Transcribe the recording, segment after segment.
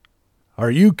Are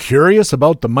you curious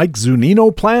about the Mike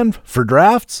Zunino plan for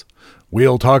drafts?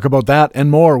 We'll talk about that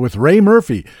and more with Ray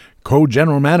Murphy,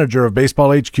 co-general manager of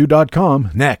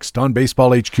BaseballHQ.com, next on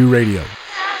Baseball HQ Radio.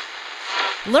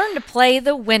 Learn to play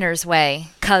the winner's way,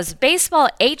 'cause Baseball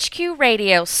HQ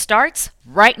Radio starts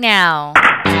right now.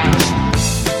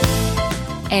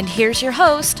 And here's your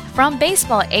host from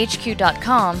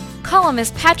BaseballHQ.com,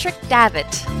 columnist Patrick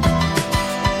Davitt.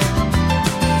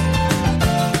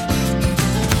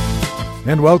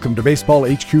 And welcome to Baseball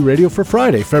HQ Radio for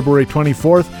Friday, February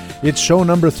 24th. It's show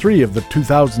number 3 of the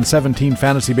 2017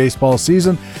 fantasy baseball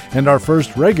season and our first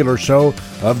regular show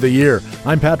of the year.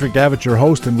 I'm Patrick Davitt, your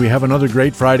host, and we have another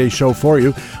great Friday show for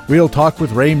you. We'll talk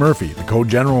with Ray Murphy, the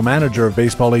co-general manager of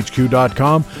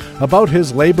BaseballHQ.com, about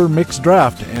his labor mixed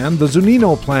draft and the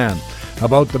Zunino plan,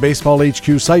 about the Baseball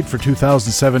HQ site for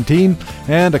 2017,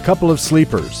 and a couple of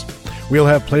sleepers. We'll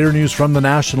have player news from the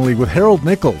National League with Harold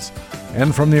Nichols,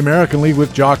 and from the American League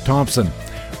with Jock Thompson.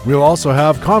 We'll also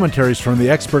have commentaries from the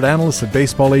expert analysts at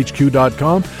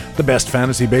BaseballHQ.com, the best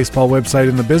fantasy baseball website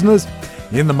in the business.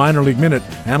 In the Minor League Minute,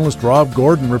 analyst Rob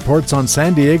Gordon reports on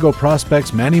San Diego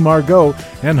prospects Manny Margot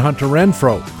and Hunter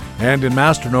Renfroe. And in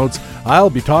Master Notes, I'll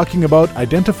be talking about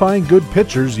identifying good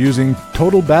pitchers using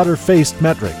total batter faced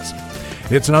metrics.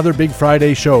 It's another big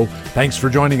Friday show. Thanks for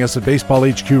joining us at Baseball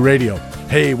HQ Radio.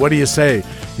 Hey, what do you say?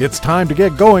 It's time to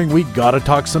get going. We gotta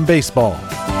talk some baseball.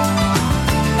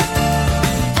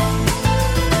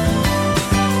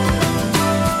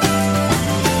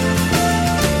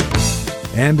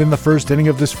 And in the first inning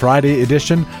of this Friday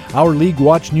edition, our League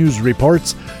Watch News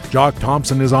reports. Jock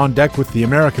Thompson is on deck with the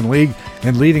American League,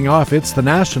 and leading off, it's the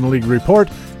National League report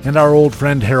and our old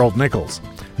friend Harold Nichols.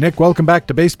 Nick, welcome back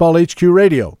to Baseball HQ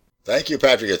Radio. Thank you,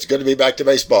 Patrick. It's good to be back to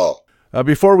baseball.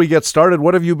 Before we get started,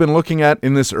 what have you been looking at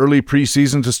in this early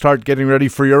preseason to start getting ready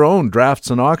for your own drafts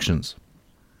and auctions?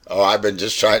 Oh, I've been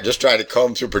just trying to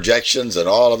comb through projections and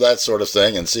all of that sort of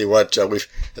thing and see what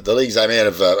the leagues I'm in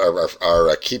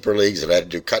are keeper leagues. Have had to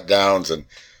do cut downs and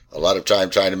a lot of time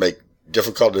trying to make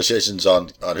difficult decisions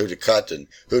on who to cut and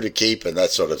who to keep and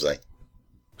that sort of thing.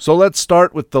 So let's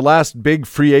start with the last big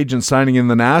free agent signing in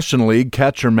the National League.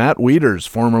 Catcher Matt Wieters,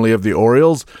 formerly of the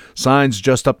Orioles, signs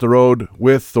just up the road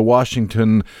with the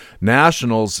Washington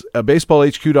Nationals.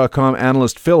 BaseballHQ.com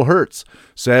analyst Phil Hertz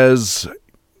says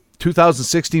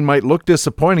 2016 might look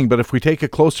disappointing, but if we take a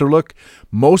closer look,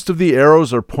 most of the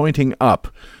arrows are pointing up.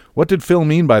 What did Phil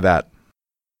mean by that?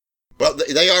 Well,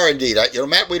 they are indeed.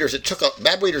 Matt Wieters,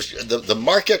 the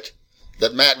market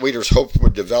that Matt Wieters hoped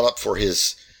would develop for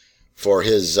his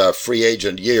free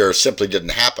agent year simply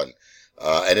didn't happen.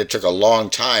 And it took a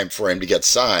long time for him to get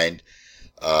signed.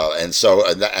 And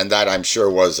that I'm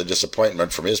sure was a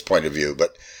disappointment from his point of view.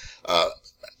 But,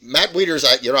 Matt Wieters,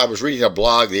 I was reading a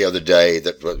blog the other day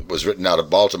that was written out of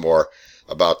Baltimore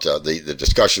about, the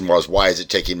discussion was, why is it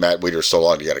taking Matt Wieters so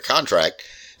long to get a contract?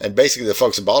 And basically the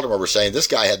folks in Baltimore were saying this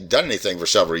guy hadn't done anything for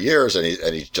several years and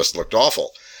he just looked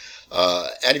awful.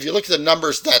 And if you look at the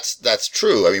numbers, that's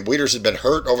true. I mean, Wieters has been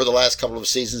hurt over the last couple of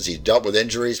seasons. He's dealt with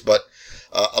injuries, but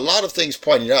a lot of things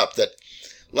pointing up that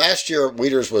last year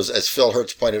Wieters was, as Phil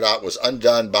Hertz pointed out, was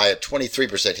undone by a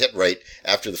 23% hit rate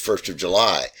after the 1st of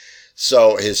July.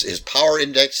 So his power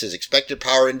index, his expected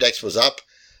power index was up.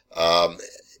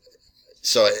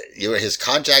 So his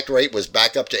contact rate was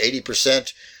back up to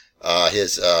 80%.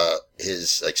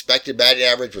 His expected batting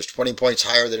average was 20 points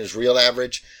higher than his real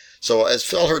average. So as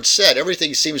Phil Hertz said,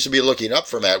 everything seems to be looking up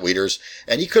for Matt Wieters,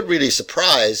 and he could really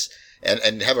surprise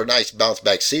and have a nice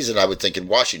bounce-back season, I would think, in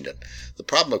Washington. The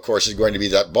problem, of course, is going to be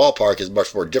that ballpark is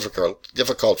much more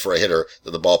difficult for a hitter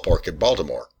than the ballpark in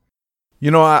Baltimore. You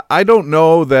know, I don't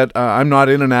know that I'm not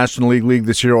in a National League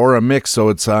this year or a mix, so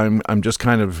I'm just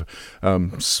kind of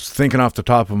thinking off the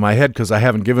top of my head because I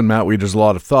haven't given Matt Wieters a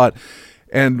lot of thought.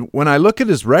 And when I look at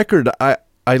his record,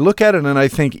 I look at it and I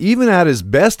think even at his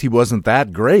best, he wasn't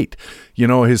that great. You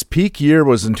know, his peak year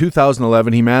was in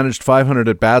 2011. He managed 500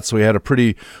 at-bats, so he had a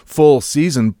pretty full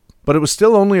season. But it was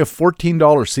still only a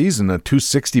 $14 season, a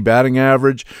 .260 batting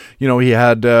average. You know, he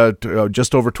had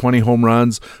just over 20 home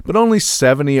runs, but only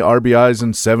 70 RBIs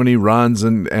and 70 runs,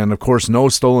 and of course, no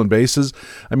stolen bases.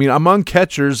 I mean, among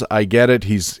catchers, I get it.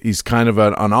 He's kind of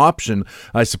an option,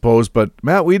 I suppose. But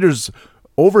Matt Wieters,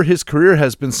 over his career,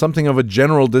 has been something of a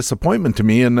general disappointment to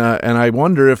me, and I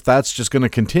wonder if that's just going to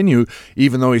continue,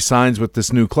 even though he signs with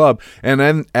this new club. And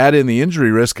then add in the injury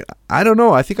risk. I don't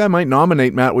know. I think I might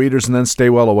nominate Matt Wieters and then stay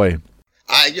well away.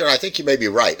 I think you may be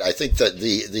right. I think that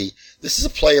this is a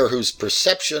player whose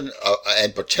perception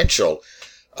and potential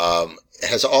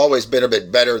has always been a bit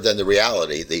better than the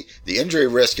reality. The injury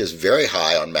risk is very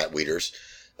high on Matt Wieters.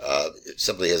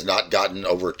 Simply has not gotten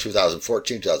over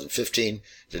 2014, 2015,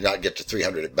 did not get to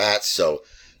 300 at bats. So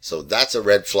that's a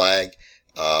red flag.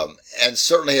 And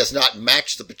certainly has not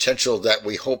matched the potential that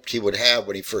we hoped he would have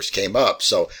when he first came up.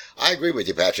 So I agree with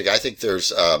you, Patrick. I think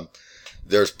there's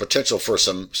potential for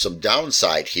some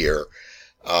downside here.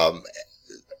 On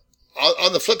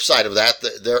the flip side of that,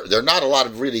 there are not a lot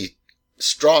of really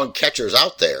strong catchers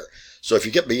out there. So if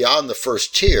you get beyond the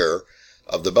first tier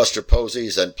of the Buster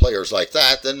Posies and players like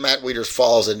that, then Matt Wieters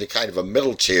falls into kind of a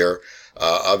middle tier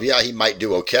of, yeah, he might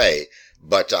do okay,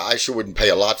 but I sure wouldn't pay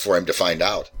a lot for him to find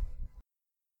out.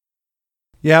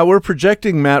 Yeah, we're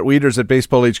projecting Matt Wieters at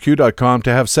BaseballHQ.com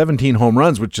to have 17 home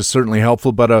runs, which is certainly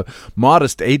helpful, but a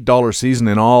modest $8 season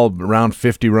in all, around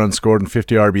 50 runs scored and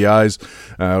 50 RBIs.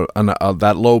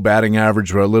 That low batting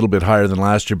average were a little bit higher than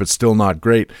last year, but still not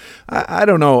great. I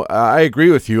don't know. I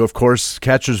agree with you. Of course,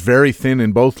 catchers very thin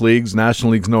in both leagues.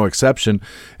 National League's no exception,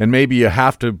 and maybe you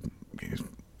have to...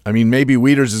 maybe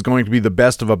Wieters is going to be the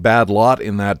best of a bad lot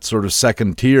in that sort of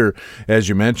second tier, as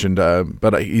you mentioned,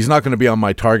 but he's not going to be on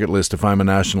my target list if I'm a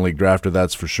National League drafter,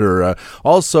 that's for sure.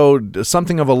 Also,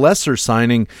 something of a lesser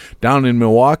signing down in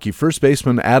Milwaukee. First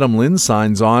baseman Adam Lind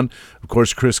signs on. Of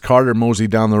course, Chris Carter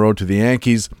moseyed down the road to the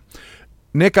Yankees.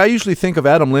 Nick, I usually think of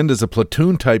Adam Lind as a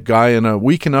platoon-type guy and a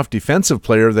weak enough defensive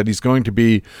player that he's going to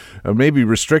be maybe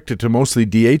restricted to mostly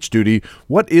DH duty.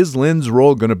 What is Lind's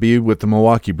role going to be with the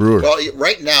Milwaukee Brewers? Well,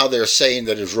 right now they're saying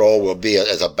that his role will be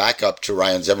as a backup to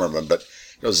Ryan Zimmerman, but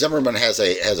Zimmerman has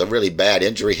a really bad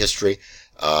injury history,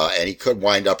 and he could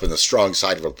wind up in the strong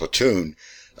side of a platoon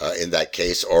in that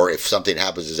case, or if something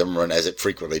happens to Zimmerman, as it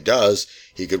frequently does,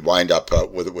 he could wind up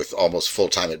with almost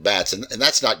full-time at-bats, and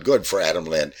that's not good for Adam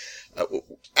Lind.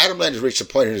 Adam Lind has reached a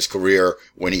point in his career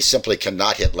when he simply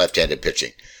cannot hit left-handed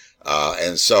pitching.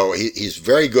 And so he's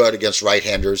very good against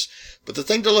right-handers. But the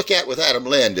thing to look at with Adam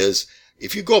Lind is,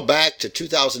 if you go back to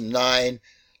 2009,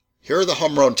 here are the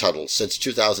home run totals since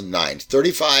 2009.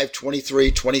 35,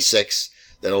 23, 26,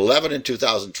 then 11 in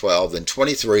 2012, then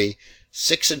 23,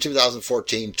 6 in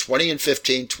 2014, 20 in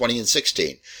 15, 20 in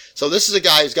 16. So this is a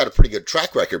guy who's got a pretty good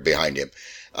track record behind him,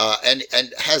 and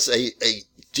has a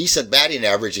decent batting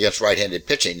average against right-handed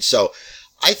pitching. So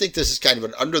I think this is kind of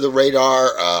an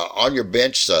under-the-radar, on your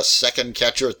bench, second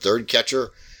catcher, third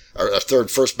catcher, or a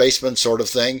third first baseman sort of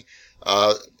thing.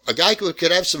 A guy who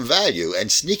could have some value,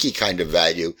 and sneaky kind of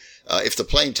value, if the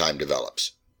playing time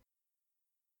develops.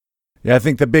 Yeah, I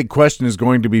think the big question is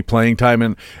going to be playing time,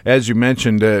 and as you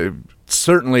mentioned,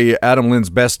 certainly Adam Lind's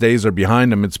best days are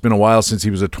behind him. It's been a while since he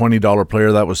was a $20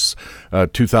 player. That was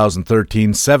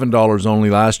 2013, $7 only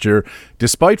last year.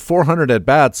 Despite 400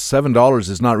 at-bats, $7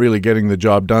 is not really getting the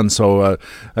job done. So,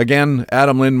 again,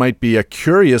 Adam Lind might be a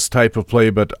curious type of play,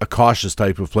 but a cautious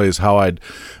type of play is how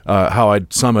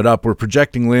I'd sum it up. We're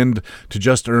projecting Lind to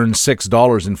just earn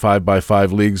 $6 in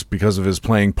 5x5 leagues because of his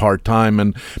playing part-time.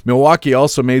 And Milwaukee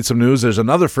also made some news. There's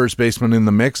another first baseman in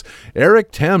the mix.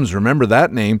 Eric Thames, remember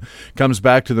that name, comes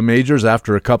back to the majors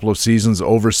after a couple of seasons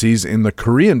overseas in the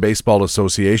Korean Baseball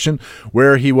Association,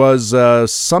 where he was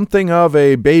something of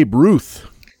a Babe Ruth.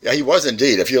 Yeah, he was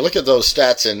indeed. If you look at those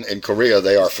stats in Korea,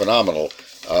 they are phenomenal.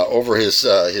 Over his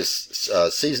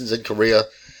seasons in Korea,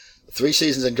 3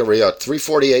 seasons in Korea,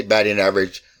 348 batting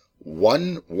average,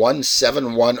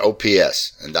 1171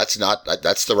 OPS, and that's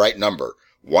the right number.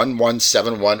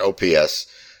 1171 OPS.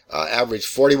 Averaged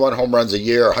 41 home runs a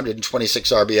year,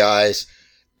 126 RBIs,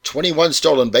 21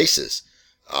 stolen bases,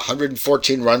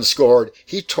 114 runs scored.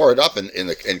 He tore it up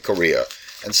in Korea.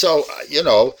 And so,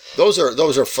 those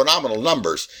are phenomenal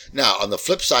numbers. Now, on the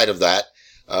flip side of that,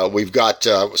 we've got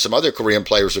some other Korean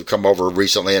players who've come over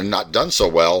recently and not done so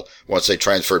well once they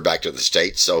transferred back to the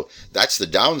States. So that's the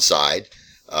downside.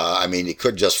 He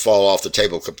could just fall off the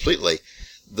table completely.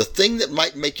 The thing that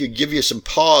might give you some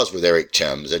pause with Eric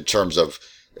Thames in terms of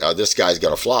this guy's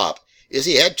going to flop is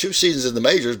he had 2 seasons in the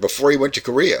majors before he went to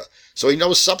Korea. So he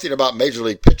knows something about Major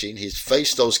League pitching. He's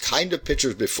faced those kind of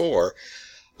pitchers before.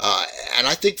 And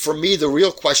I think for me, the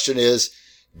real question is,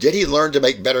 did he learn to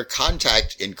make better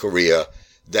contact in Korea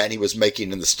than he was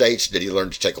making in the States? Did he learn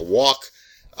to take a walk?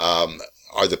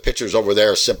 Are the pitchers over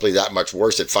there simply that much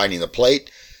worse at finding the plate?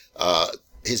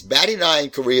 His batting eye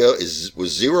in Korea was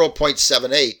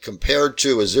 0.78 compared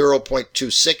to a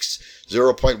 0.26,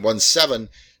 0.17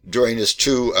 during his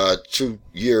two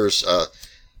years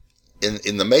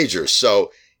in the majors.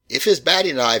 So if he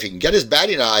can get his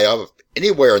batting eye up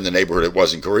anywhere in the neighborhood it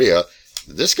was in Korea,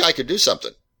 this guy could do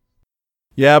something.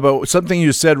 Yeah, but something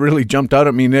you said really jumped out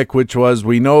at me, Nick, which was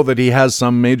we know that he has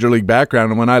some major league background,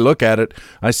 and when I look at it,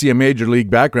 I see a major league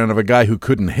background of a guy who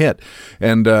couldn't hit,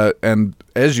 and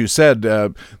as you said,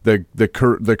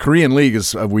 the Korean League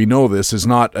is we know this is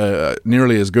not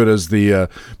nearly as good as the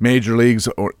major leagues,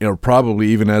 or probably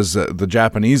even as the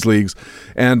Japanese leagues,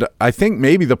 and I think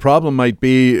maybe the problem might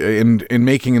be in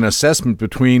making an assessment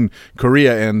between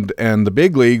Korea and the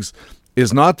big leagues.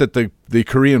 Is not that the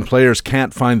Korean players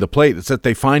can't find the plate. It's that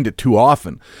they find it too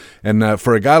often. And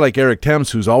for a guy like Eric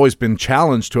Thames, who's always been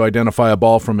challenged to identify a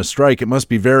ball from a strike, it must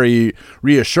be very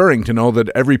reassuring to know that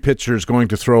every pitcher is going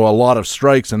to throw a lot of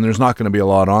strikes and there's not going to be a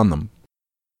lot on them.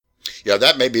 Yeah,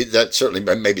 that certainly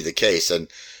may be the case. And,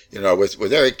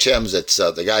 with Eric Thames, it's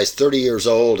the guy's 30 years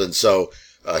old. And so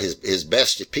his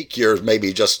best peak years may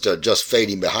be just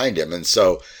fading behind him. And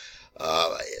so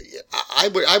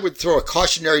I would throw a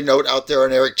cautionary note out there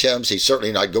on Eric Thames. He's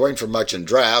certainly not going for much in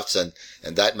drafts, and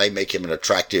that may make him an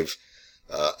attractive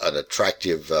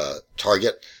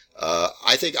target.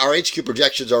 I think our HQ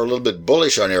projections are a little bit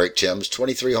bullish on Eric Thames.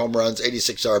 23 home runs,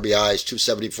 86 RBIs,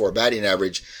 274 batting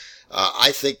average.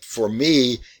 I think for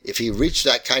me, if he reached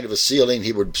that kind of a ceiling,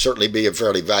 he would certainly be a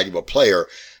fairly valuable player.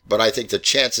 But I think the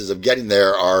chances of getting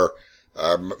there are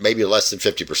maybe less than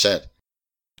 50%.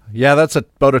 Yeah, that's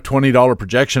about a $20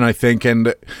 projection, I think.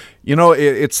 And,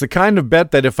 it's the kind of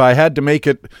bet that if I had to make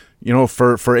it,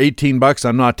 for $18,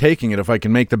 I'm not taking it. If I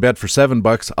can make the bet for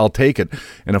 $7, I'll take it.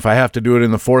 And if I have to do it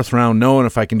in the 4th round, no. And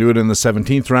if I can do it in the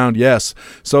 17th round, yes.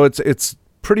 So it's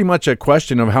pretty much a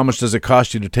question of how much does it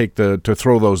cost you to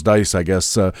throw those dice, I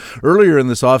guess. Earlier in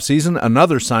this offseason,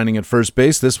 another signing at first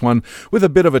base, this one with a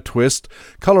bit of a twist.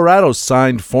 Colorado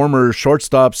signed former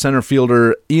shortstop center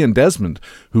fielder Ian Desmond,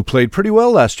 who played pretty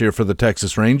well last year for the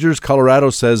Texas Rangers.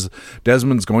 Colorado says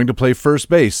Desmond's going to play first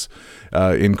base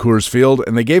in Coors Field,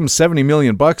 and they gave him $70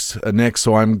 million, Nick,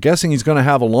 so I'm guessing he's going to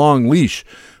have a long leash.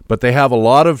 But they have a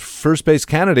lot of first base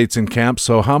candidates in camp,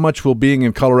 so how much will being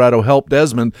in Colorado help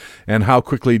Desmond, and how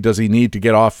quickly does he need to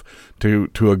get off to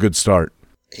a good start?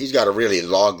 He's got a really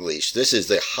long leash. This is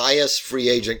the highest free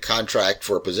agent contract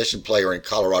for a position player in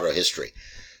Colorado history.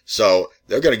 So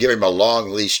they're going to give him a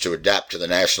long leash to adapt to the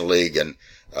National League, and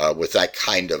with that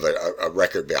kind of a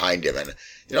record behind him. And,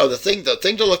 the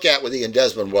thing to look at with Ian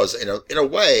Desmond was, in a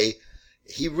way,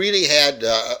 he really had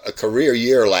a career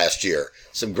year last year.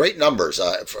 Some great numbers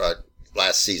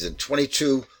last season.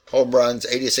 22 home runs,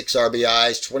 86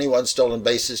 RBIs, 21 stolen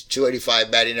bases, 285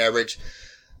 batting average.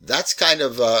 That's kind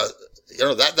of,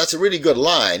 that's a really good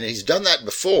line. And he's done that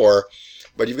before,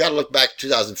 but you've got to look back to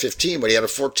 2015 when he had a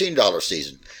 $14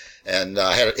 season and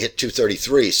had hit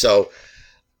 233. So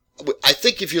I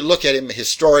think if you look at him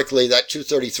historically, that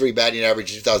 233 batting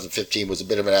average in 2015 was a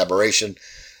bit of an aberration.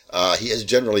 He has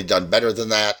generally done better than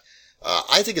that.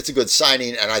 I think it's a good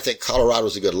signing, and I think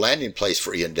Colorado's a good landing place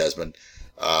for Ian Desmond.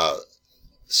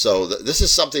 So this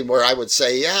is something where I would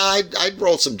say, yeah, I'd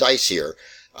roll some dice here.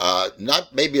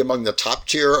 Not maybe among the top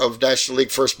tier of National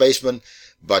League first basemen,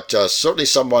 but certainly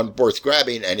someone worth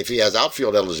grabbing. And if he has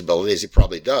outfield eligibility, as he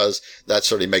probably does, that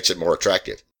certainly makes it more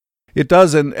attractive. It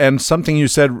does, and something you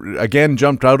said, again,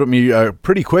 jumped out at me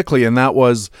pretty quickly, and that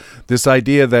was this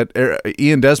idea that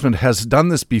Ian Desmond has done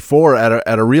this before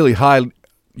at a really high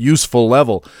useful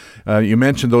level. You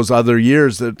mentioned those other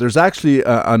years. There's actually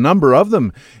a number of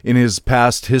them in his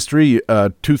past history.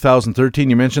 2013,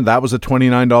 you mentioned, that was a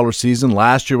 $29 season.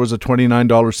 Last year was a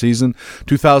 $29 season.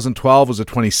 2012 was a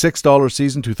 $26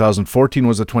 season. 2014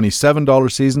 was a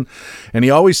 $27 season. And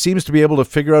he always seems to be able to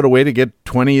figure out a way to get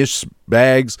 20-ish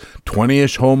bags,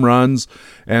 20-ish home runs.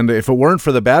 And if it weren't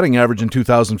for the batting average in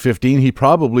 2015, he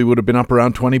probably would have been up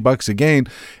around $20 a game.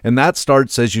 And that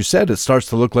starts, as you said, it starts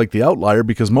to look like the outlier,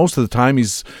 because most of the time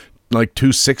he's like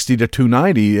 260 to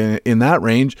 290 in that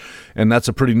range, and that's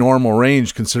a pretty normal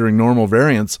range considering normal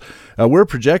variance. We're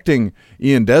projecting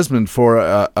Ian Desmond for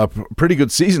a pretty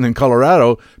good season in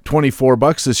Colorado,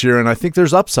 $24 this year, and I think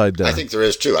there's upside there. I think there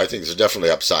is too. I think there's definitely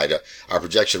upside. Our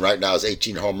projection right now is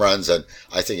 18 home runs, and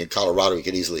I think in Colorado he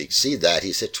could easily exceed that.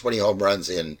 He's hit 20 home runs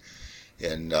in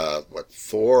 4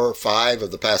 or 5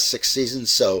 of the past 6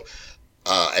 seasons, so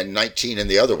and 19 in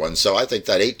the other one. So I think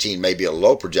that 18 may be a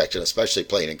low projection, especially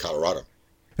playing in Colorado.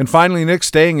 And finally, Nick,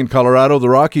 staying in Colorado, the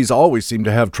Rockies always seem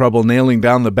to have trouble nailing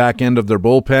down the back end of their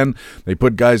bullpen. They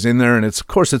put guys in there, and of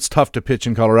course it's tough to pitch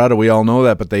in Colorado. We all know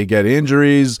that, but they get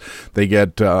injuries, they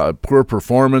get poor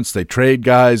performance, they trade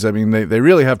guys. I mean, they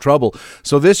really have trouble.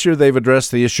 So this year they've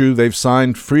addressed the issue. They've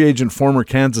signed free agent former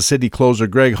Kansas City closer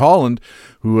Greg Holland,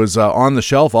 who was on the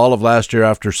shelf all of last year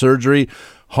after surgery.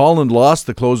 Holland lost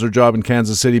the closer job in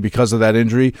Kansas City because of that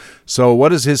injury. So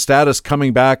what is his status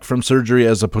coming back from surgery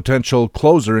as a potential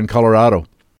closer in Colorado?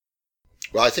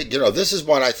 Well, I think, this is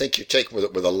one I think you take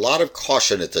with a lot of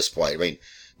caution at this point. I mean,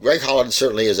 Greg Holland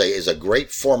certainly is a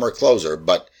great former closer,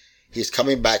 but he's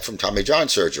coming back from Tommy John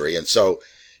surgery. And so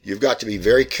you've got to be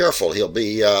very careful.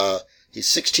 He's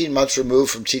 16 months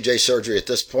removed from TJ surgery at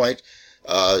this point.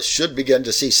 Should begin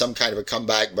to see some kind of a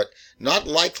comeback, but not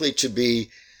likely to be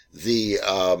the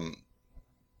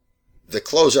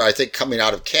closer, I think, coming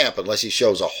out of camp unless he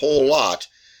shows a whole lot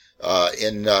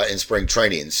in spring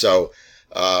training. So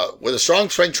with a strong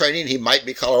spring training, he might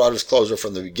be Colorado's closer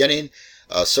from the beginning.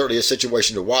 Certainly a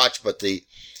situation to watch, but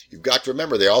you've got to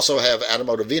remember they also have Adam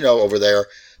Ottavino over there,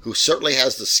 who certainly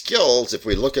has the skills. If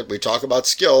we talk about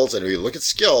skills, and if we look at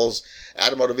skills,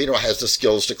 Adam Ottavino has the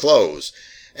skills to close.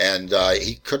 And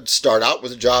he could start out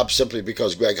with a job simply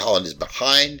because Greg Holland is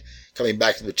behind, coming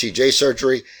back from the TJ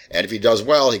surgery. And if he does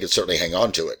well, he could certainly hang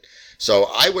on to it. So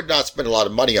I would not spend a lot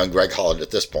of money on Greg Holland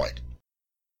at this point.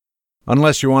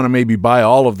 Unless you want to maybe buy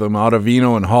all of them,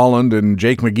 Ottavino and Holland and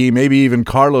Jake McGee, maybe even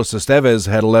Carlos Estevez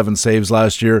had 11 saves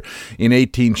last year in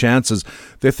 18 chances.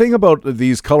 The thing about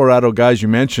these Colorado guys you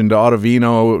mentioned,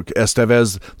 Ottavino,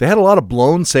 Estevez, they had a lot of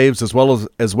blown saves as well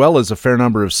as a fair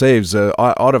number of saves.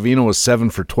 Ottavino was 7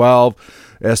 for 12.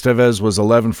 Estevez was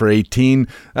 11 for 18.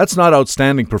 That's not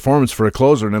outstanding performance for a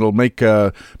closer, and it'll make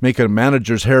a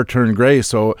manager's hair turn gray.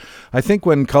 So I think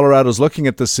when Colorado's looking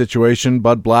at this situation,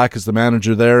 Bud Black is the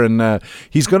manager there, and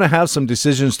he's going to have some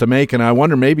decisions to make, and I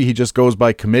wonder maybe he just goes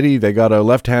by committee. They got a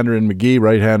left-hander in McGee,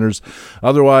 right-handers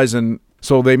otherwise, and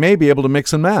so they may be able to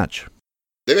mix and match.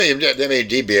 They may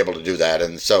indeed be able to do that,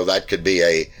 and so that could be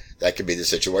the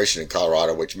situation in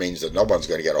Colorado, which means that no one's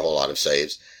going to get a whole lot of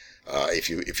saves. If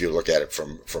you look at it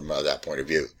from that point of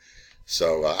view.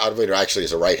 So Ottavino actually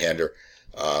is a right-hander.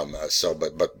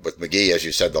 But with McGee, as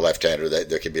you said, the left-hander,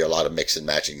 there can be a lot of mix and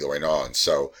matching going on.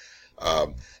 So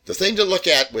the thing to look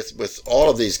at with all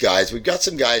of these guys, we've got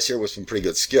some guys here with some pretty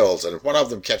good skills, and if one of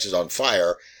them catches on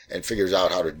fire and figures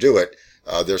out how to do it,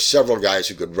 there's several guys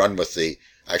who could run with the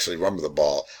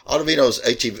ball. Ottavino's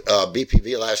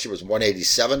BPV last year was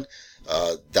 187.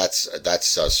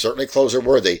 That's certainly closer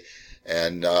worthy.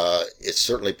 And it's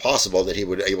certainly possible that he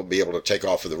would be able to take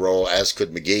off with the role, as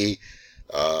could McGee.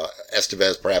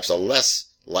 Estevez, perhaps a less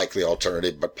likely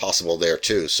alternative, but possible there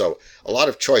too. So a lot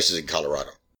of choices in Colorado.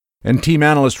 And team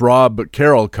analyst Rob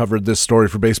Carroll covered this story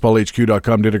for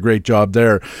BaseballHQ.com, did a great job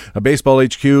there.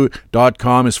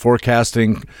 BaseballHQ.com is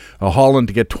forecasting Holland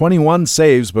to get 21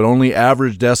 saves, but only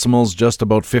average decimals, just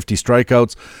about 50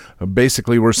 strikeouts.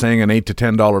 Basically, we're saying an $8 to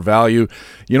 $10 value.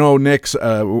 You know, Nix,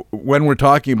 when we're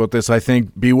talking about this, I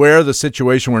think beware the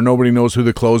situation where nobody knows who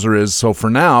the closer is. So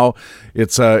for now,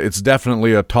 it's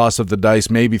definitely a toss of the dice.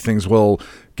 Maybe things will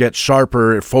get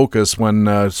sharper focus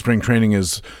when spring training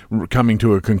is coming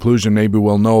to a conclusion. Maybe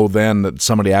we'll know then that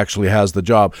somebody actually has the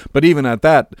job. But even at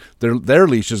that, their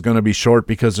leash is going to be short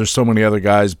because there's so many other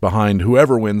guys behind.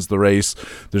 Whoever wins the race,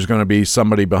 there's going to be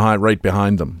somebody right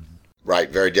behind them.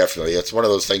 Right, very definitely. It's one of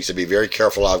those things to be very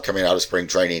careful of coming out of spring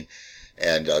training,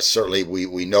 and certainly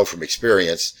we know from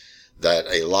experience that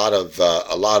a lot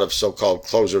of so-called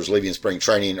closers leaving spring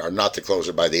training are not the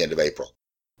closer by the end of April.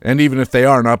 And even if they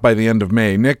are, not by the end of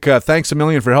May. Nick, thanks a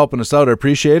million for helping us out. I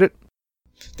appreciate it.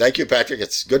 Thank you, Patrick.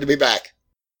 It's good to be back.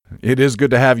 It is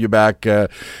good to have you back, and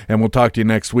we'll talk to you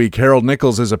next week. Harold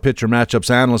Nichols is a pitcher matchups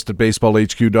analyst at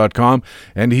BaseballHQ.com,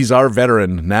 and he's our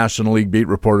veteran National League beat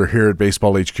reporter here at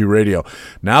Baseball HQ Radio.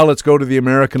 Now let's go to the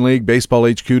American League,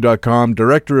 BaseballHQ.com,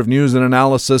 director of news and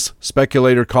analysis,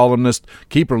 speculator columnist,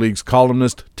 Keeper Leagues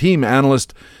columnist, team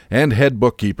analyst, and head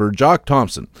bookkeeper, Jock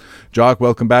Thompson. Jock,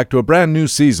 welcome back to a brand new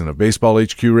season of Baseball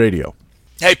HQ Radio.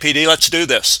 Hey, PD, let's do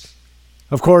this.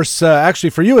 Of course,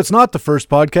 actually for you, it's not the first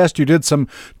podcast. You did some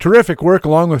terrific work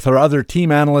along with our other team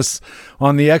analysts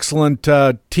on the excellent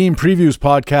Team Previews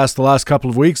podcast the last couple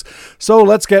of weeks. So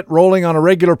let's get rolling on a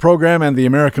regular program and the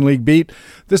American League beat.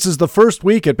 This is the first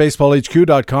week at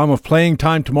BaseballHQ.com of Playing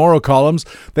Time Tomorrow columns.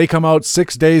 They come out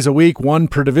 6 days a week, one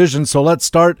per division. So let's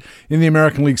start in the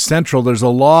American League Central. There's a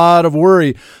lot of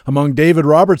worry among David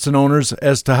Robertson owners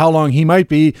as to how long he might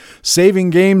be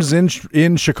saving games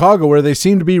in Chicago, where they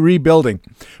seem to be rebuilding.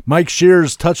 Mike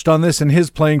Shears touched on this in his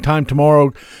Playing Time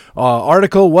Tomorrow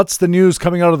article. What's the news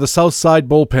coming out of the South Side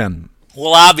bullpen?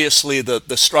 Well, obviously the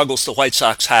struggles the White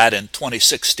Sox had in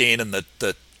 2016 and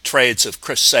the trades of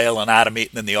Chris Sale and Adam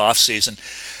Eaton in the offseason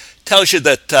tells you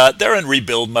that they're in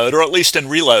rebuild mode, or at least in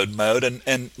reload mode.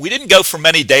 And we didn't go for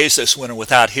many days this winter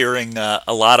without hearing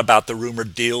a lot about the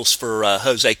rumored deals for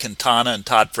Jose Quintana and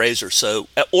Todd Frazier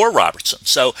or Robertson.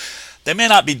 So they may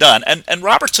not be done. And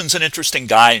Robertson's an interesting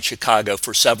guy in Chicago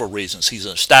for several reasons. He's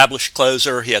an established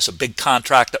closer. He has a big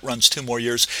contract that runs 2 more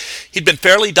years. He'd been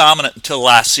fairly dominant until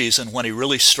last season when he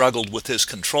really struggled with his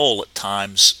control at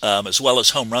times, as well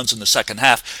as home runs in the second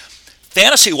half.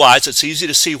 Fantasy-wise, it's easy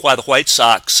to see why the White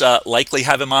Sox likely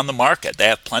have him on the market. They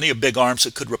have plenty of big arms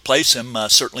that could replace him,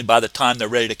 certainly by the time they're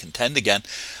ready to contend again.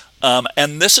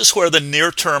 And this is where the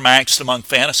near-term angst among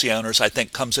fantasy owners, I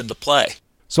think, comes into play.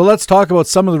 So let's talk about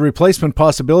some of the replacement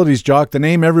possibilities, Jock. The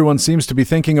name everyone seems to be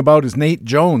thinking about is Nate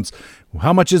Jones.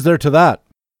 How much is there to that?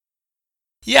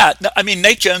 Yeah, I mean,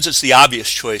 Nate Jones is the obvious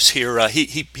choice here.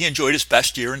 He enjoyed his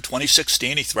best year in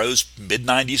 2016. He throws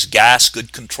mid-90s gas,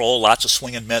 good control, lots of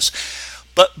swing and miss.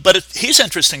 But he's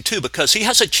interesting, too, because he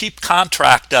has a cheap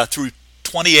contract through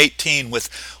 2018 with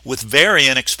very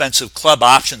inexpensive club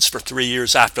options for 3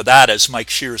 years after that, as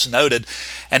Mike Shears noted.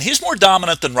 And he's more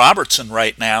dominant than Robertson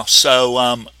right now.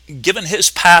 So given his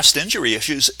past injury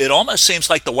issues, it almost seems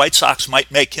like the White Sox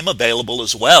might make him available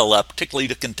as well, particularly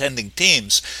to contending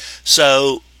teams.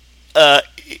 So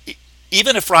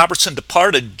even if Robertson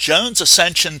departed, Jones'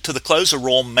 ascension to the closer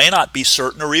role may not be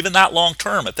certain or even that long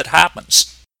term if it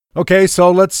happens. Okay, so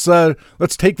let's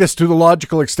take this to the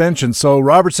logical extension. So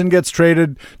Robertson gets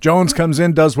traded, Jones comes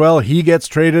in, does well, he gets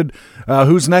traded.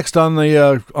 Who's next on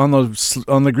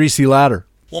the greasy ladder?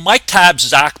 Well, Mike Tabb's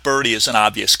Zach Birdie is an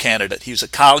obvious candidate. He's a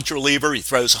college reliever. He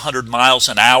throws 100 miles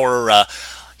an hour.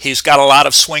 He's got a lot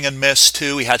of swing and miss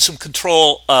too. He had some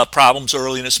control problems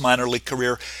early in his minor league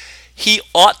career. He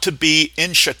ought to be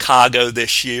in Chicago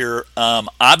this year.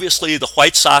 Obviously, the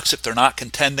White Sox, if they're not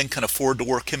contending, can afford to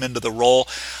work him into the role.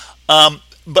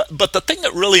 But the thing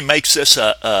that really makes this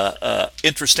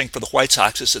interesting for the White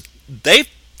Sox is that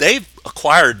they've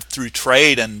acquired through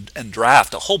trade and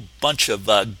draft a whole bunch of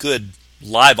good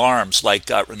live arms like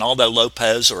Ronaldo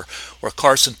Lopez or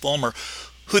Carson Fulmer,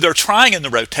 who they're trying in the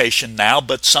rotation now,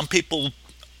 but some people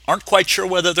aren't quite sure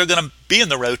whether they're going to be in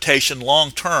the rotation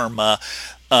long term.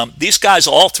 These guys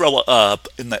all throw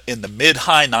in the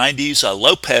mid-high 90s.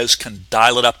 Lopez can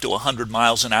dial it up to 100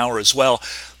 miles an hour as well.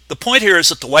 The point here is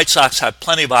that the White Sox have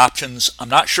plenty of options. I'm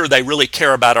not sure they really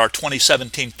care about our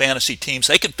 2017 fantasy teams.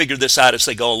 They can figure this out as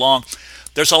they go along.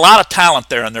 There's a lot of talent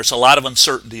there, and there's a lot of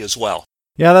uncertainty as well.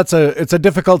 Yeah, it's a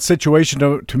difficult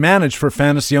situation to manage for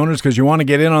fantasy owners because you want to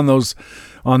get in on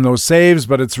those saves,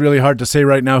 but it's really hard to say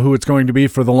right now who it's going to be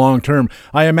for the long term.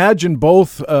 I imagine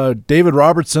both David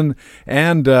Robertson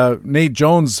and Nate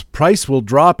Jones' price will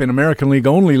drop in American League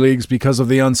only leagues because of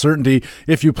the uncertainty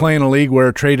if you play in a league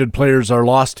where traded players are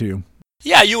lost to you.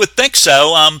 Yeah, you would think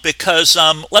so, because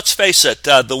let's face it,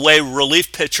 the way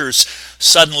relief pitchers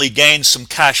suddenly gained some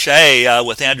cachet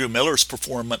with Andrew Miller's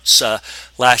performance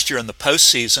last year in the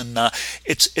postseason,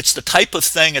 it's the type of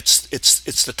thing,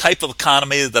 it's the type of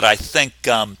economy that I think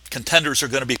contenders are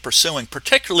going to be pursuing,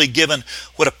 particularly given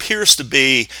what appears to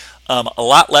be a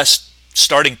lot less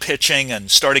starting pitching and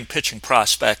starting pitching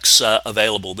prospects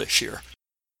available this year.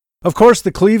 Of course,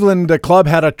 the Cleveland Club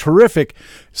had a terrific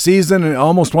season and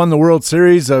almost won the World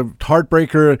Series, a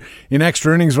heartbreaker in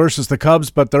extra innings versus the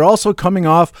Cubs, but they're also coming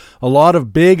off a lot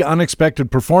of big, unexpected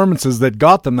performances that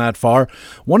got them that far.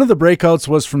 One of the breakouts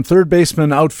was from third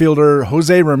baseman outfielder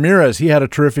Jose Ramirez. He had a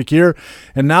terrific year,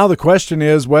 and now the question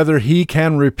is whether he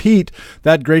can repeat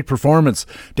that great performance.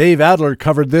 Dave Adler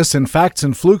covered this in Facts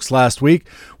and Flukes last week.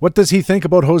 What does he think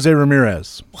about Jose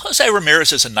Ramirez? Well, Jose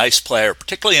Ramirez is a nice player,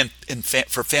 particularly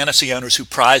for fantasy owners who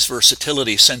prize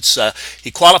versatility, since he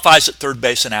qualifies at third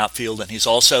base and outfield, and he's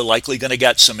also likely going to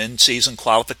get some in-season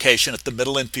qualification at the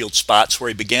middle infield spots where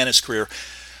he began his career.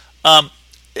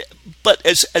 But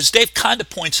as Dave kind of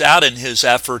points out in his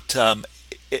effort,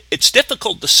 it's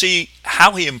difficult to see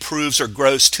how he improves or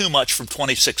grows too much from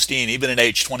 2016, even at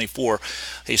age 24.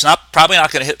 He's probably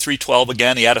not going to hit 312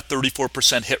 again. He had a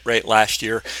 34% hit rate last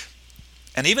year.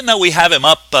 And even though we have him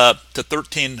up to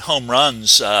 13 home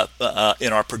runs in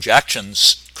our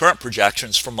current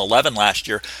projections from 11 last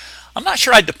year, I'm not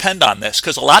sure I'd depend on this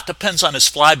because a lot depends on his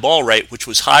fly ball rate, which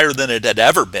was higher than it had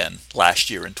ever been last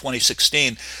year in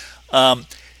 2016.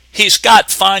 He's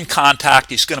got fine contact.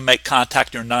 He's going to make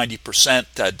contact near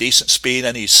 90%, decent speed,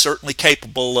 and he's certainly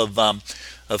capable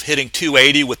of hitting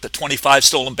 280 with the 25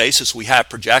 stolen bases we have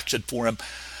projected for him.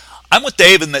 I'm with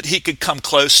Dave in that he could come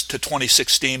close to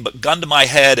 2016, but gun to my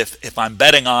head, if I'm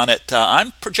betting on it,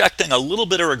 I'm projecting a little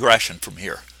bit of regression from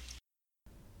here.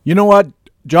 You know what?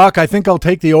 Jock, I think I'll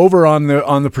take the over on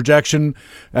the projection,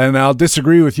 and I'll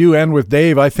disagree with you and with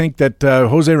Dave. I think that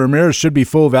Jose Ramirez should be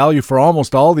full value for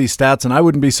almost all these stats, and I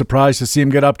wouldn't be surprised to see him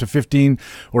get up to 15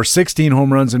 or 16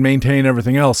 home runs and maintain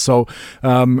everything else. So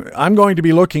I'm going to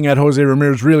be looking at Jose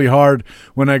Ramirez really hard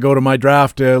when I go to my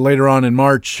draft later on in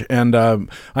March, and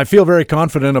I feel very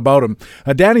confident about him.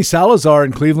 Danny Salazar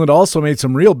in Cleveland also made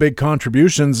some real big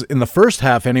contributions in the first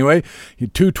half anyway.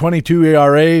 2.22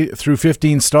 ERA through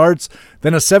 15 starts.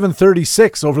 Then a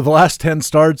 7.36 over the last 10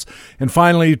 starts, and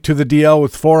finally to the DL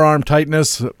with forearm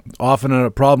tightness, often a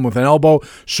problem with an elbow,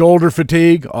 shoulder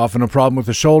fatigue, often a problem with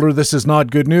the shoulder. This is not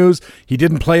good news. He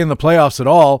didn't play in the playoffs at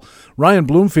all. Ryan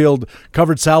Bloomfield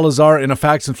covered Salazar in a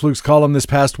Facts and Flukes column this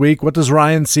past week. What does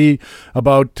Ryan see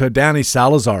about Danny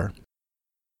Salazar?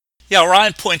 Yeah,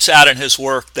 Ryan points out in his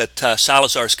work that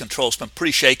Salazar's control's been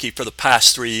pretty shaky for the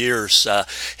past 3 years.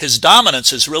 His dominance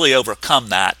has really overcome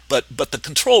that, but the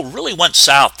control really went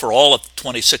south for all of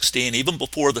 2016, even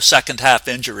before the second half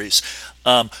injuries.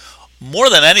 More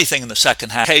than anything in the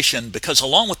second half, because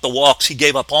along with the walks, he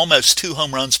gave up almost 2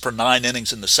 home runs per 9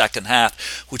 innings in the second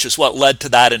half, which is what led to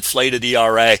that inflated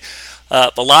ERA.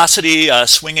 Velocity,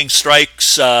 swinging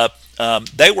strikes,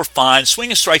 they were fine.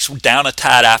 Swinging strikes were down a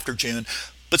tad after June.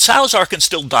 But Salazar can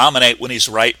still dominate when he's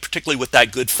right, particularly with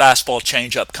that good fastball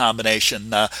changeup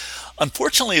combination.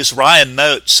 Unfortunately, as Ryan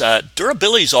notes,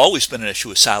 durability's always been an issue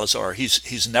with Salazar.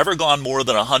 He's never gone more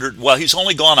than 100. Well, he's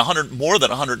only gone more than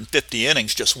 150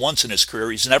 innings just once in his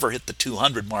career. He's never hit the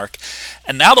 200 mark,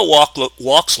 and now the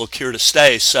walks look here to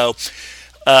stay. So,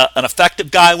 an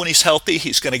effective guy when he's healthy.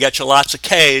 He's going to get you lots of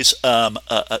Ks.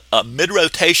 A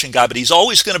mid-rotation guy, but he's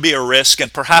always going to be a risk,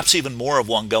 and perhaps even more of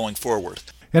one going forward.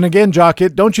 And again, Jock,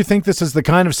 don't you think this is the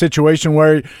kind of situation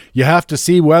where you have to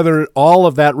see whether all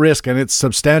of that risk, and it's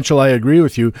substantial, I agree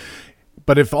with you,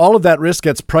 but if all of that risk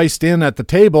gets priced in at the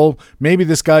table, maybe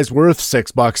this guy's worth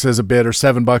 $6 as a bid or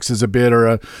 $7 as a bid or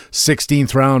a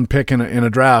 16th round pick in a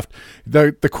draft.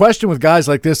 The question with guys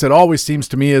like this, it always seems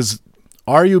to me, is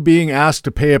are you being asked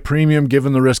to pay a premium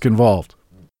given the risk involved?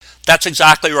 That's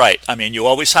exactly right. I mean, you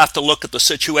always have to look at the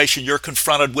situation you're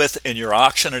confronted with in your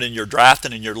auction and in your draft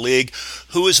and in your league.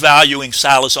 Who is valuing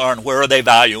Salazar and where are they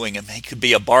valuing him? He could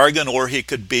be a bargain or he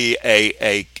could be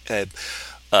a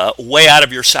way out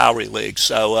of your salary league.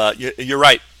 So you're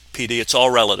right, PD. It's all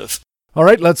relative. All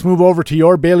right, let's move over to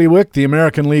your bailiwick, the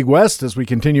American League West, as we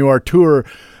continue our tour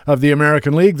of the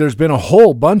American League. There's been a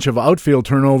whole bunch of outfield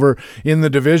turnover in the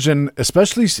division,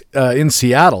 especially in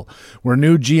Seattle, where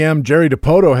new GM Jerry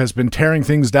Dipoto has been tearing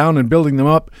things down and building them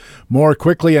up more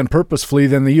quickly and purposefully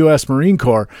than the U.S. Marine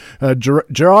Corps.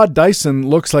 Gerard Dyson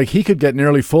looks like he could get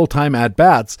nearly full-time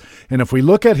at-bats, and if we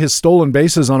look at his stolen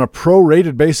bases on a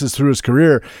pro-rated basis through his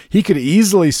career, he could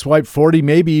easily swipe 40,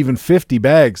 maybe even 50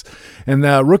 bags. And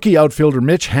rookie outfielder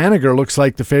Mitch Haniger looks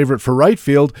like the favorite for right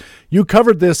field. You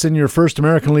covered this in your first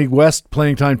American League West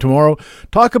Playing Time Tomorrow.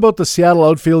 Talk about the Seattle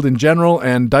outfield in general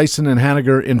and Dyson and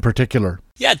Haniger in particular.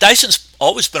 Yeah, Dyson's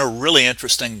always been a really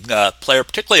interesting player,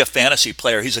 particularly a fantasy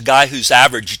player. He's a guy who's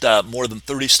averaged more than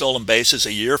 30 stolen bases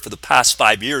a year for the past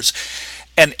 5 years,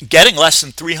 and getting less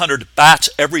than 300 bats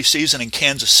every season in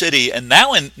Kansas City. And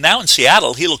now in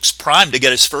Seattle, he looks primed to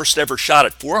get his first ever shot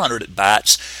at 400 at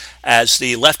bats as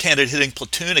the left-handed hitting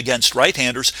platoon against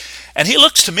right-handers. And he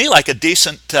looks to me like a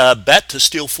decent bet to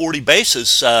steal 40 bases.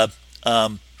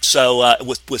 So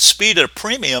with speed at a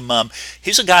premium,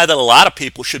 he's a guy that a lot of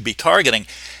people should be targeting.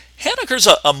 Haniger's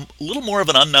a little more of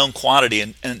an unknown quantity,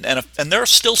 and there are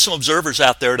still some observers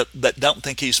out there that don't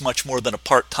think he's much more than a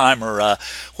part-timer,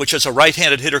 which as a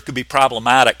right-handed hitter could be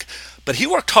problematic. But he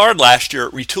worked hard last year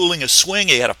at retooling his swing.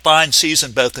 He had a fine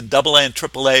season both in AA and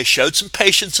AAA, showed some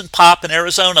patience and pop in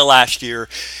Arizona last year.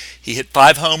 He hit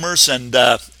 5 homers and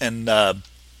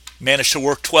managed to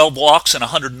work 12 walks and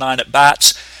 109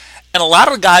 at-bats. And a lot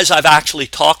of the guys I've actually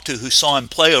talked to who saw him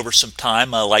play over some time,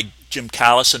 like Jim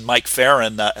Callis and Mike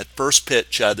Farron at first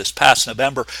pitch this past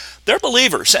November, they're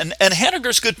believers. And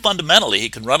Haniger's good fundamentally. He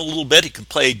can run a little bit. He can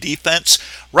play defense.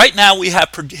 Right now we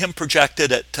have him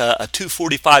projected at a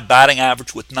 .245 batting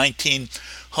average with 19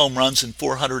 home runs and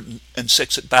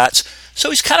 406 at-bats. So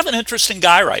he's kind of an interesting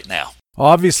guy right now.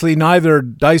 Obviously, neither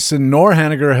Dyson nor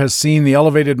Haniger has seen the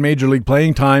elevated Major League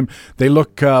playing time they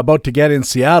look about to get in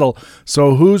Seattle.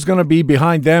 So who's going to be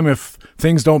behind them if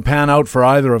things don't pan out for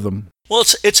either of them? Well,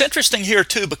 it's interesting here,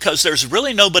 too, because there's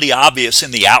really nobody obvious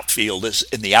in the outfield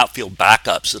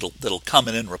backups that'll come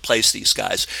in and replace these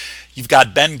guys. You've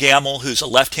got Ben Gamel, who's a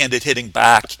left-handed hitting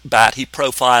bat. He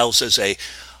profiles as a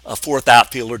fourth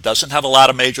outfielder, doesn't have a lot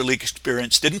of major league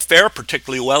experience, didn't fare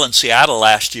particularly well in Seattle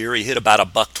last year. He hit about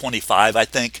 $125, I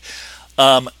think.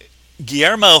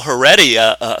 Guillermo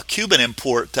Heredia, a Cuban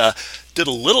import, did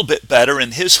a little bit better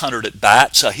in his 100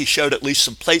 at-bats. He showed at least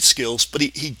some plate skills, but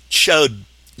he showed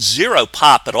zero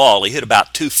pop at all. He hit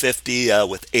about 250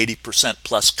 with 80%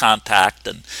 plus contact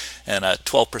and a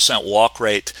 12% walk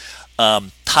rate.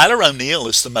 Tyler O'Neill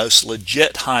is the most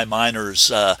legit high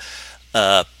minors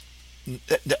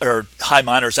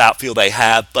outfield they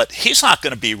have, but he's not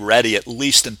going to be ready at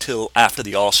least until after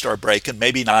the All-Star break, and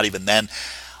maybe not even then.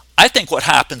 I think what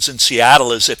happens in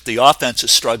Seattle is if the offense is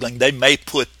struggling, they may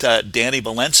put Danny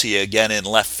Valencia again in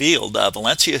left field.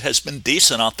 Valencia has been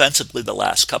decent offensively the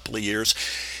last couple of years.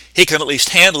 He can at least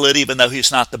handle it, even though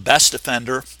he's not the best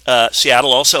defender.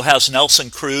 Seattle also has Nelson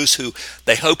Cruz, who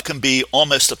they hope can be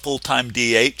almost a full-time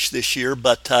DH this year,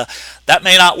 but that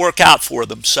may not work out for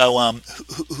them. So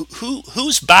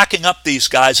who's backing up these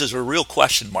guys is a real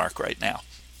question mark right now.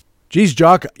 Geez,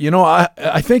 Jock,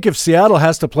 I think if Seattle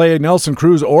has to play Nelson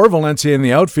Cruz or Valencia in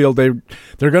the outfield, they're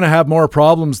going to have more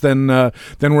problems than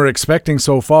we're expecting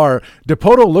so far.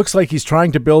 Dipoto looks like he's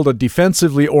trying to build a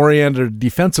defensively oriented,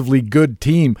 defensively good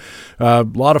team. A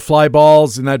lot of fly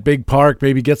balls in that big park.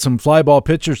 Maybe get some fly ball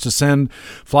pitchers to send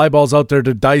fly balls out there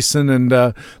to Dyson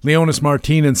and Leonis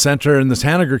Martin in center and this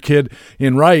Haniger kid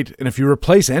in right. And if you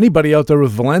replace anybody out there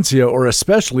with Valencia or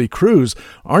especially Cruz,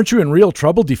 aren't you in real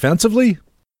trouble defensively?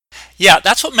 Yeah,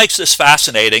 that's what makes this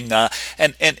fascinating.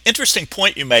 And interesting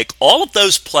point you make. All of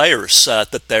those players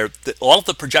all of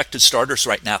the projected starters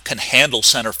right now can handle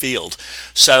center field.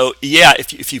 So yeah,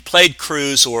 if you played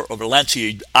Cruz or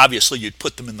Valencia, obviously you'd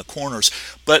put them in the corners.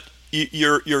 But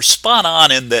you're spot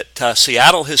on in that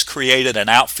Seattle has created an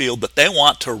outfield that they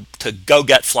want to go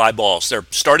get fly balls. Their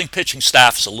starting pitching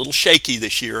staff is a little shaky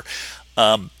this year.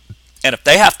 And if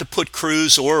they have to put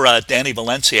Cruz or Danny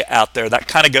Valencia out there, that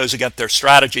kind of goes against their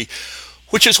strategy,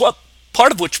 which is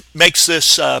part of which makes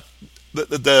this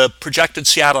the projected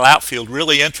Seattle outfield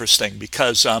really interesting,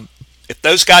 because if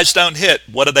those guys don't hit,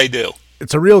 what do they do?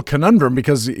 It's a real conundrum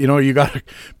because, you got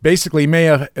basically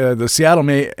the Seattle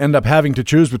may end up having to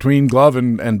choose between glove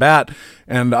and bat,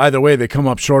 and either way they come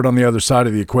up short on the other side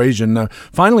of the equation.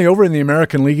 Finally, over in the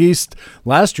American League East,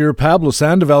 last year Pablo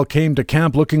Sandoval came to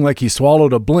camp looking like he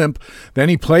swallowed a blimp. Then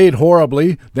he played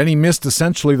horribly. Then he missed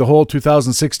essentially the whole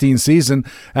 2016 season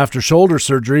after shoulder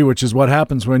surgery, which is what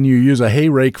happens when you use a hay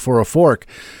rake for a fork.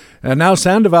 And now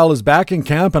Sandoval is back in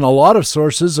camp, and a lot of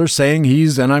sources are saying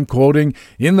he's, and I'm quoting,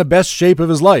 in the best shape of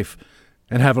his life.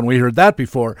 And haven't we heard that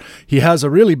before? He has a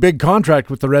really big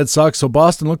contract with the Red Sox, so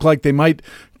Boston looked like they might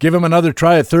give him another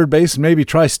try at third base and maybe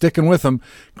try sticking with him.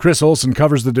 Chris Olsen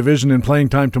covers the division in Playing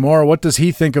Time tomorrow. What does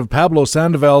he think of Pablo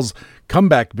Sandoval's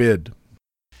comeback bid?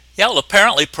 Yeah, well,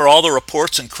 apparently, per all the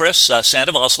reports, and Chris,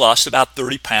 Sandoval's lost about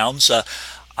 30 pounds.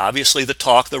 Obviously, the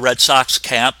talk, the Red Sox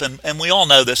camp, and we all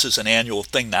know this is an annual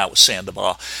thing now with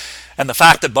Sandoval. And the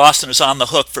fact that Boston is on the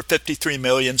hook for $53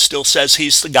 million still says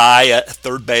he's the guy at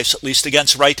third base, at least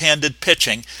against right-handed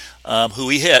pitching, who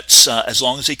he hits, as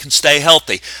long as he can stay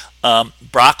healthy.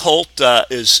 Brock Holt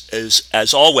is,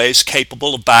 as always,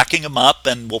 capable of backing him up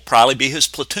and will probably be his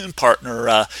platoon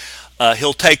partner.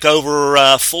 He'll take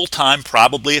over full-time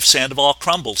probably if Sandoval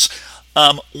crumbles.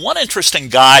 One interesting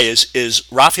guy is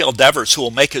Rafael Devers, who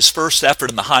will make his first effort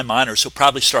in the high minors. He'll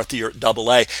probably start the year at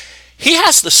Double-A. He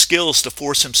has the skills to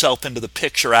force himself into the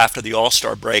picture after the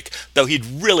All-Star break, though he'd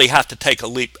really have to take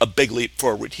a big leap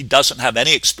forward. He doesn't have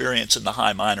any experience in the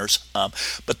high minors.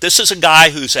 But this is a guy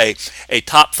who's a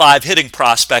top 5 hitting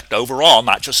prospect overall,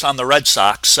 not just on the Red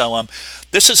Sox. So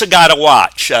this is a guy to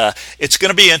watch. It's going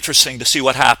to be interesting to see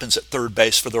what happens at third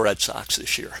base for the Red Sox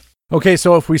this year. Okay,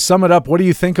 so if we sum it up, what do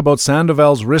you think about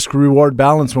Sandoval's risk-reward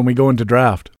balance when we go into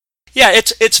draft? Yeah,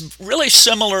 it's really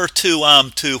similar to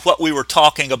what we were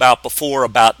talking about before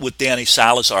with Danny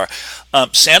Salazar.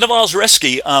 Sandoval's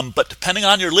risky, but depending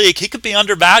on your league, he could be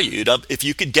undervalued. If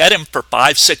you could get him for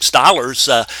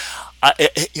 $5-6,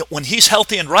 when he's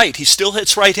healthy and right, he still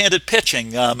hits right-handed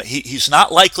pitching. He's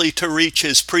not likely to reach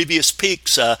his previous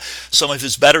peaks, some of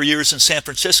his better years in San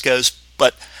Francisco's,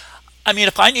 but I mean,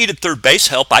 if I needed third base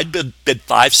help, I'd bid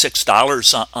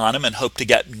 $5-6 on him and hope to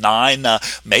get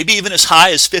 $9, maybe even as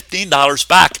high as $15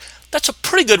 back. That's a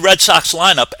pretty good Red Sox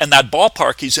lineup, and that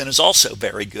ballpark he's in is also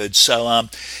very good. So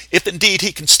if indeed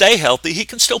he can stay healthy, he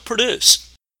can still produce.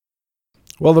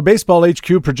 Well, the Baseball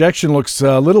HQ projection looks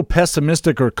a little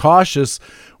pessimistic or cautious.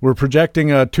 We're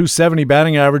projecting a .270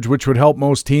 batting average, which would help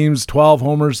most teams. 12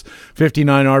 homers,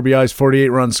 59 RBIs, 48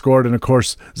 runs scored, and of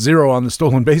course 0 on the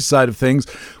stolen base side of things,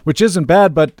 which isn't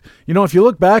bad. But, if you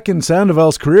look back in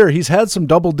Sandoval's career, he's had some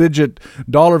double-digit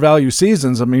dollar value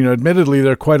seasons. I mean, admittedly,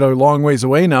 they're quite a long ways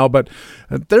away now, but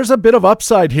there's a bit of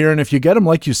upside here. And if you get him,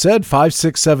 like you said, $5,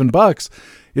 $6, $7,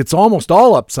 it's almost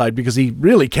all upside because he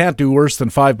really can't do worse than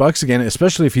 $5 again,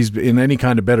 especially if he's in any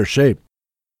kind of better shape.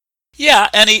 Yeah,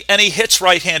 and he hits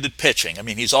right-handed pitching. I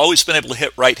mean, he's always been able to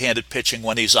hit right-handed pitching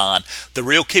when he's on. The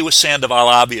real key with Sandoval,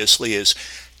 obviously, is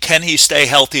can he stay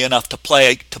healthy enough to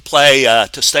stay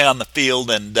on the field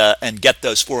and get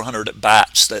those 400 at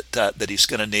bats that he's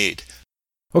going to need.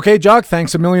 Okay, Jock,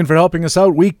 thanks a million for helping us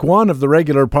out. Week 1 of the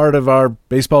regular part of our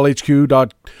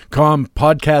BaseballHQ.com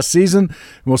podcast season.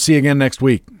 We'll see you again next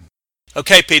week.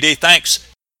 Okay, PD, thanks.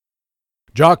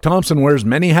 Jock Thompson wears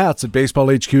many hats at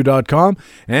BaseballHQ.com,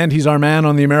 and he's our man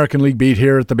on the American League beat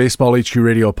here at the Baseball HQ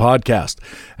Radio podcast.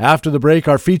 After the break,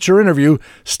 our feature interview.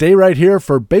 Stay right here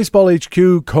for Baseball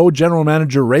HQ co-general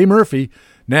manager Ray Murphy,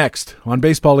 next on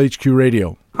Baseball HQ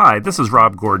Radio. Hi, this is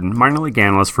Rob Gordon, minor league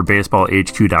analyst for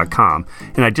BaseballHQ.com,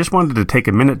 and I just wanted to take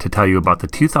a minute to tell you about the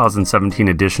 2017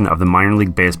 edition of the Minor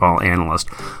League Baseball Analyst,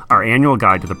 our annual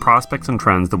guide to the prospects and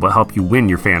trends that will help you win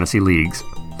your fantasy leagues.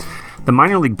 The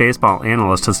Minor League Baseball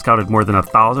Analyst has scouted more than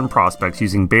 1,000 prospects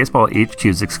using Baseball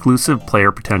HQ's exclusive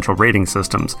player potential rating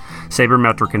systems,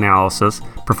 sabermetric analysis,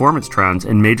 performance trends,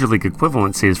 and major league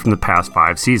equivalencies from the past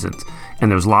 5 seasons,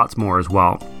 and there's lots more as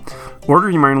well.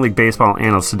 Order your Minor League Baseball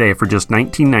Analyst today for just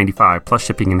 $19.95 plus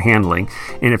shipping and handling,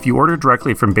 and if you order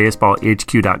directly from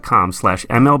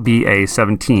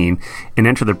baseballhq.com/MLBA17 and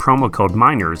enter the promo code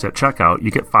MINORS at checkout, you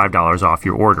get $5 off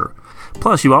your order.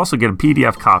 Plus, you also get a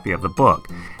PDF copy of the book.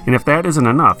 And if that isn't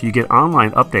enough, you get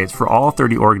online updates for all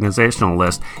 30 organizational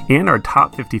lists and our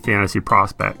top 50 fantasy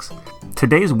prospects.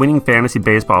 Today's winning fantasy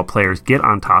baseball players get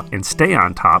on top and stay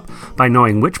on top by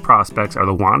knowing which prospects are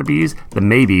the wannabes, the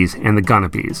maybes, and the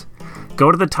gonnabes.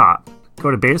 Go to the top.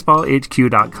 Go to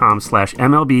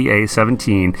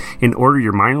baseballhq.com/MLBA17 and order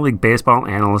your minor league baseball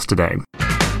analyst today.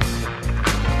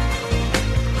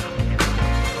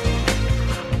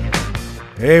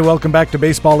 Hey, welcome back to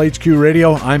Baseball HQ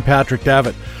Radio. I'm Patrick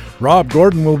Davitt. Rob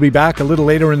Gordon will be back a little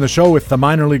later in the show with the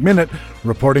Minor League Minute,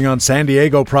 reporting on San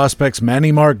Diego prospects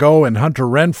Manny Margot and Hunter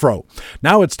Renfroe.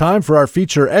 Now it's time for our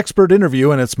feature expert interview,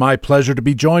 and it's my pleasure to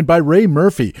be joined by Ray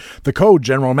Murphy, the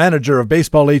co-general manager of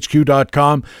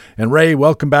BaseballHQ.com. And Ray,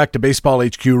 welcome back to Baseball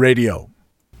HQ Radio.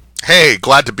 Hey,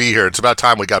 glad to be here. It's about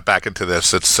time we got back into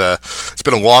this. It's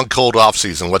been a long, cold off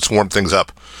season. Let's warm things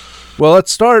up. Well,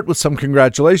 let's start with some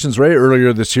congratulations, Ray.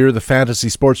 Earlier this year, the Fantasy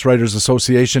Sports Writers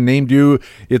Association named you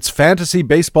its Fantasy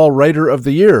Baseball Writer of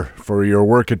the Year for your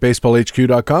work at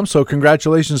BaseballHQ.com. So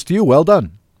congratulations to you. Well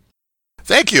done.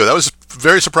 Thank you. That was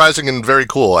very surprising and very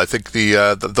cool. I think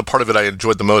the part of it I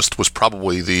enjoyed the most was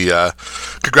probably the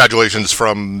congratulations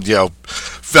from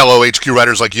fellow HQ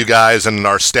writers like you guys and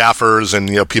our staffers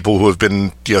and people who have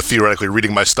been theoretically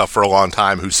reading my stuff for a long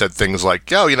time who said things like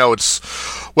it's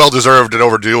well deserved and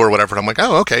overdue or whatever. And I'm like,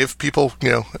 oh, okay. If people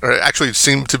actually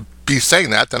seem to be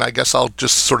saying that, then I guess I'll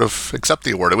just sort of accept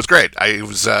the award. It was great. It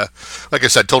was like I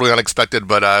said, totally unexpected,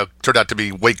 but turned out to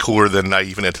be way cooler than I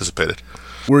even anticipated.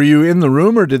 Were you in the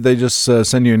room, or did they just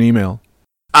send you an email?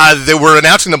 They were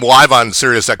announcing them live on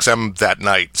Sirius XM that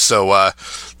night, so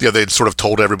they'd sort of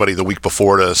told everybody the week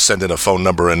before to send in a phone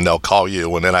number and they'll call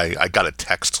you, and then I got a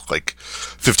text like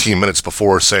 15 minutes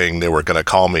before saying they were going to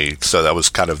call me, so that was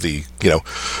kind of the,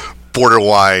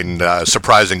 borderline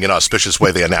surprising, auspicious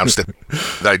way they announced it.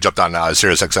 I jumped on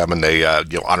Sirius XM and they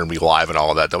honored me live and all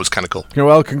of that. That was kind of cool.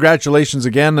 Well, congratulations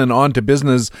again, and on to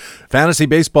business. Fantasy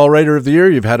Baseball Writer of the Year.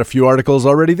 You've had a few articles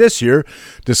already this year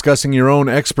discussing your own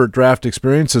expert draft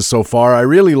experiences so far. I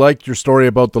really liked your story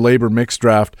about the labor mixed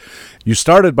draft. You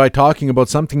started by talking about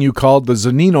something you called the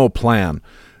Zunino plan.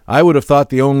 I would have thought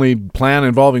the only plan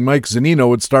involving Mike Zunino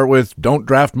would start with don't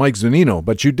draft Mike Zunino,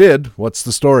 but you did. What's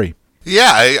the story?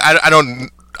 Yeah, I'm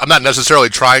not necessarily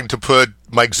trying to put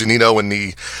Mike Zunino in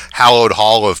the hallowed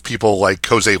hall of people like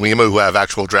Jose Lima who have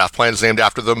actual draft plans named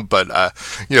after them, but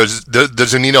the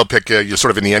Zunino pick, sort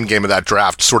of in the end game of that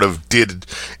draft, sort of did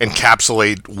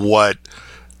encapsulate what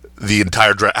how the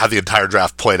entire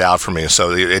draft played out for me.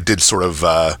 So it did sort of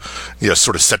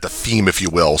sort of set the theme, if you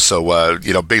will. So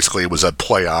basically it was a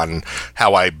play on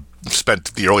how I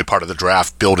spent the early part of the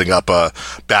draft building up a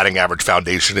batting average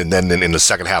foundation, and then in the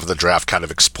second half of the draft kind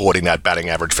of exploiting that batting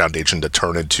average foundation to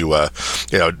turn into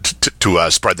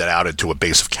to spread that out into a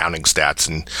base of counting stats.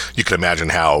 And you can imagine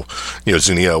how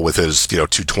Zunino with his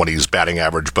 220s batting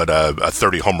average but a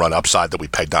 30 home run upside that we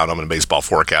pegged down him in Baseball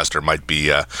Forecaster might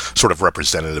be sort of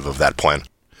representative of that plan.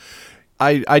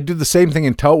 I did the same thing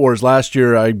in Tout Wars last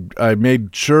year. I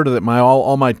made sure that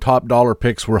all my top dollar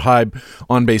picks were high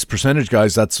on base percentage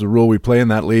guys. That's the rule we play in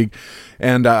that league.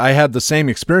 And I had the same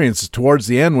experience towards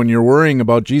the end when you're worrying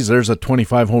about, geez, there's a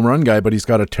 25 home run guy, but he's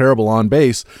got a terrible on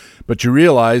base. But you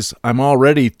realize I'm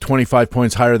already 25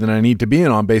 points higher than I need to be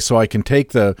in on base, so I can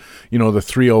take the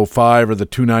 305 or the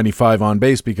 295 on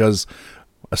base because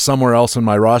somewhere else in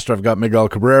my roster I've got Miguel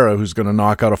Cabrera who's going to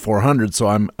knock out a 400.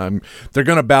 So they're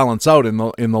going to balance out in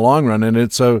the long run, and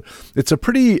it's a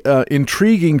pretty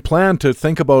intriguing plan to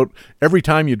think about every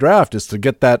time you draft, is to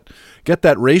get that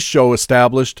ratio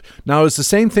established. Now, is the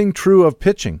same thing true of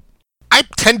pitching? I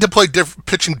tend to play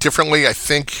pitching differently. I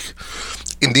think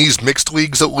in these mixed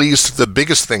leagues, at least, the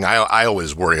biggest thing I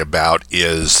always worry about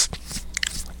is,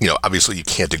 obviously you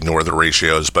can't ignore the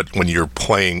ratios, but when you're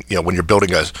playing, when you're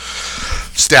building a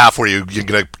staff where you're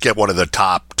going to get one of the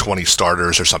top 20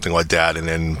 starters or something like that, and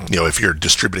then, if you're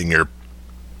distributing your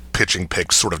pitching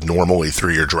picks sort of normally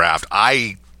through your draft,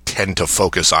 I tend to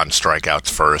focus on strikeouts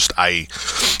first.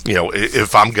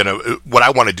 What I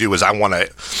want to do is I want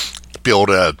to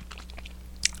build a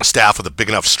staff with a big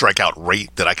enough strikeout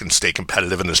rate that I can stay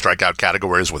competitive in the strikeout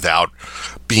categories without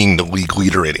being the league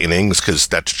leader in innings, because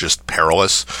that's just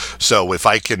perilous. So if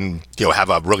I can, have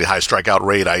a really high strikeout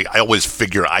rate, I always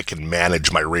figure I can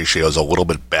manage my ratios a little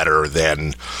bit better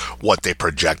than what they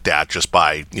project at just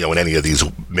by, in any of these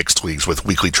mixed leagues with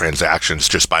weekly transactions,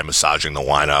 just by massaging the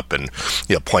lineup and,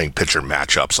 playing pitcher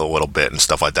matchups a little bit and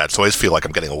stuff like that. So I always feel like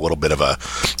I'm getting a little bit of a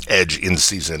edge in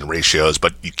season ratios,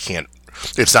 but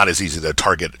it's not as easy to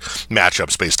target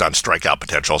matchups based on strikeout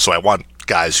potential. So I want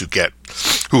guys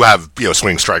who have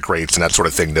swing strike rates and that sort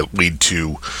of thing that lead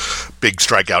to big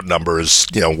strikeout numbers,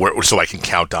 so I can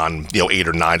count on 8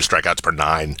 or 9 strikeouts per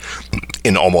 9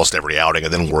 in almost every outing,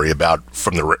 and then worry about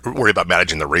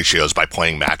managing the ratios by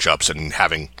playing matchups and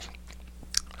having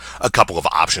a couple of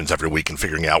options every week and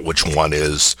figuring out which one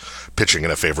is pitching in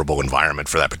a favorable environment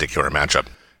for that particular matchup.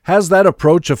 Has that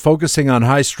approach of focusing on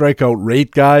high strikeout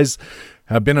rate guys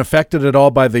have been affected at all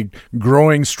by the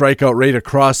growing strikeout rate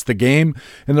across the game?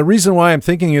 And the reason why I'm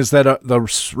thinking is that the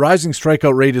rising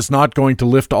strikeout rate is not going to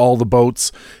lift all the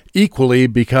boats equally,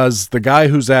 because the guy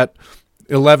who's at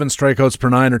 11 strikeouts per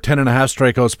 9 or 10.5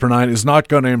 strikeouts per 9 is not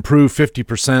going to improve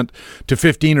 50% to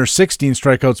 15 or 16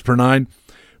 strikeouts per 9.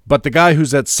 But the guy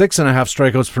who's at 6.5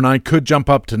 strikeouts per 9 could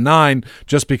jump up to 9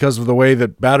 just because of the way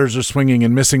that batters are swinging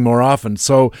and missing more often.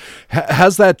 So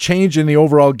has that change in the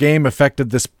overall game affected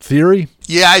this theory?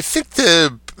 Yeah, I think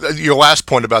your last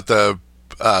point about the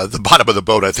bottom of the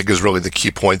boat, I think, is really the key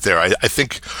point there. I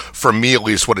think for me, at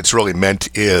least, what it's really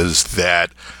meant is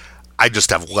that I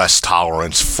just have less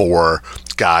tolerance for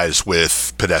guys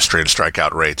with pedestrian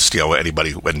strikeout rates.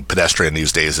 When pedestrian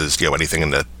these days is, anything in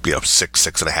the,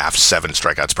 6.5, 7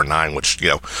 strikeouts per 9, which,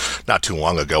 not too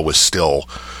long ago was still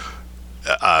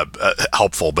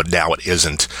helpful, but now it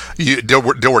isn't. There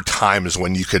were times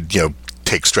when you could,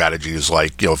 take strategies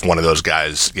like, if one of those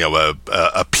guys,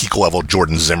 a peak level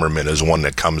Jordan Zimmerman is one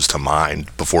that comes to mind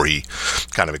before he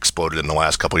kind of exploded in the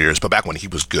last couple of years. But back when he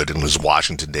was good in his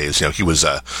Washington days, he was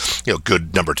a,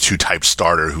 good number 2 type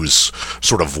starter whose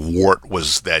sort of wart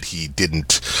was that he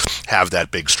didn't have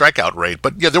that big strikeout rate.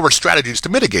 But there were strategies to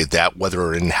mitigate that,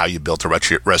 whether in how you built the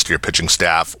rest of your pitching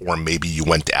staff, or maybe you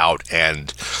went out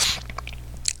and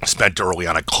spent early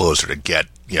on a closer to get,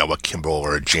 a Kimball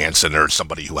or a Jansen or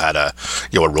somebody who had a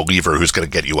reliever who's going to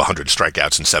get you 100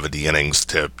 strikeouts in 70 innings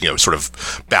to, sort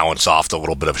of balance off the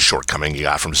little bit of a shortcoming you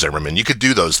got from Zimmerman. You could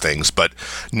do those things, but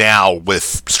now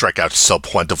with strikeouts so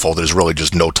plentiful, there's really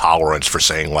just no tolerance for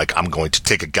saying, like, I'm going to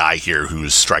take a guy here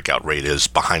whose strikeout rate is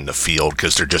behind the field,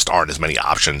 because there just aren't as many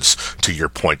options, to your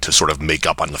point, to sort of make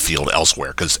up on the field elsewhere,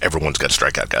 because everyone's got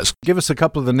strikeout guys. Give us a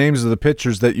couple of the names of the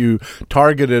pitchers that you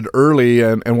targeted early,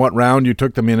 and what round you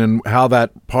took them in, and how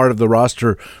that part of the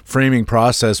roster framing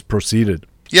process proceeded.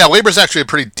 Yeah, Labor's actually a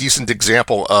pretty decent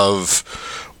example of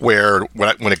where,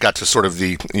 when it got to sort of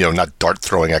the, not dart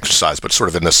throwing exercise, but sort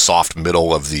of in the soft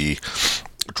middle of the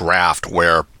draft,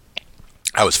 where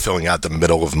I was filling out the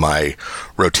middle of my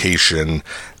rotation,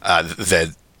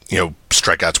 that,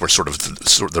 strikeouts were sort of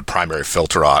the primary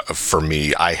filter for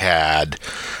me. I had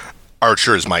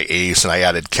Archer is my ace, and I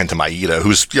added Kenta Maeda,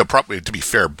 who's, probably, to be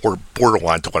fair,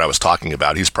 borderline to what I was talking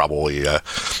about. He's probably a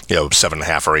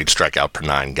 7.5 or 8 strikeout per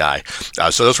 9 guy.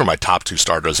 So those were my top 2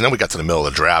 starters. And then we got to the middle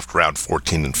of the draft, round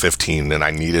 14 and 15, and I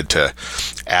needed to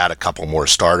add a couple more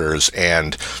starters.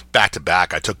 And back to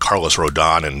back, I took Carlos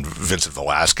Rodon and Vincent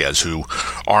Velasquez, who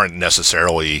aren't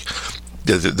necessarily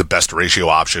the best ratio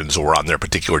options, or on their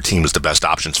particular teams the best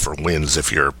options for wins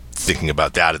if you're thinking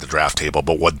about that at the draft table,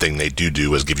 but one thing they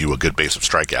do is give you a good base of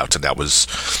strikeouts, and that was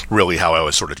really how I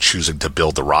was sort of choosing to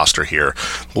build the roster here.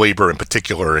 Labor in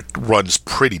particular, it runs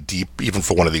pretty deep, even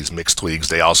for one of these mixed leagues.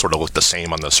 They all sort of look the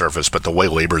same on the surface, but the way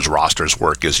Labor's rosters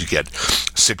work is you get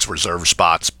 6 reserve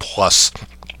spots plus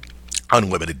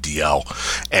unlimited DL,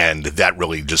 and that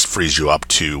really just frees you up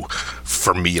to,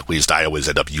 for me at least, I always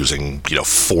end up using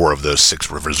 4 of those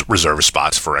 6 reserve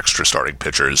spots for extra starting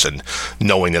pitchers, and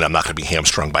knowing that I'm not going to be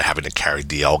hamstrung by having to carry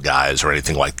DL guys or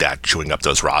anything like that, chewing up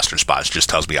those roster spots just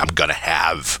tells me I'm going to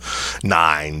have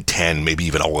 9, 10, maybe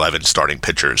even 11 starting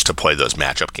pitchers to play those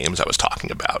matchup games I was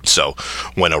talking about. So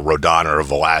when a Rodon or a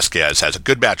Velasquez has a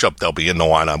good matchup, they'll be in the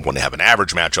lineup. When they have an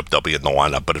average matchup, they'll be in the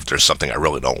lineup. But if there's something I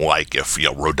really don't like, if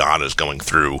Rodon is going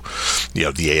through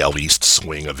the AL East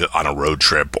swing on a road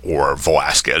trip, or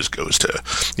Velasquez goes to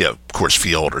Coors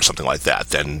Field or something like that,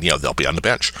 then they'll be on the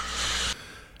bench.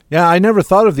 Yeah, I never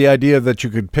thought of the idea that you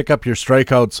could pick up your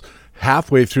strikeouts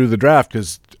halfway through the draft,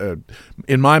 because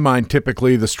in my mind,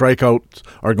 typically the strikeouts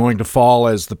are going to fall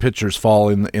as the pitchers fall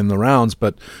in the rounds.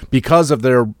 But because of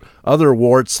their other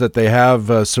warts that they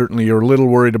have, certainly you're a little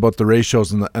worried about the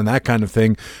ratios and that kind of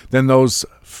thing. Then those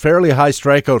fairly high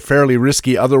strikeout, fairly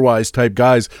risky otherwise type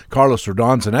guys, Carlos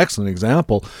Rodon's an excellent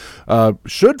example,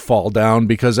 should fall down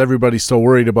because everybody's so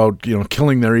worried about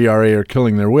killing their ERA or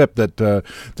killing their WHIP that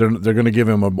they're going to give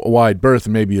him a wide berth,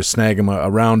 and maybe you snag him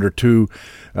a round or two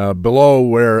below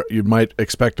where you might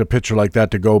expect a pitcher like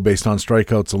that to go based on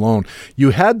strikeouts alone.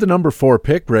 You had the number 4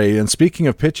 pick, Ray, and speaking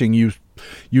of pitching, you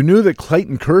knew that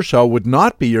Clayton Kershaw would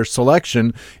not be your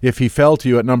selection if he fell to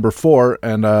you at number 4,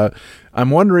 and I'm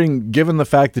wondering, given the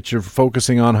fact that you're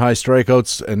focusing on high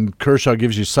strikeouts and Kershaw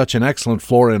gives you such an excellent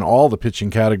floor in all the pitching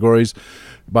categories,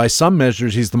 by some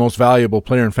measures he's the most valuable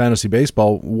player in fantasy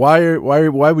baseball. Why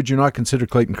would you not consider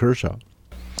Clayton Kershaw?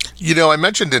 I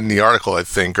mentioned in the article, I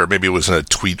think, or maybe it was in a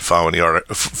tweet following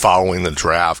the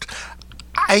draft,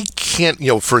 I can't,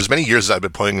 for as many years as I've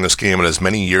been playing this game and as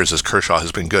many years as Kershaw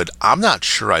has been good, I'm not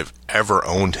sure I've ever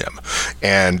owned him.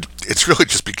 And it's really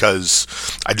just because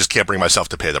I just can't bring myself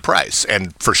to pay the price.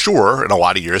 And for sure, in a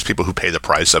lot of years, people who pay the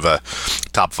price of a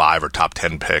top 5 or top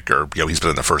 10 pick, or, he's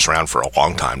been in the first round for a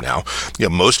long time now.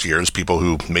 Most years, people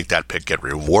who make that pick get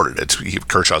rewarded.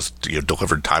 Kershaw's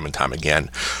delivered time and time again.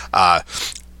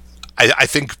 I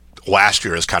think last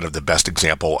year is kind of the best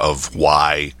example of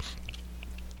why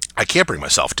I can't bring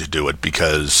myself to do it,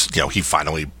 because he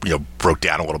finally broke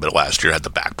down a little bit last year, had the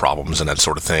back problems and that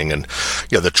sort of thing. And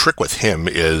the trick with him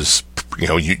is he's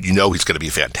going to be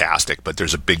fantastic, but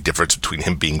there's a big difference between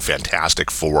him being fantastic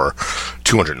for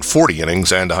 240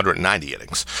 innings and 190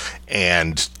 innings,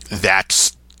 and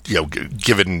that's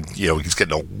given he's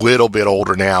getting a little bit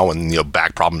older now, and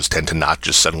back problems tend to not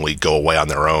just suddenly go away on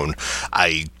their own.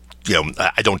 I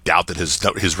don't doubt that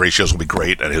his ratios will be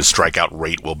great and his strikeout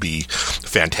rate will be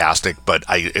fantastic, but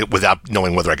without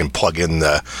knowing whether I can plug in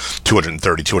the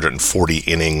 230, 240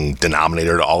 inning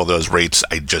denominator to all of those rates,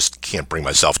 I just can't bring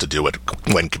myself to do it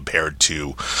when compared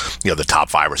to the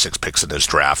top 5 or 6 picks in this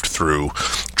draft through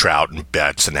Trout and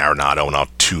Betts and Arenado and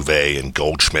Altuve and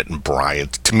Goldschmidt and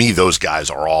Bryant. To me, those guys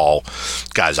are all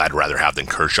guys I'd rather have than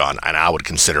Kershaw, and I would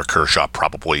consider Kershaw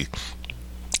probably,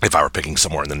 if I were picking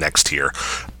somewhere in the next tier,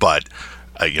 but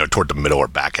toward the middle or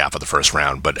back half of the first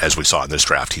round. But as we saw in this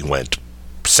draft, he went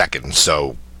second,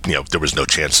 so there was no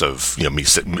chance of me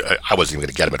sitting. I wasn't even going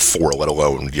to get him at 4, let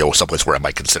alone someplace where I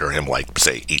might consider him like,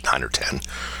 say, 8, 9, or 10.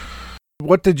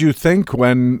 What did you think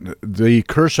when the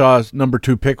Kershaw number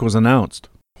 2 pick was announced?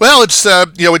 Well, it's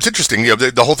it's interesting.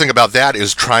 The whole thing about that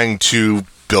is trying to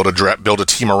build a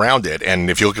team around it. And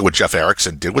if you look at what Jeff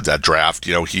Erickson did with that draft,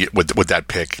 he with that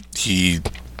pick, he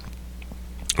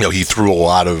threw a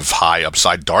lot of high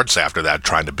upside darts after that,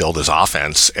 trying to build his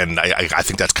offense. And I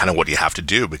think that's kind of what you have to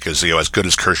do, because, as good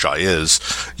as Kershaw is,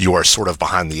 you are sort of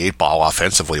behind the 8 ball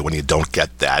offensively when you don't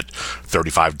get that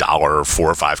 $35 4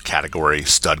 or 5 category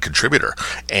stud contributor.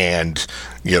 And,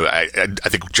 I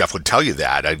think Jeff would tell you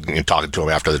that. Talking to him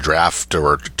after the draft,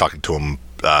 or talking to him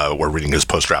or reading his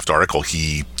post-draft article,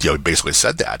 he basically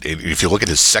said that. If you look at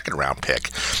his second round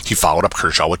pick, he followed up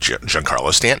Kershaw with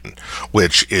Giancarlo Stanton,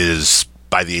 which is,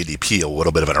 by the ADP, a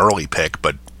little bit of an early pick,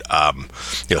 but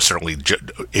certainly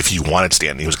if he wanted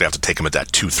Stanton, he was going to have to take him at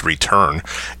that 2-3 turn,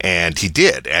 and he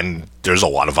did. And there's a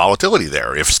lot of volatility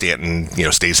there. If Stanton,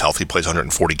 stays healthy, plays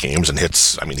 140 games and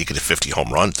hits, he could hit 50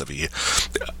 home runs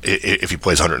if he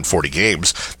plays 140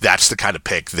 games. That's the kind of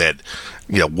pick that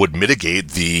would mitigate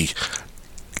the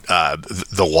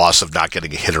loss of not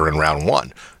getting a hitter in round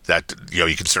 1. That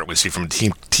you can certainly see from a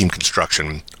team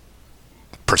construction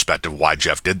perspective why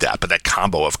Jeff did that, but that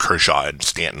combo of Kershaw and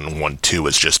Stanton 1-2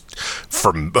 is just,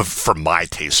 for my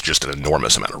taste, just an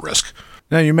enormous amount of risk.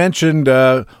 Now, you mentioned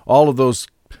all of those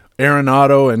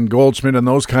Arenado and Goldschmidt and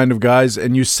those kind of guys,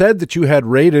 and you said that you had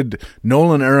rated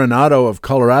Nolan Arenado of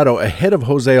Colorado ahead of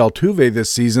Jose Altuve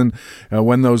this season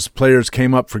when those players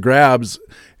came up for grabs.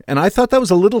 And I thought that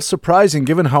was a little surprising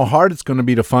given how hard it's going to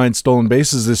be to find stolen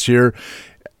bases this year,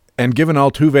 and given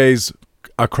Altuve's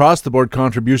across-the-board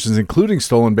contributions, including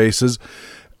stolen bases.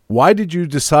 Why did you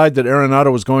decide that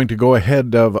Arenado was going to go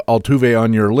ahead of Altuve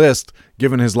on your list,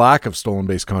 given his lack of stolen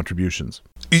base contributions?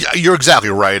 You're exactly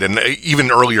right. And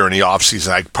even earlier in the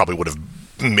offseason, I probably would have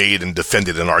made and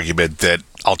defended an argument that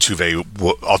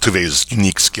Altuve's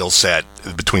unique skill set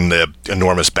between the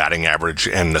enormous batting average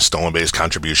and the stolen base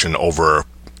contribution over,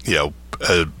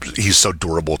 he's so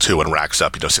durable too and racks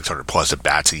up 600 plus at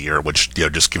bats a year, which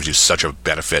just gives you such a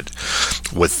benefit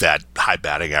with that high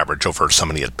batting average over so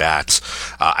many at bats.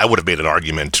 I would have made an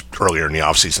argument earlier in the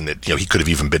offseason that he could have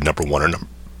even been number one or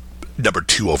number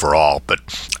two overall, but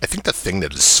I think the thing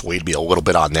that has swayed me a little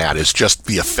bit on that is just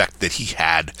the effect that he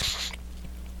had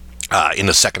in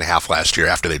the second half last year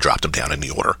after they dropped him down in the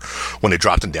order. When they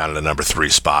dropped him down in the number 3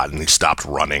 spot and he stopped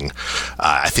running,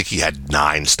 I think he had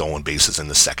 9 stolen bases in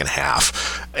the second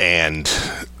half. And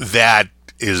that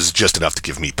is just enough to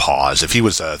give me pause. If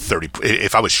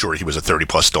I was sure he was a 30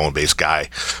 plus stolen base guy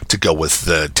to go with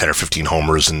the 10 or 15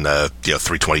 homers and the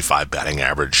 325 batting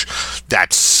average,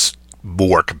 that's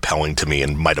more compelling to me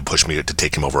and might have pushed me to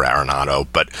take him over Arenado.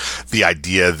 But the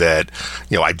idea that,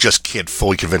 I just can't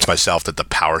fully convince myself that the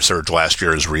power surge last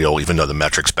year is real, even though the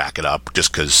metrics back it up,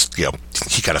 just because,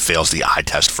 he kind of fails the eye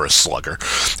test for a slugger.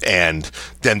 And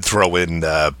then throw in,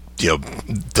 the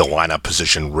lineup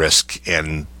position risk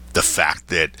and the fact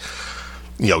that,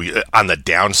 on the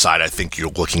downside, I think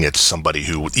you're looking at somebody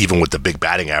who, even with the big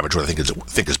batting average, what I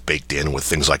think is baked in with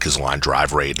things like his line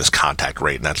drive rate and his contact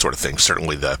rate and that sort of thing.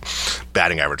 Certainly the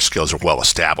batting average skills are well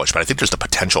established, but I think there's the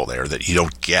potential there that you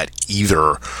don't get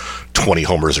either 20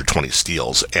 homers or 20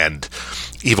 steals. And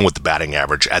even with the batting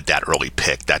average at that early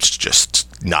pick, that's just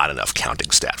not enough counting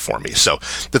stat for me. So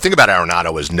the thing about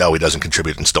Arenado is, no, he doesn't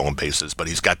contribute in stolen bases, but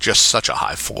he's got just such a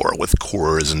high floor with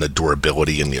cores and the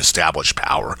durability and the established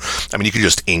power. I mean, you could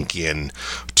just ink in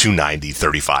 290,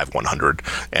 35, 100,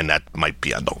 and that might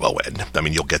be on the low end. I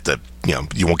mean, you'll get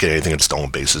you won't get anything in stolen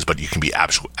bases, but you can be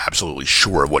absolutely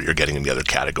sure of what you're getting in the other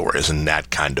categories, and that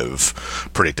kind of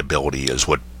predictability is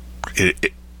what,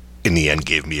 in the end,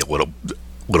 gave me a little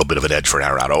bit of an edge for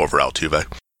Arenado over Altuve.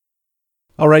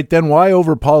 All right, then why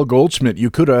over Paul Goldschmidt?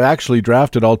 You could have actually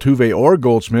drafted Altuve or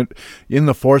Goldschmidt. In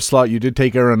the 4th slot, you did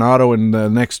take Arenado, and the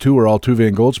next 2 are Altuve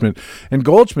and Goldschmidt. And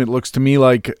Goldschmidt looks to me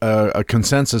like a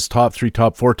consensus top 3,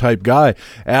 top 4 type guy.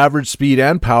 Average speed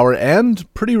and power,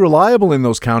 and pretty reliable in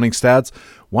those counting stats.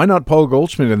 Why not Paul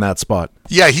Goldschmidt in that spot?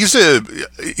 Yeah, he's a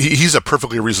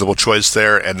perfectly reasonable choice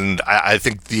there, and I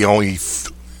think the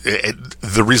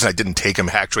reason I didn't take him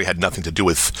actually had nothing to do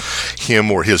with him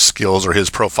or his skills or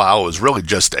his profile. It was really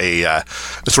just a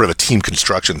sort of a team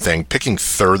construction thing. Picking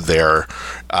 4th,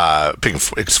 I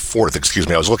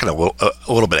was looking a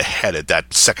little bit ahead at that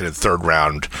 2nd and 3rd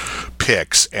round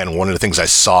picks, and one of the things I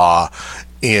saw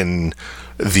in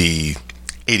the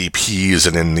ADPs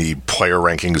and in the player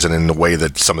rankings and in the way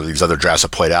that some of these other drafts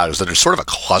have played out is that there's sort of a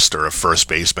cluster of first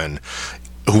basemen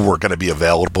who were going to be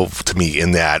available to me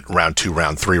in that round 2,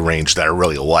 round 3 range that I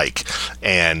really like.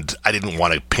 And I didn't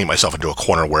want to paint myself into a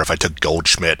corner where if I took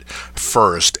Goldschmidt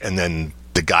first and then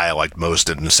the guy I liked most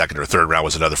in the 2nd or 3rd round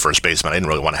was another first baseman, I didn't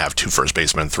really want to have 2 first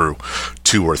basemen through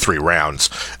 2 or 3 rounds.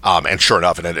 And sure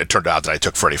enough, it turned out that I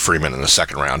took Freddie Freeman in the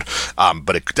 2nd round.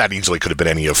 But that easily could have been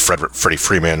any of Freddie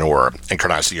Freeman or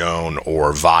Encarnacion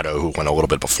or Votto, who went a little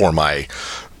bit before my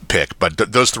pick. But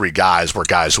those 3 guys were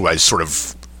guys who I sort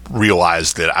of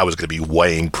realized that I was going to be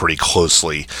weighing pretty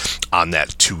closely on that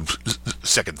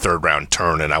 2nd, 3rd round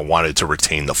turn, and I wanted to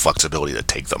retain the flexibility to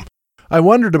take them. I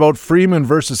wondered about Freeman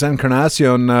versus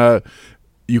Encarnacion.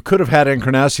 You could have had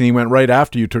Encarnacion. He went right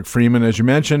after you took Freeman, as you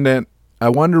mentioned, and I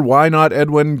wonder why not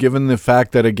Edwin, given the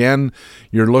fact that, again,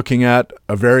 you're looking at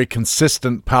a very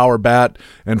consistent power bat,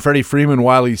 and Freddie Freeman,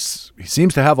 while he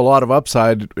seems to have a lot of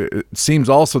upside, it seems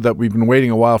also that we've been waiting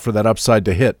a while for that upside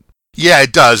to hit. Yeah,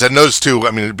 it does. And those 2,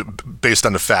 I mean, based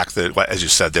on the fact that, as you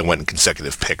said, they went in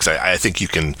consecutive picks, I think you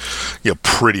can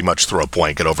pretty much throw a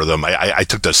blanket over them. I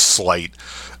took the slight,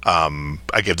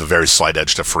 I gave the very slight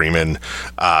edge to Freeman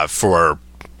for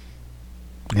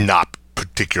not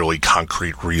particularly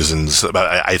concrete reasons. But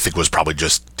I think it was probably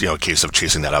just, a case of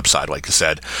chasing that upside, like you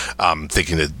said,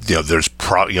 thinking that, there's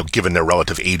given their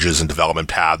relative ages and development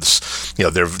paths,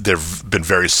 they've been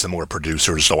very similar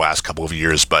producers the last couple of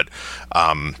years, but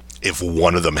if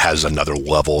one of them has another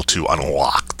level to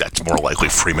unlock, that's more likely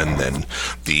Freeman than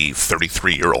the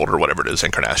 33-year-old or whatever it is,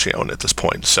 Encarnacion at this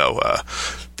point. So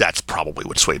that's probably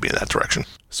what swayed me in that direction.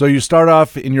 So you start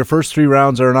off in your first 3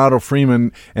 rounds, Arenado,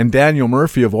 Freeman, and Daniel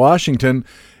Murphy of Washington,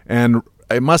 and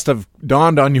it must have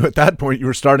dawned on you at that point you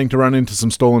were starting to run into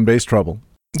some stolen base trouble.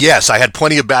 Yes, I had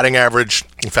plenty of batting average.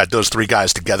 In fact, those 3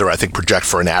 guys together, I think, project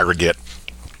for an aggregate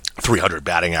 300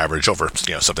 batting average over,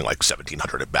 something like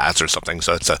 1,700 at bats or something.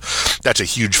 So that's a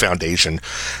huge foundation.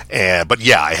 But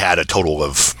yeah, I had a total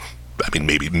of,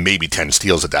 maybe 10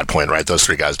 steals at that point, right? Those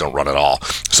 3 guys don't run at all.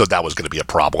 So that was going to be a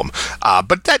problem.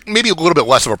 But that maybe a little bit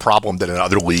less of a problem than in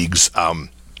other leagues.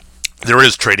 There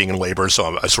is trading in labor,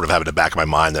 so I sort of have it in the back of my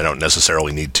mind that I don't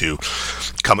necessarily need to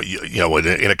come,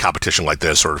 in a competition like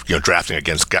this, or drafting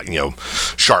against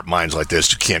sharp minds like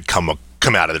this. You can't come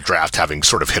out of the draft having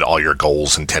sort of hit all your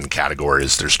goals in 10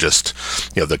 categories. There's just,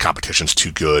 the competition's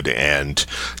too good, and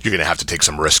you're going to have to take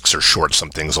some risks or short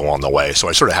some things along the way. So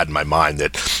I sort of had in my mind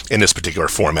that in this particular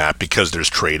format, because there's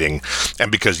trading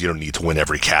and because you don't need to win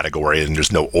every category and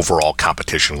there's no overall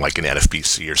competition like in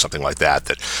NFBC or something like that,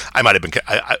 that I might have been,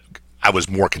 I was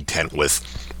more content with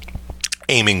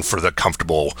aiming for the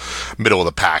comfortable middle of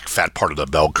the pack, fat part of the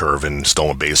bell curve in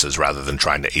stolen bases rather than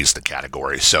trying to ace the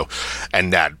category. So,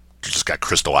 and that just got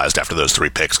crystallized after those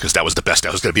 3 picks because that was the best I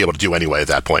was going to be able to do anyway at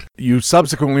that point. You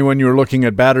subsequently, when you were looking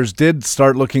at batters, did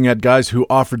start looking at guys who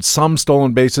offered some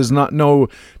stolen bases, no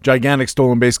gigantic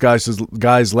stolen base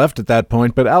guys left at that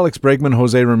point, but Alex Bregman,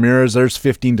 Jose Ramirez, there's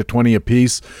 15 to 20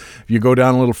 apiece. If you go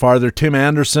down a little farther, Tim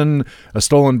Anderson, a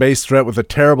stolen base threat with a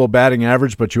terrible batting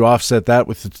average, but you offset that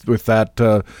with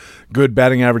that good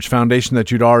batting average foundation that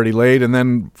you'd already laid. And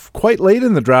then quite late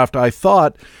in the draft, I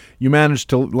thought you managed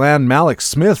to land Malik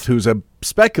Smith, who's a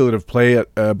speculative play,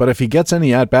 but if he gets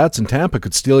any at-bats in Tampa,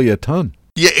 could steal you a ton.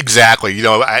 Yeah, exactly.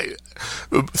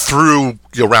 Through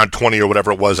round 20 or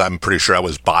whatever it was, I'm pretty sure I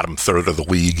was bottom third of the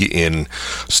league in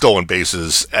stolen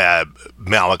bases.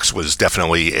 Malik's was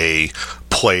definitely a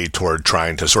play toward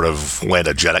trying to sort of land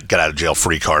a get out of jail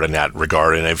free card in that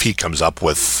regard. And if he comes up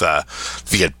with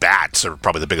the at bats, are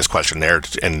probably the biggest question there.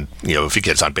 And if he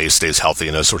gets on base, stays healthy,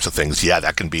 and those sorts of things, yeah,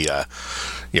 that can be a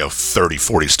 30,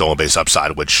 40 stolen base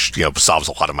upside, which solves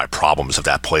a lot of my problems if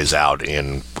that plays out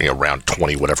in round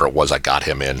 20, whatever it was I got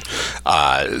him in.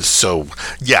 So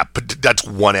yeah, but that's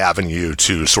one avenue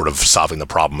to sort of solving the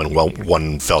problem in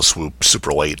one fell swoop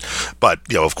super late. But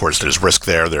of course, there's risk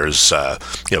there. There's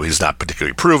he's not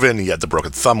particularly proven. He had the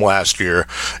broken thumb last year.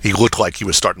 He looked like he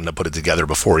was starting to put it together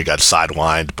before he got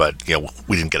sidelined, but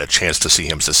we didn't get a chance to see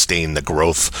him sustain the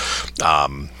growth.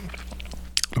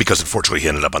 Because unfortunately he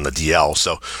ended up on the DL.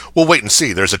 So we'll wait and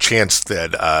see. There's a chance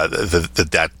that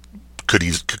that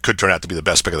could turn out to be the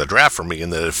best pick of the draft for me,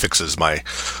 and that it fixes my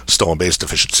stolen base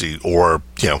deficiency. Or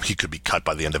he could be cut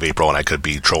by the end of April, and I could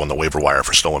be trolling the waiver wire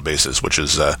for stolen bases, which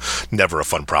is never a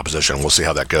fun proposition. We'll see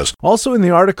how that goes. Also, in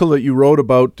the article that you wrote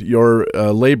about your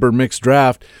labor mixed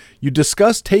draft, you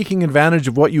discussed taking advantage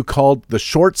of what you called the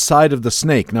short side of the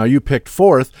snake. Now, you picked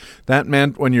 4th. That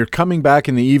meant when you're coming back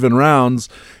in the even rounds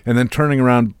and then turning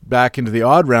around back into the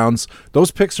odd rounds, those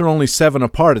picks are only 7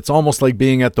 apart. It's almost like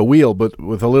being at the wheel, but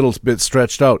with a little bit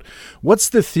stretched out. What's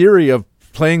the theory of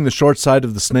playing the short side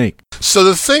of the snake? So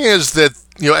the thing is that,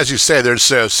 as you say, there's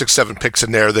 6, 7 picks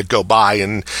in there that go by,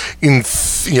 and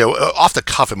off the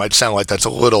cuff, it might sound like that's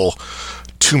a little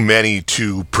too many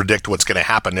to predict what's going to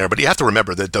happen there, but you have to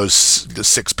remember that the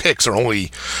 6 picks are only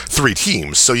 3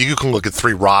 teams, so you can look at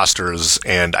 3 rosters,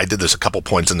 and I did this a couple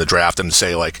points in the draft and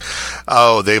say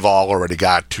they've all already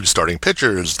got 2 starting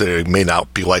pitchers. They may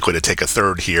not be likely to take a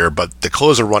third here, but the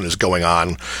closer run is going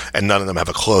on, and none of them have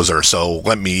a closer, so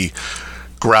let me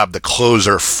grab the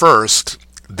closer first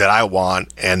that I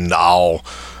want, and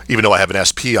even though I have an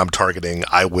SP I'm targeting,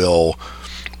 I will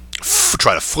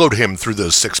try to float him through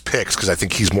those 6 picks because I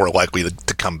think he's more likely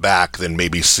to come back than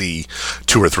maybe see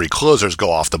 2 or 3 closers go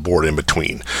off the board in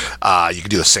between. You can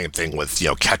do the same thing with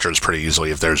catchers pretty easily.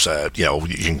 If there's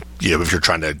if you're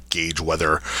trying to gauge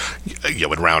whether in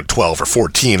round 12 or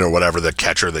 14 or whatever the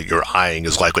catcher that you're eyeing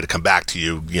is likely to come back to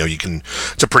you, you can.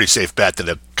 It's a pretty safe bet that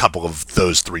a couple of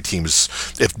those 3 teams,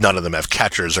 if none of them have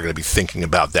catchers, are going to be thinking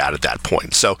about that at that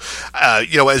point. So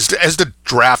as the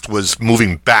draft was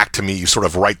moving back to me, sort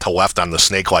of right to left on the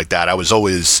snake like that, I was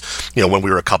always, when we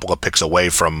were a couple of picks away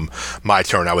from my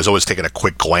turn, I was always taking a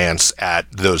quick glance at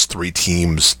those 3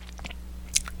 teams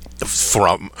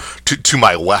from to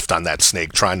my left on that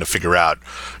snake, trying to figure out,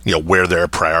 where their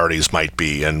priorities might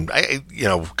be. And a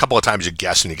couple of times you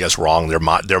guess and you guess wrong.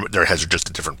 Their heads are just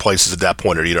in different places at that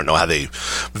point, or you don't know how they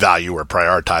value or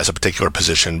prioritize a particular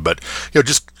position. But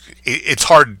it's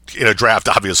hard in a draft,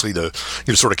 obviously, to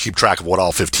sort of keep track of what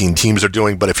all 15 teams are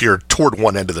doing. But if you're toward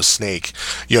one end of the snake,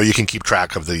 you can keep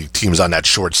track of the teams on that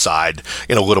short side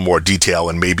in a little more detail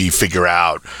and maybe figure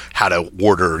out how to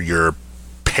order your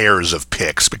pairs of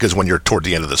picks, because when you're toward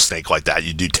the end of the snake like that,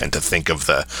 you do tend to think of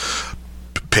the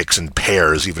picks in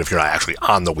pairs, even if you're not actually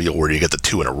on the wheel where you get the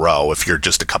two in a row. If you're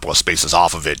just a couple of spaces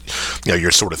off of it,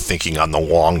 you're sort of thinking on the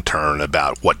long term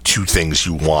about what two things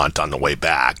you want on the way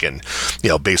back. And,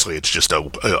 basically it's just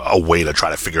a way to try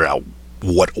to figure out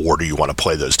what order you want to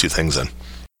play those two things in.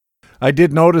 I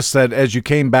did notice that as you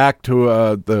came back to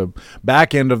the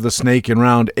back end of the snake in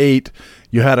round 8,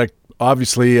 you had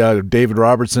obviously David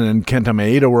Robertson and Kenta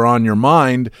Maeda were on your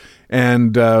mind,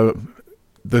 and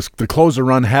the closer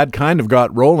run had kind of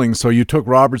got rolling, so you took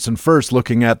Robertson first,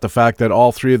 looking at the fact that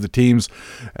all three of the teams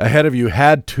ahead of you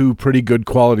had two pretty good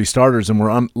quality starters and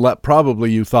were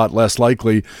probably, you thought, less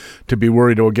likely to be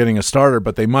worried about getting a starter,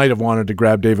 but they might have wanted to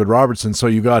grab David Robertson, so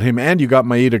you got him, and you got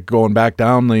Maeda going back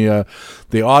down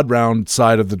the odd round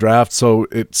side of the draft, so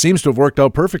it seems to have worked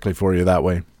out perfectly for you that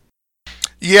way.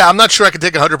 Yeah, I'm not sure I can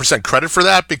take 100% credit for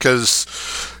that, because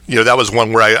that was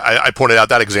one where I pointed out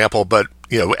that example, but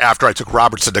after I took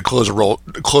Robertson, the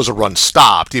closer run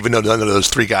stopped. Even though none of those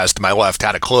three guys to my left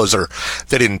had a closer,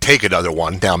 they didn't take another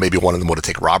one. Now, maybe one of them would have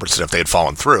taken Robertson if they had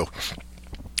fallen through.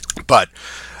 But,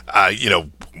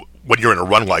 when you're in a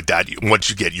run like that, once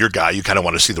you get your guy, you kind of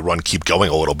want to see the run keep going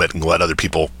a little bit and let other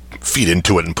people feed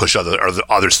into it and push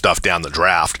other stuff down the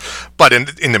draft. But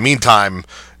in the meantime,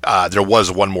 there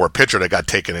was one more pitcher that got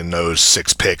taken in those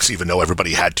 6 picks, even though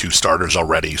everybody had 2 starters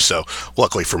already. So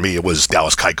luckily for me, it was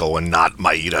Dallas Keuchel and not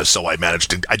Maeda. So I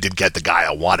did get the guy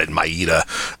I wanted, Maeda,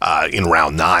 in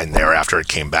round 9 there after it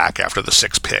came back after the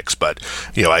 6 picks. But,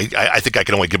 I think I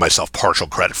can only give myself partial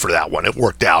credit for that one. It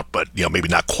worked out, but, maybe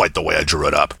not quite the way I drew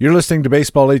it up. You're listening to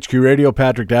Baseball HQ Radio.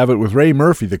 Patrick Davitt with Ray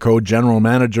Murphy, the co-general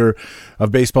manager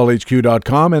of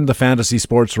BaseballHQ.com and the Fantasy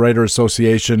Sports Writer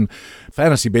Association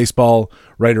Fantasy Baseball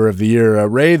Writer of the Year.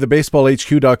 Ray, the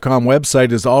BaseballHQ.com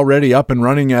website is already up and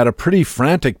running at a pretty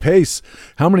frantic pace.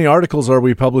 How many articles are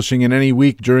we publishing in any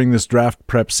week during this draft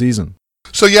prep season?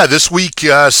 So yeah, this week,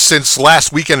 since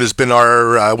last weekend has been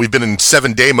we've been in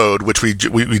 7-day mode, which we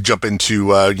jump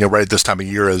into, right at this time of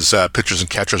year as pitchers and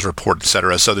catchers report,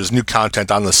 etc. So there's new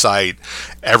content on the site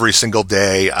every single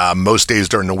day. Most days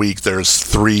during the week, there's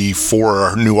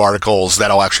 3-4 new articles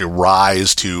that'll actually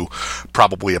rise to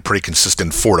probably a pretty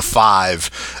consistent 4 to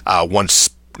 5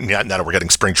 once. Now that we're getting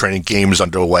spring training games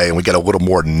underway and we get a little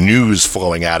more news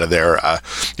flowing out of there,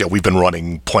 we've been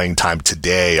running Playing Time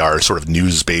Today, our sort of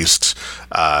news-based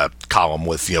column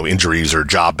with, injuries or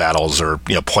job battles or,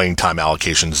 playing time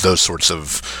allocations,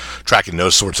 tracking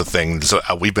those sorts of things.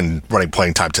 We've been running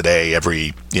Playing Time Today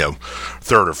every,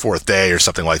 3rd or 4th day or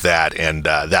something like that, and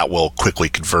that will quickly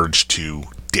converge to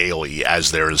daily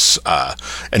as there's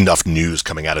enough news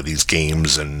coming out of these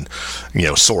games and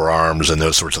sore arms and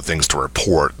those sorts of things to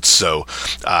report. So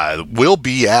we'll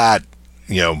be at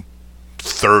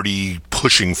 30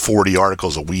 pushing 40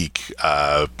 articles a week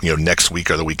next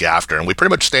week or the week after, and we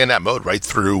pretty much stay in that mode right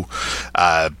through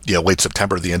late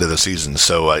September, the end of the season.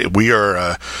 So we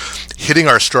are hitting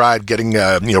our stride, getting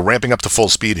ramping up to full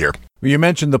speed here. You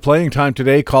mentioned the Playing Time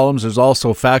Today columns. There's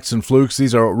also Facts and Flukes.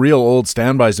 These are real old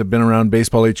standbys that have been around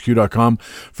BaseballHQ.com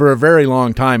for a very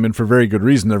long time and for very good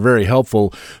reason. They're very helpful.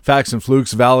 Facts and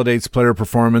Flukes validates player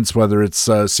performance, whether it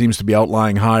seems to be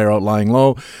outlying high or outlying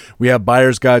low. We have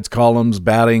Buyer's Guides columns,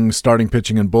 batting, starting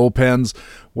pitching, and bullpens.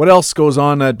 What else goes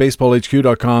on at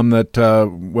BaseballHQ.com that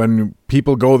when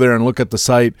people go there and look at the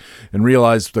site and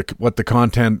realize what the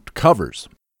content covers?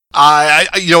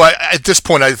 At this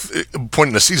point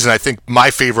in the season, I think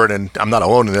my favorite, and I'm not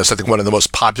alone in this, I think one of the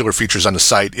most popular features on the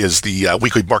site is the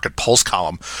Weekly Market Pulse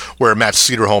column, where Matt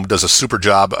Cederholm does a super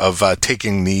job of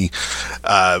taking the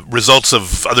results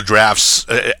of other drafts,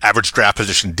 average draft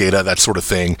position data, that sort of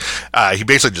thing. He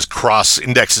basically just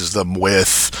cross-indexes them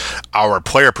with our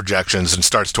player projections and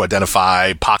starts to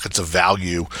identify pockets of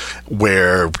value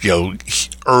where,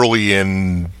 early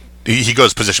in... He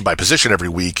goes position by position every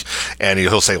week, and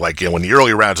he'll say, in the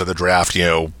early rounds of the draft,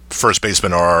 first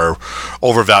basemen are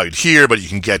overvalued here, but you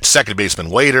can get second baseman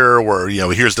later, or,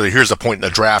 here's a point in the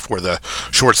draft where the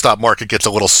shortstop market gets a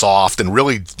little soft, and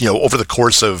really, over the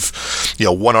course of,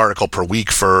 one article per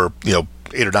week for,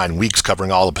 8 or 9 weeks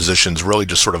covering all the positions really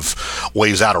just sort of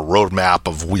lays out a roadmap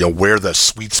of where the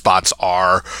sweet spots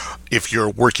are if you're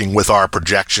working with our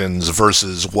projections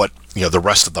versus what the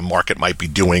rest of the market might be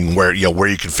doing, where where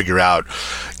you can figure out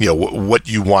what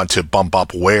you want to bump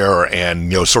up where,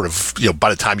 and sort of by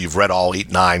the time you've read all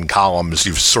 8-9 columns,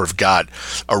 you've sort of got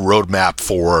a roadmap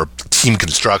for team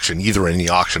construction, either in the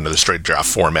auction or the straight draft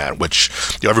format, which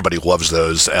everybody loves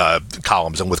those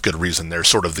columns, and with good reason. They're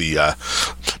sort of the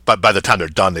by the time they're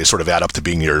done, they sort of add up to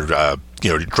being your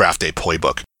draft day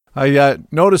playbook. I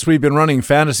noticed we've been running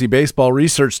fantasy baseball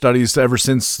research studies ever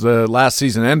since the last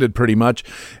season ended, pretty much.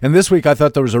 And this week I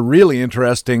thought there was a really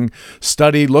interesting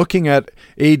study looking at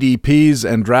ADPs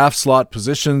and draft slot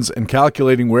positions and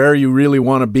calculating where you really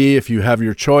want to be if you have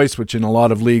your choice, which in a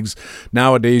lot of leagues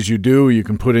nowadays you do. You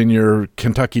can put in your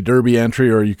Kentucky Derby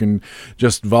entry, or you can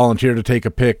just volunteer to take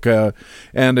a pick.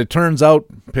 And it turns out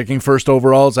picking first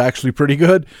overall is actually pretty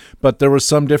good, but there was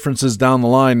some differences down the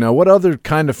line. Now, what other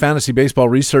kind of fantasy baseball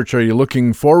research are you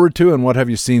looking forward to, and what have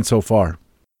you seen so far?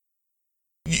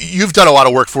 You've done a lot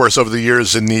of work for us over the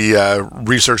years in the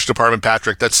research department,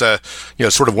 Patrick. That's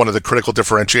sort of one of the critical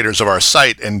differentiators of our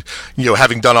site. And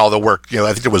having done all the work,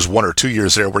 I think it was 1 or 2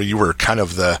 years there where you were kind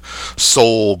of the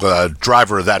sole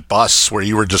driver of that bus, where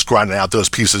you were just grinding out those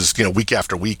pieces, week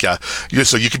after week.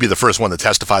 So you could be the first one to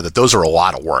testify that those are a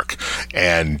lot of work.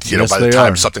 And yes, by the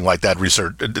time something like that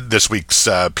research, this week's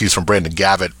piece from Brandon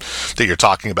Gavitt that you're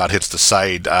talking about hits the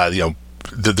site,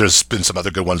 there's been some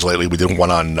other good ones lately. We did one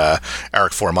on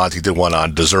Eric Formonti, did one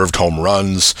on deserved home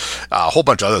runs, a whole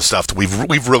bunch of other stuff.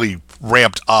 We've really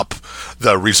ramped up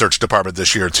the research department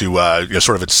this year to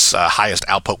sort of its highest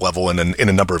output level in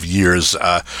a number of years,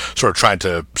 sort of trying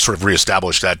to sort of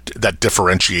reestablish that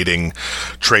differentiating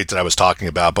trait that I was talking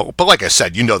about. But like I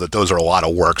said, that those are a lot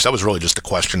of work. So that was really just a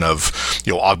question of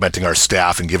augmenting our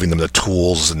staff and giving them the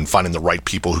tools and finding the right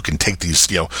people who can take these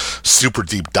super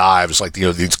deep dives, like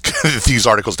these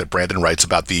articles that Brandon writes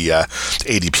about the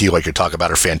ADP, like you're talking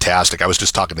about, are fantastic. I was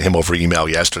just talking to him over email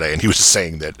yesterday, and he was just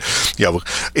saying that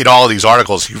in all of these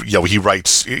articles,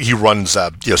 he runs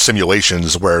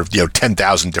simulations where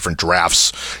 10,000 different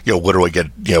drafts literally get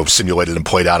simulated and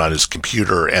played out on his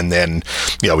computer, and then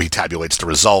he tabulates the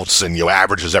results and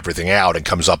averages everything out and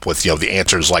comes up with the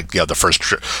answers, like the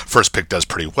first pick does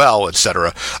pretty well,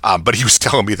 etc. But he was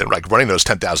telling me that running those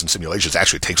 10,000 simulations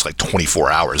actually takes 24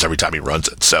 hours every time he runs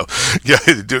it. So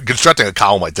constructing a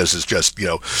column like this is just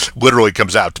literally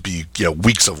comes out to be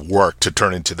weeks of work to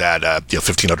turn into that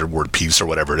 1,500 word piece or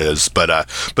whatever it is. But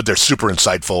they're super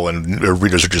insightful, and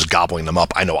readers are just gobbling them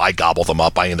up. I know I gobble them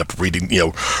up. I end up reading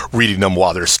them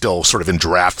while they're still sort of in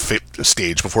draft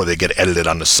stage before they get edited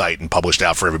on the site and published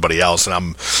out for everybody else. And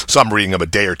I'm reading them a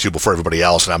day or two before everybody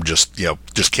else, and I'm just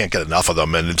can't get enough of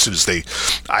them. And as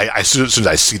soon as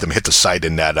I see them hit the site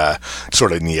in that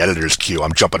sort of in the editor's queue,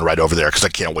 I'm jumping right over there because I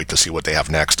can't wait to see what they have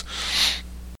next.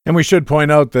 And we should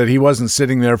point out that he wasn't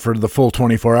sitting there for the full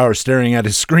 24 hours staring at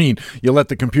his screen. You let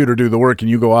the computer do the work, and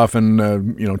you go off and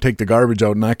take the garbage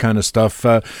out and that kind of stuff.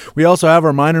 We also have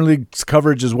our minor leagues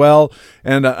coverage as well.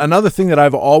 And another thing that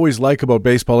I've always liked about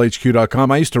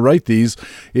BaseballHQ.com, I used to write these,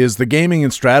 is the gaming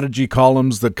and strategy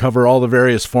columns that cover all the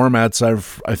various formats.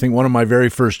 I think one of my very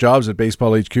first jobs at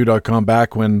BaseballHQ.com,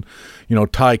 back when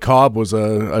Ty Cobb was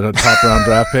a top round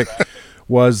draft pick,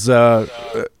 was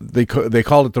they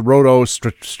called it the Roto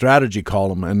strategy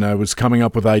column, and I was coming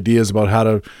up with ideas about how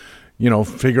to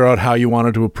figure out how you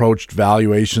wanted to approach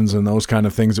valuations and those kind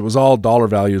of things. It was all dollar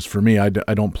values for me. I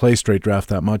don't play straight draft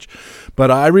that much,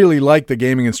 but I really like the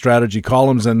gaming and strategy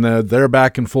columns, and they're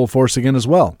back in full force again as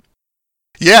well.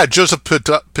 Yeah, Joseph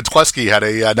Pitleski had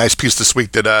a nice piece this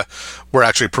week that we're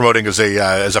actually promoting as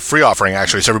a free offering,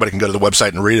 actually, so everybody can go to the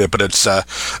website and read it. But it's a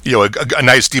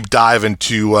nice deep dive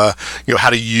into how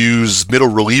to use middle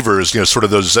relievers, sort of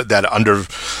those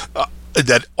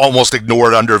that almost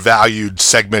ignored, undervalued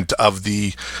segment of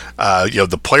the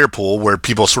the player pool, where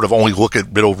people sort of only look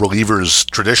at middle relievers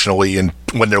traditionally and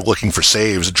when they're looking for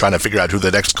saves and trying to figure out who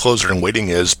the next closer in waiting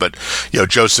is. But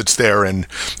Joe sits there and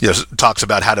talks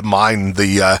about how to mine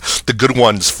the good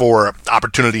ones for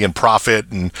opportunity and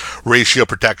profit and ratio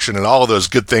protection and all of those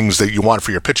good things that you want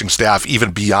for your pitching staff,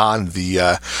 even beyond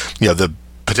the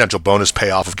potential bonus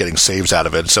payoff of getting saves out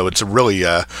of it. So it's a really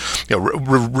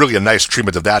really a nice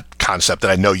treatment of that concept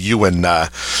that I know you and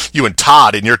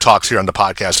Todd in your talks here on the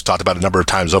podcast have talked about a number of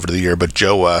times over the year. But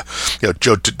Joe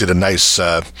did a nice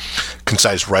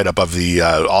concise write up of the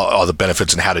all the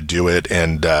benefits and how to do it,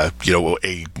 and a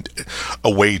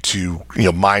way to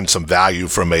mine some value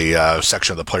from a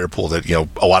section of the player pool that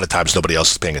a lot of times nobody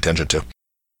else is paying attention to,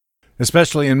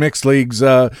 especially in mixed leagues.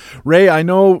 Ray, I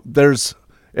know there's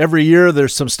every year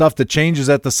there's some stuff that changes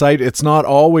at the site. It's not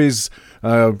always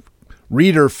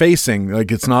reader facing. Like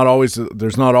there's not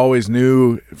always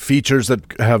new features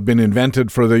that have been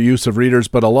invented for the use of readers,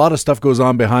 but a lot of stuff goes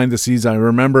on behind the scenes. I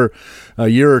remember a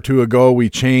year or two ago we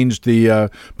changed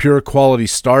the pure quality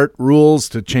start rules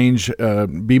to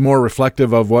be more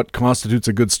reflective of what constitutes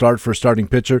a good start for a starting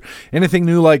pitcher. Anything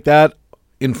new like that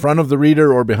in front of the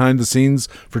reader or behind the scenes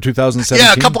for 2017?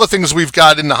 Yeah, a couple of things we've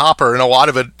got in the hopper, and a lot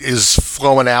of it is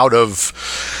flowing out of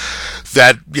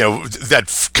that,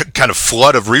 kind of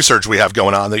flood of research we have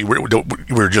going on that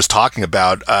we were just talking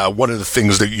about. One of the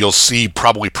things that you'll see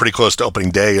probably pretty close to opening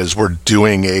day is we're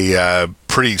doing a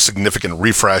pretty significant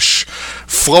refresh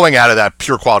flowing out of that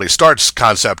pure quality starts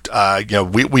concept.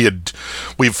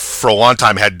 We've for a long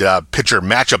time had pitcher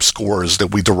matchup scores that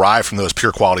we derive from those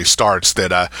pure quality starts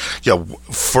that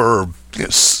for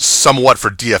somewhat for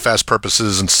DFS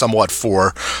purposes and somewhat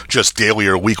for just daily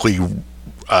or weekly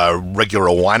regular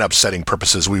lineup setting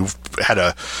purposes. We've had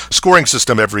a scoring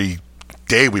system every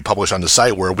day we publish on the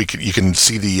site where you can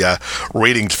see the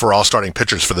ratings for all starting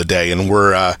pitchers for the day, and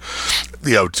we're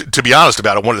to be honest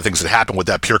about it, one of the things that happened with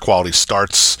that pure quality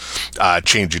starts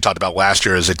change you talked about last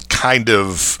year is it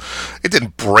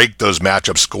didn't break those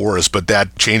matchup scores, but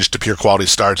that change to pure quality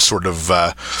starts sort of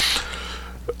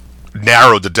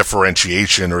narrowed the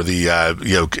differentiation, or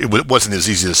it wasn't as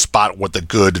easy to spot what the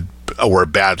good or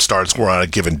bad starts were on a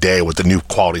given day with the new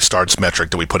quality starts metric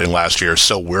that we put in last year.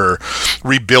 So we're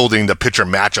rebuilding the pitcher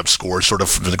matchup scores sort of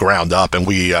from the ground up, and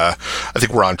I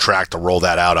think we're on track to roll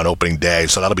that out on opening day.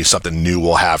 So that'll be something new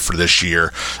we'll have for this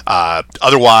year.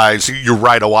 Otherwise, you're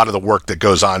right, a lot of the work that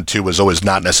goes on too is always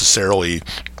not necessarily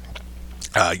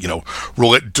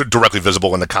directly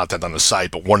visible in the content on the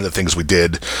site. But one of the things we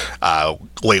did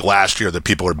late last year that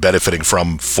people are benefiting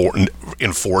from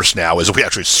in force now is we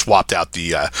actually swapped out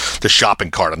the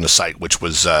shopping cart on the site, which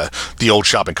was the old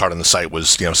shopping cart on the site was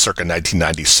circa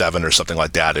 1997 or something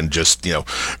like that, and just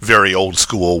very old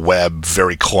school web,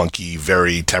 very clunky,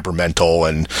 very temperamental,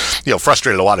 and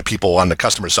frustrated a lot of people on the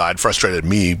customer side. Frustrated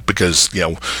me because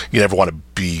you never want to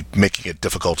be making it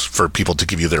difficult for people to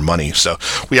give you their money. So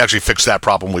we actually fixed that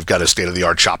problem. We've got a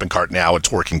state-of-the-art shopping cart now.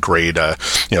 It's working great.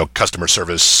 Customer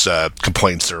service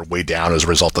complaints are way down as a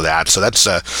result of that. So that's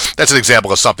an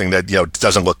example of something that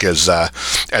doesn't look as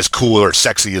cool or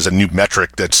sexy as a new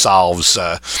metric that solves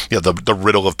the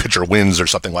riddle of pitcher wins or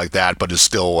something like that, but is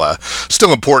still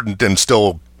important and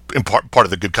still part of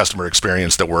the good customer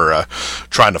experience that we're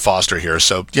trying to foster here.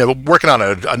 So working on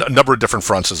a number of different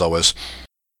fronts as always.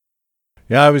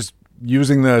 Yeah, I was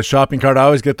using the shopping cart. I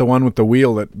always get the one with the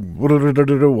wheel that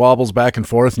wobbles back and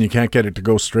forth and you can't get it to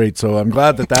go straight. So I'm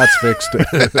glad that that's fixed.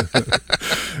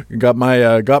 Got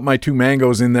my two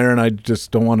mangoes in there, and I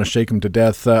just don't want to shake them to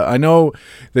death. I know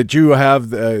that you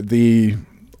have the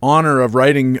honor of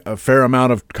writing a fair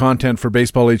amount of content for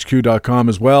BaseballHQ.com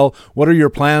as well. What are your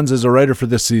plans as a writer for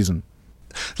this season?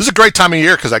 This is a great time of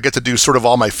year because I get to do sort of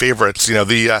all my favorites. I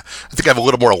think I have a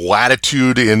little more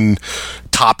latitude in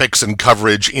topics and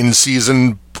coverage in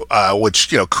season,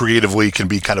 which creatively can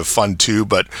be kind of fun too.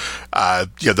 But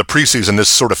the preseason, this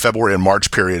sort of February and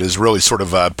March period, is really sort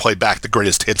of play back the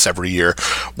greatest hits every year.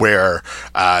 Where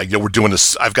we're doing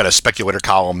this. I've got a speculator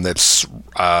column that's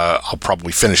I'll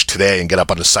probably finish today and get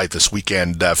up on the site this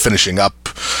weekend, finishing up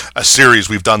a series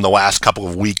we've done the last couple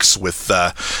of weeks with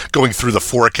going through the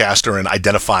forecaster and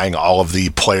identifying all of the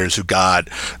players who got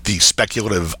the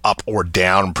speculative up or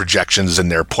down projections in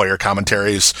their player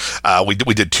commentaries.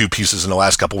 We did two pieces in the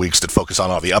last couple weeks that focus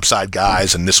on all the upside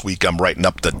guys, and this week I'm writing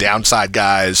up the downside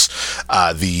guys.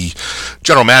 The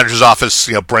general manager's office,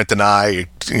 Brent and I,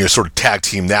 sort of tag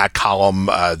team that column.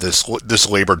 This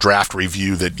labor draft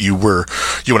review that you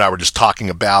and I were just talking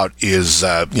about is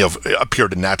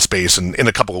appeared in that space. And in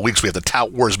a couple of weeks we have the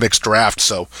Tout Wars mixed draft,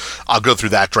 so I'll go through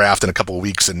that draft in a couple of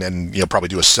weeks, and then probably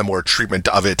do a similar treatment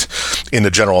of it in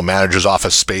the general manager's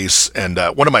office space. And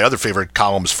one of my other favorite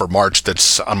columns for March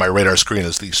that's on my radar screen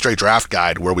is the Straight Draft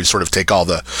Guide, where we sort of take all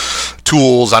the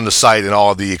tools on the site and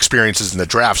all of the experiences in the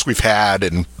drafts we've had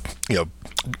and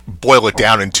boil it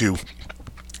down into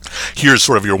here's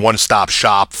sort of your one-stop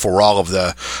shop for all of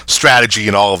the strategy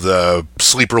and all of the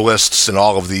sleeper lists and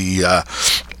all of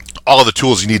the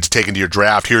tools you need to take into your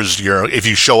draft. If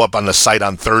you show up on the site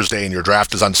on Thursday and your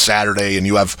draft is on Saturday and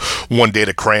you have one day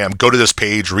to cram, go to this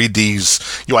page, read these.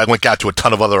 I link out to a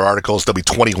ton of other articles. There'll be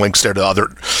 20 links there to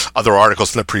other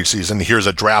articles in the preseason. Here's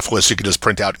a draft list you can just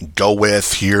print out and go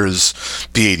with. Here's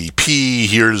the ADP.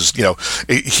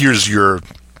 Here's your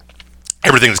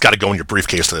everything that's got to go in your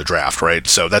briefcase to the draft, right?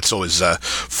 So that's always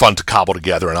fun to cobble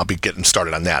together, and I'll be getting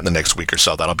started on that in the next week or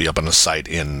so. That'll be up on the site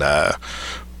in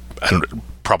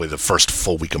probably the first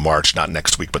full week of March, not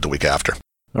next week, but the week after.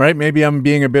 All right, maybe I'm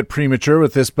being a bit premature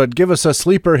with this, but give us a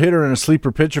sleeper hitter and a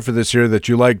sleeper pitcher for this year that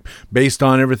you like based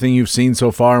on everything you've seen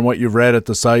so far and what you've read at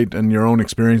the site and your own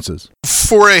experiences.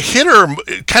 For a hitter,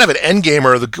 kind of an end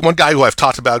gamer, the one guy who I've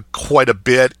talked about quite a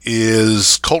bit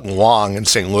is Colton Wong in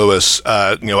St. Louis.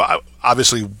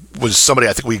 Obviously was somebody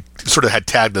I think we sort of had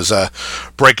tagged as a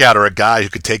breakout or a guy who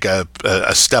could take a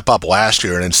step up last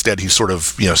year, and instead he sort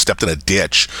of stepped in a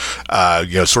ditch.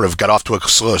 Sort of got off to a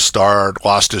slow start,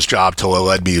 lost his job to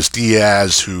Aledmys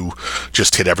Diaz, who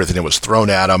just hit everything that was thrown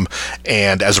at him,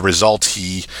 and as a result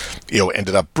he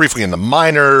ended up briefly in the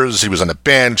minors. He was on the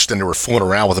bench, then they were fooling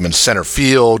around with him in center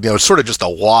field. Sort of just a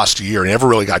lost year. He never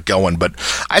really got going, but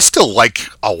I still like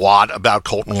a lot about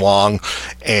Colton Wong,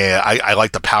 and I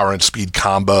like the power and speed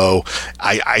combo.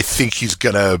 I think he's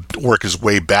going to work his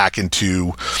way back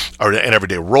into an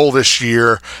everyday role this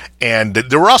year. And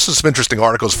there were also some interesting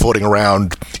articles floating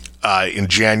around in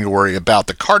January about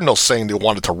the Cardinals saying they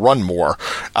wanted to run more.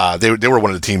 They were one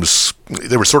of the teams.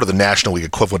 They were sort of the National League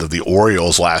equivalent of the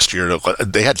Orioles last year.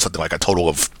 They had something like a total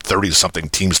of 30-something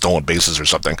team stolen bases or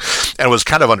something. And it was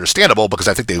kind of understandable because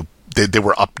I think they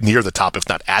were up near the top, if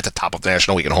not at the top of the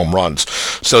National League in home runs.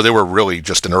 So they were really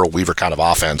just an Earl Weaver kind of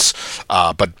offense.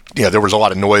 But there was a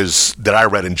lot of noise that I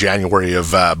read in January of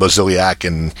Boziliak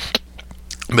and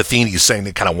Matheny saying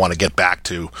they kind of want to get back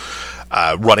to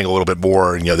running a little bit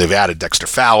more. They've added Dexter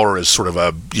Fowler as sort of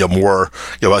a more,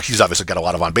 he's obviously got a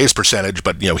lot of on-base percentage,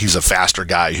 but he's a faster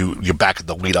guy who you're back at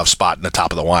the leadoff spot in the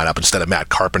top of the lineup instead of Matt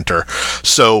Carpenter.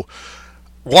 So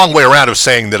long way around of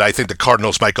saying that I think the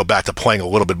Cardinals might go back to playing a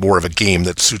little bit more of a game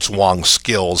that suits Wong's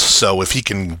skills. So if he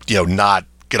can, not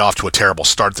get off to a terrible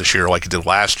start this year like he did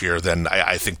last year, then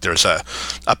I think there's a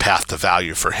path to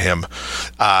value for him.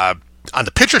 On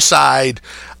the pitcher side,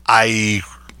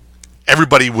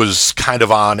 everybody was kind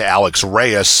of on Alex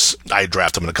Reyes. I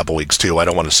drafted him in a couple weeks too. I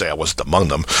don't want to say I wasn't among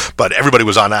them, but everybody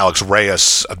was on Alex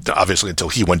Reyes, obviously, until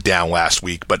he went down last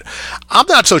week. But I'm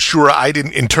not so sure. I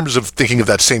didn't, in terms of thinking of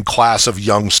that same class of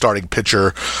young starting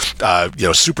pitcher,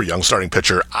 super young starting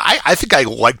pitcher. I think I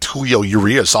liked Julio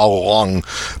Urias all along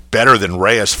better than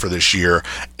Reyes for this year,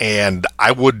 and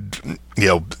I would,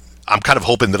 I'm kind of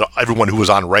hoping that everyone who was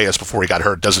on Reyes before he got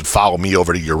hurt doesn't follow me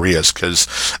over to Urias, because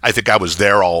I think I was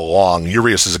there all along.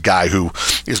 Urias is a guy who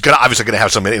is obviously going to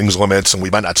have some innings limits, and we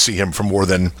might not see him for more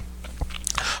than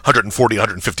 140,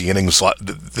 150 innings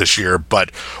this year,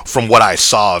 but from what I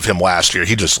saw of him last year,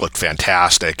 he just looked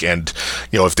fantastic. And,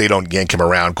 if they don't yank him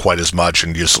around quite as much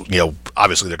and just,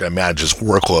 obviously they're going to manage his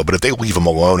workload, but if they leave him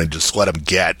alone and just let him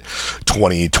get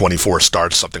 20, 24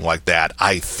 starts, something like that,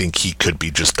 I think he could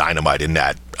be just dynamite in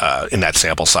that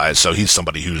sample size. So he's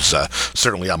somebody who's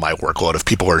certainly on my workload. If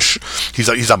people are,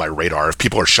 he's on my radar. If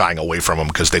people are shying away from him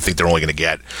because they think they're only going to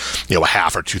get, a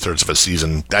half or 2/3 of a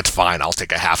season, that's fine. I'll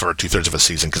take a half or 2/3 of a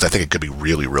season because I think it could be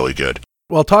really, really good.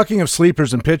 Well, talking of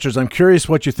sleepers and pitchers, I'm curious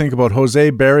what you think about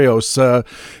Jose Berrios.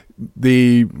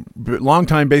 The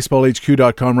longtime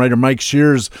BaseballHQ.com writer Mike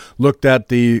Shears looked at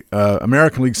the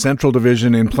American League Central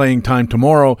Division in Playing Time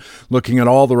Tomorrow, looking at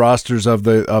all the rosters of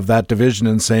that division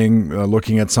and saying,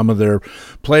 looking at some of their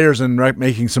players and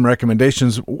making some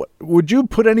recommendations. Would you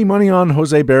put any money on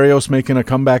Jose Berrios making a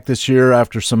comeback this year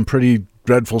after some pretty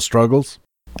dreadful struggles?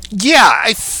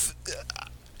 Yeah,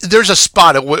 there's a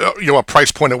spot at a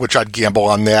price point at which I'd gamble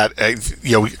on that.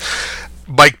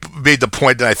 Mike made the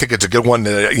point that I think it's a good one.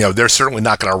 That, they're certainly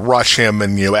not going to rush him,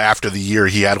 and after the year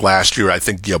he had last year, I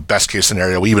think best case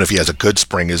scenario, even if he has a good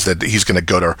spring, is that he's going to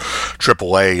go to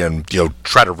AAA and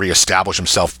try to reestablish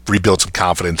himself, rebuild some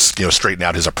confidence, straighten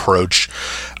out his approach.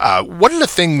 One of the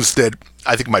things that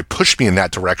I think might push me in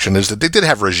that direction is that they did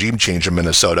have regime change in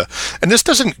Minnesota, and this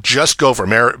doesn't just go for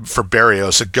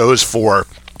Berrios; it goes for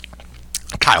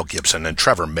Kyle Gibson and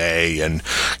Trevor May and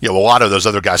a lot of those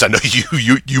other guys. I know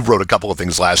you wrote a couple of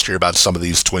things last year about some of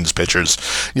these Twins pitchers.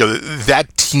 That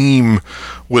team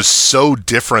was so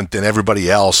different than everybody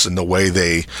else in the way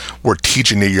they were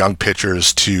teaching their young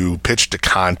pitchers to pitch to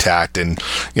contact, and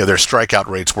their strikeout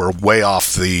rates were way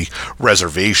off the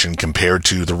reservation compared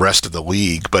to the rest of the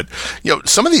league. But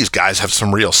some of these guys have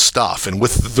some real stuff, and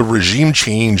with the regime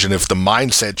change and if the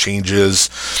mindset changes,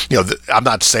 I'm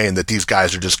not saying that these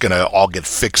guys are just going to all get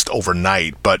fixed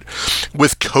overnight, but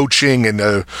with coaching and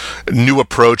a new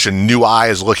approach and new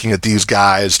eyes looking at these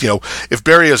guys, if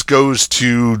Berrios goes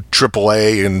to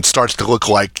AAA and starts to look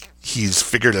like he's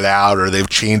figured it out or they've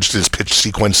changed his pitch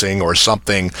sequencing or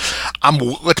something,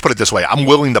 let's put it this way, I'm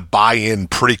willing to buy in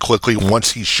pretty quickly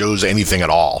once he shows anything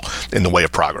at all in the way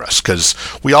of progress, because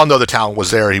we all know the talent was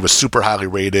there. He was super highly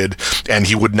rated, and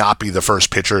he would not be the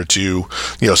first pitcher to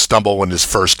stumble in his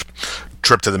first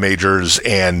trip to the majors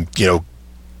and,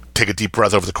 take a deep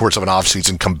breath over the course of an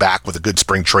offseason, come back with a good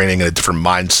spring training and a different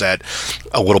mindset,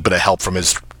 a little bit of help from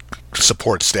his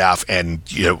support staff, and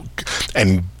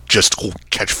just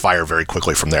catch fire very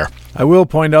quickly from there. I will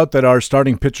point out that our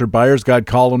starting pitcher buyer's guide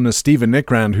columnist Stephen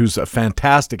Nickrand, who's a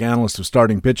fantastic analyst of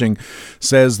starting pitching,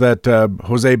 says that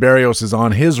Jose Berrios is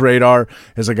on his radar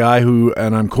as a guy who,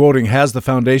 and I'm quoting, has the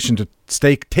foundation to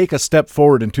take a step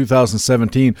forward in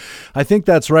 2017. I think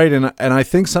that's right, and I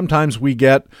think sometimes we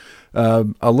get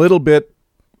a little bit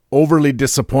overly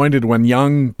disappointed when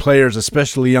young players,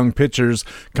 especially young pitchers,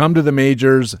 come to the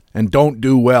majors and don't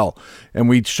do well. And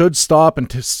we should stop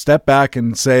and step back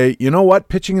and say, you know what?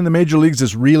 Pitching in the major leagues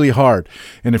is really hard.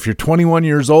 And if you're 21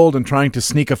 years old and trying to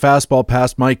sneak a fastball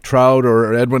past Mike Trout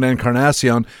or Edwin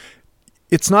Encarnacion,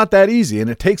 it's not that easy, and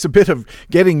it takes a bit of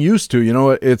getting used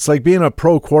to. It's like being a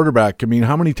pro quarterback. I mean,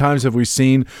 how many times have we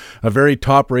seen a very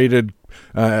top-rated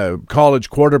college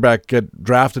quarterback get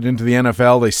drafted into the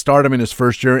NFL? They start him in his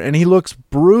first year, and he looks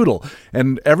brutal.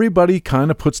 And everybody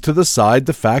kind of puts to the side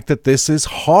the fact that this is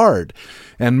hard.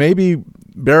 And maybe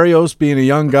Berrios, being a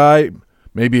young guy,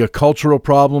 maybe a cultural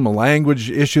problem, a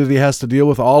language issue that he has to deal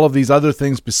with, all of these other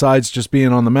things besides just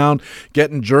being on the mound,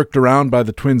 getting jerked around by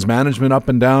the Twins management up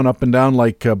and down,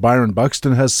 like Byron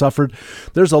Buxton has suffered.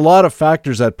 There's a lot of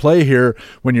factors at play here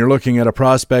when you're looking at a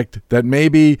prospect that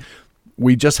maybe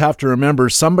we just have to remember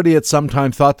somebody at some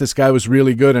time thought this guy was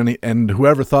really good, and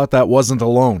whoever thought that wasn't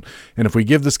alone. And if we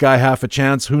give this guy half a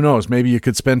chance, who knows? Maybe you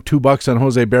could spend $2 on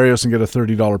Jose Berrios and get a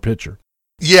 $30 pitcher.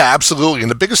 Yeah, absolutely. And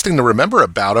the biggest thing to remember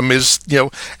about him is,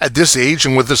 at this age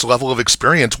and with this level of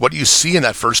experience, what you see in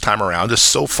that first time around is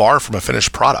so far from a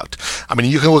finished product. I mean,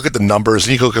 you can look at the numbers,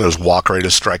 and you can look at his walk rate,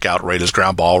 his strikeout rate, his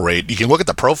ground ball rate. You can look at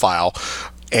the profile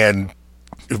and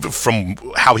from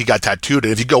how he got tattooed,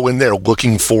 and if you go in there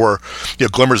looking for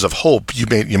glimmers of hope, you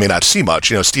may not see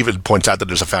much. Steven points out that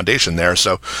there's a foundation there.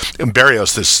 So in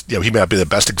Berrios, he may not be the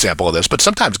best example of this, but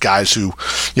sometimes guys who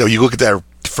you look at their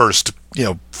first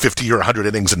 50 or 100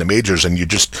 innings in the majors, and you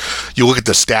look at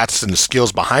the stats and the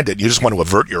skills behind it, you just want to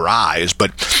avert your eyes,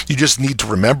 but you just need to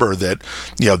remember that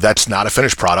that's not a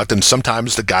finished product, and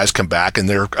sometimes the guys come back and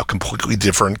they're a completely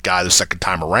different guy the second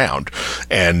time around,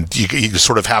 and you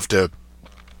sort of have to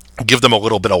give them a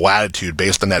little bit of latitude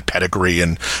based on that pedigree,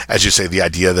 and as you say, the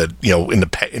idea that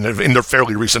in the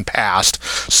fairly recent past,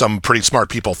 some pretty smart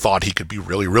people thought he could be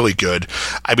really, really good.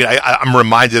 I mean, I'm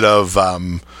reminded of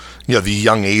the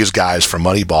young A's guys from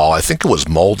Moneyball. I think it was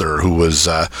Mulder who was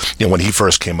when he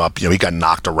first came up, he got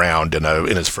knocked around in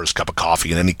his first cup of coffee,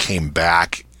 and then he came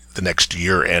back the next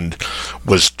year and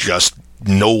was just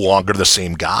no longer the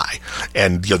same guy.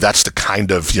 And that's the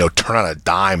kind of turn on a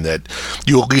dime that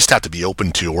you at least have to be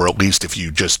open to, or at least if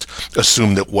you just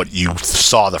assume that what you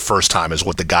saw the first time is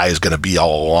what the guy is going to be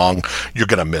all along, you're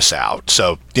going to miss out.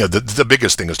 So the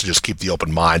biggest thing is to just keep the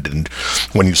open mind, and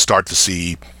when you start to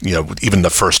see even the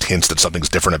first hints that something's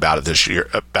different about it this year,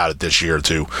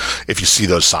 to, if you see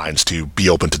those signs, to be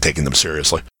open to taking them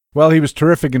seriously. Well, he was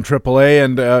terrific in AAA,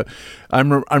 and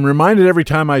I'm reminded every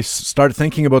time I start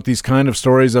thinking about these kind of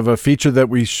stories of a feature that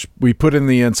we put in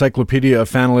the Encyclopedia of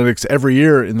Fanalytics every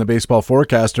year in the Baseball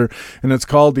Forecaster, and it's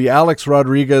called the Alex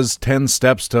Rodriguez 10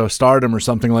 Steps to Stardom or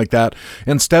something like that.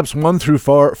 And steps 1 through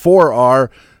 4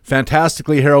 are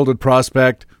fantastically heralded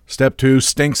prospect. Step 2,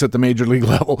 stinks at the major league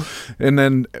level, and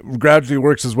then gradually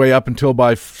works his way up until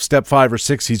by step 5 or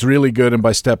 6, he's really good, and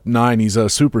by step 9, he's a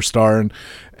superstar.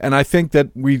 And I think that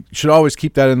we should always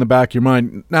keep that in the back of your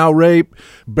mind. Now, Ray,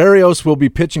 Berrios will be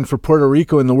pitching for Puerto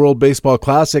Rico in the World Baseball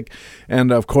Classic,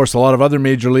 and of course, a lot of other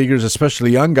major leaguers,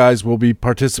 especially young guys, will be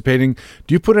participating.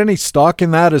 Do you put any stock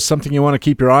in that as something you want to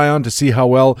keep your eye on to see how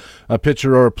well a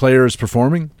pitcher or a player is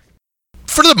performing?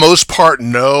 For the most part,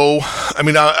 no. I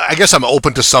mean, I guess I'm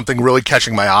open to something really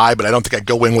catching my eye, but I don't think I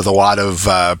go in with a lot of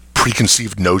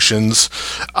preconceived notions.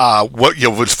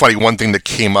 What's funny, one thing that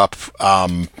came up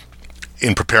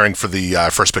in preparing for the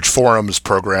First Pitch Forums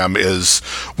program is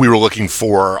we were looking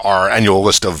for our annual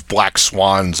list of black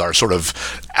swans, our sort of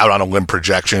out on a limb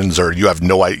projections, or you have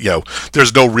no idea,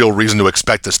 there's no real reason to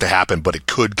expect this to happen, but it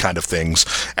could kind of things.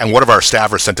 And one of our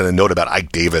staffers sent in a note about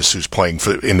Ike Davis, who's playing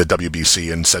in the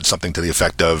WBC, and said something to the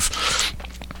effect of,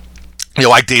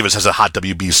 Ike Davis has a hot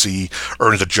WBC,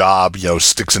 earns a job,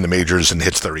 sticks in the majors and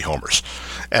hits 30 homers.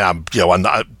 And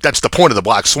that's the point of the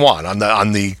black swan. On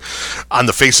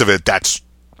the face of it, that's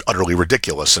utterly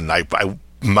ridiculous. And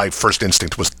my first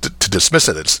instinct was to dismiss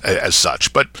it as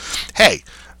such. But hey,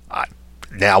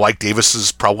 now Ike Davis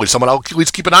is probably someone I'll at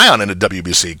least keep an eye on in the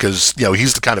WBC, because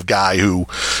he's the kind of guy who,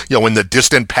 in the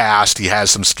distant past, he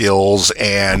has some skills,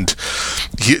 and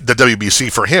the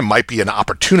WBC for him might be an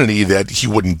opportunity that he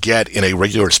wouldn't get in a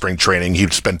regular spring training.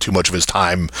 He'd spend too much of his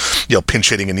time, pinch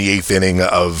hitting in the 8th inning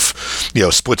of,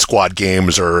 split squad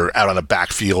games or out on a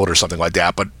backfield or something like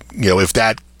that. But, if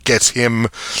that gets him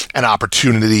an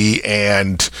opportunity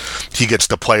and he gets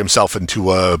to play himself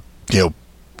into a,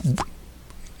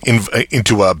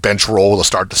 into a bench role to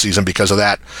start the season because of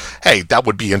that, hey, that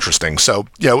would be interesting. So,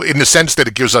 in the sense that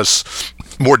it gives us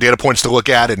more data points to look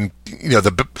at, and,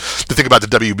 the thing about the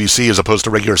WBC as opposed to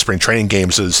regular spring training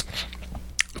games is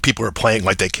people are playing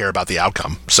like they care about the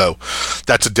outcome. So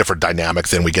that's a different dynamic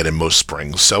than we get in most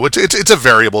springs. So it's a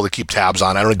variable to keep tabs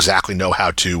on. I don't exactly know how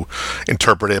to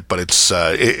interpret it, but it's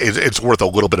worth a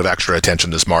little bit of extra attention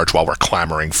this March while we're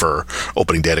clamoring for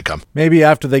opening day to come. Maybe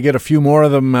after they get a few more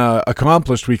of them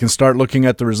accomplished, we can start looking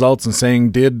at the results and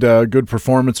saying, did good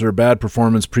performance or bad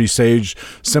performance presage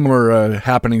similar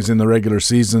happenings in the regular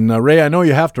season? Ray, I know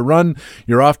you have to run.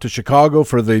 You're off to Chicago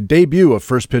for the debut of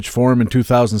First Pitch Forum in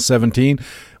 2017.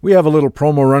 We have a little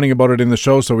promo running about it in the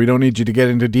show, so we don't need you to get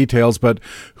into details, but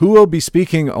who will be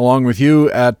speaking along with you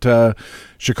at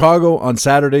Chicago on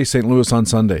Saturday, St. Louis on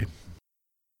Sunday?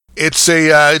 It's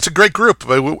a great group.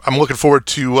 I'm looking forward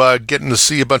to getting to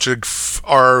see a bunch of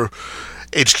our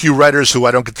HQ writers who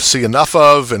I don't get to see enough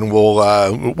of, and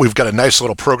we've got a nice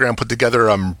little program put together.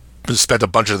 I'm spent a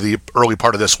bunch of the early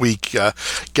part of this week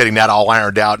getting that all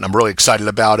ironed out, and I'm really excited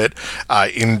about it.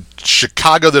 In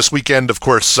Chicago this weekend, of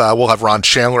course, we'll have Ron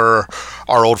Chandler,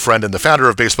 our old friend and the founder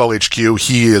of Baseball HQ.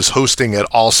 He is hosting at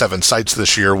all 7 sites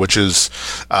this year, which is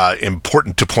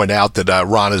important to point out that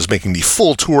Ron is making the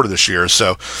full tour this year,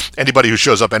 so anybody who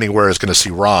shows up anywhere is going to see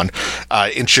Ron.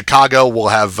 In Chicago, we'll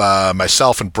have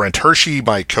myself and Brent Hershey,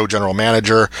 my co-general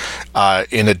manager.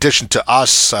 In addition to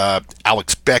us,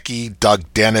 Alex Becky, Doug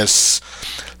Dennis,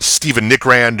 Stephen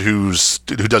Nickrand, who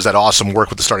does that awesome work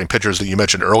with the starting pitchers that you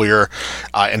mentioned earlier,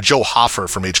 and Joe Hoffer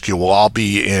from HQ will all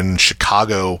be in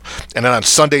Chicago. And then on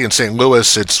Sunday in St.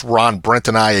 Louis, it's Ron, Brent,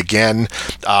 and I again.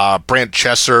 Brant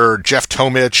Chesser, Jeff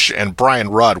Tomich, and Brian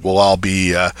Rudd will all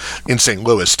be in St.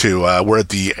 Louis too. We're at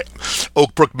the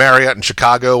Oak Brook Marriott in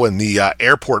Chicago and the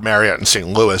Airport Marriott in St.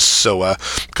 Louis. So a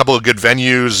couple of good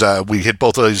venues. We hit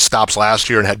both of these stops last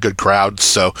year and had good crowds.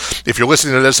 So if you're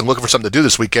listening to this and looking for something to do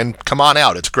this weekend, come on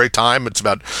out. It's a great time. It's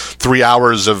about 3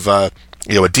 hours of a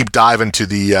deep dive into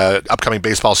the upcoming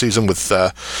baseball season with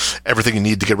everything you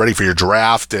need to get ready for your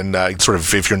draft. And sort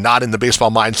of, if you're not in the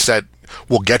baseball mindset,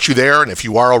 we'll get you there. And if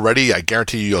you are already, I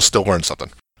guarantee you'll still learn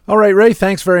something. All right, Ray,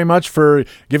 thanks very much for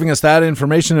giving us that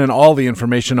information and all the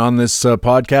information on this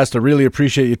podcast. I really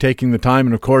appreciate you taking the time.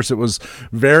 And, of course, it was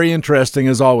very interesting,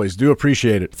 as always. Do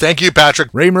appreciate it. Thank you, Patrick.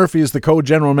 Ray Murphy is the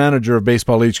co-general manager of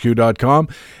BaseballHQ.com,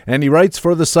 and he writes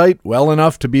for the site well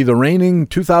enough to be the reigning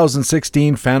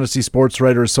 2016 Fantasy Sports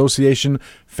Writer Association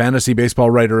Fantasy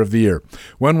Baseball Writer of the Year.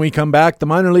 When we come back, the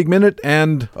Minor League Minute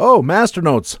and, Master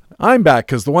Notes. I'm back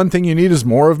because the one thing you need is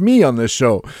more of me on this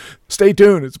show. Stay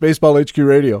tuned. It's Baseball HQ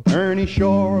Radio. Ernie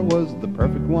Shore was the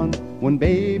perfect one. When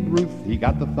Babe Ruth, he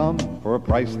got the thumb. For a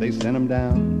price, they sent him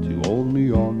down to old New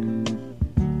York.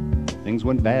 Things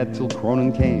went bad till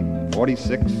Cronin came.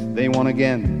 46, they won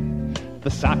again.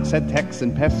 The Sox had Tex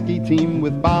and pesky team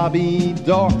with Bobby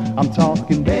Dorr. I'm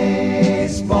talking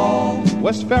baseball.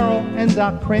 Wes Ferrell and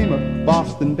Doc Kramer.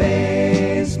 Boston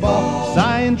baseball.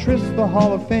 Cy and Tris, the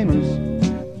Hall of Famers.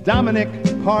 Dominic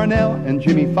Parnell and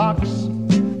Jimmy Fox.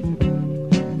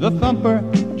 The Thumper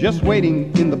just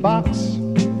waiting in the box.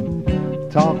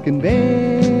 Talking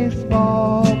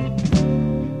baseball.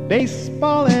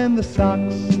 Baseball and the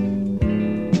Sox.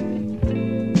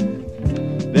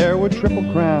 There were Triple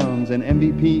Crowns and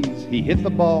MVPs. He hit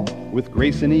the ball with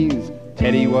grace and ease.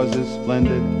 Teddy was as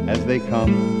splendid as they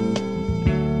come.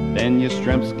 Then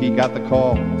Yastrzemski got the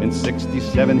call. In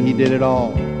 67 he did it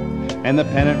all. And the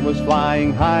pennant was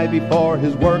flying high before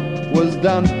his work was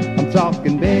done. I'm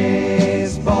talking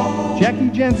baseball.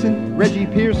 Jackie Jensen, Reggie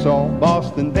Pearsall,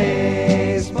 Boston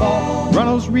baseball.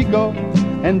 Runnels Rico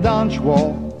and Don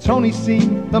Schwall. Tony C,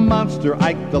 the monster,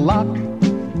 Ike the Lock.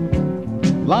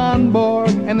 Lon Borg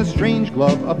and the strange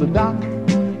glove of the Doc.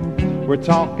 We're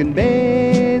talking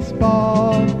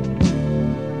baseball.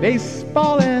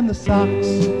 Baseball and the Sox.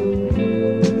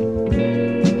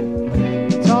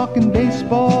 Talking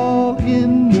baseball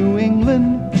in New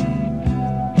England.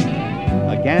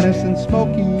 Aganis and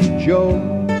Smokey Joe.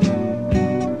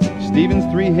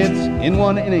 Stevens 3 hits in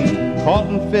 1 inning.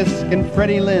 Carlton Fisk and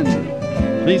Freddie Lynn.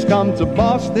 Please come to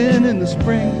Boston in the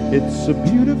spring. It's a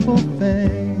beautiful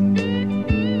thing.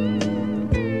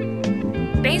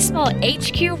 Baseball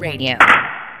HQ Radio.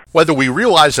 Whether we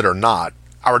realize it or not,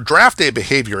 our draft day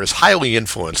behavior is highly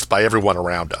influenced by everyone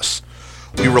around us.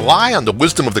 We rely on the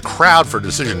wisdom of the crowd for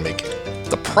decision making.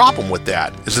 The problem with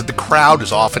that is that the crowd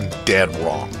is often dead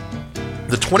wrong.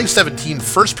 The 2017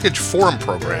 First Pitch Forum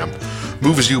program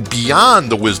moves you beyond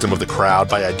the wisdom of the crowd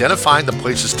by identifying the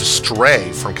places to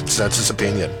stray from consensus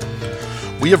opinion.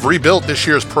 We have rebuilt this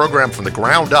year's program from the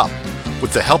ground up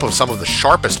with the help of some of the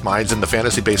sharpest minds in the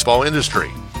fantasy baseball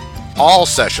industry. All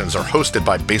sessions are hosted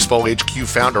by Baseball HQ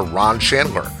founder Ron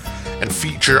Chandler and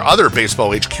feature other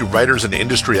Baseball HQ writers and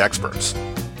industry experts.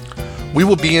 We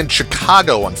will be in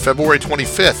Chicago on February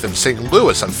 25th and St.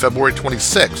 Louis on February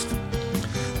 26th.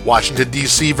 Washington,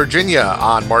 D.C., Virginia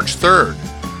on March 3rd.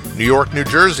 New York, New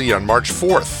Jersey on March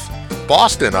 4th.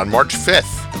 Boston on March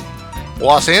 5th.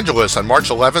 Los Angeles on March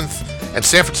 11th. And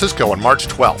San Francisco on March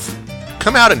 12th.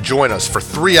 Come out and join us for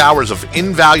 3 hours of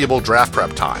invaluable draft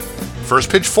prep time. First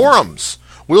Pitch Forums.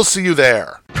 We'll see you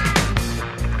there.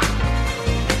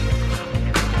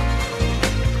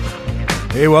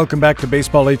 Hey, welcome back to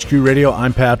Baseball HQ Radio.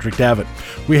 I'm Patrick Davitt.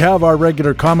 We have our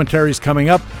regular commentaries coming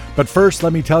up, but first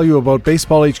let me tell you about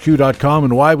BaseballHQ.com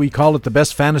and why we call it the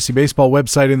best fantasy baseball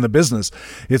website in the business.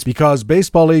 It's because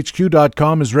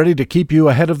BaseballHQ.com is ready to keep you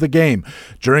ahead of the game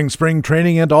during spring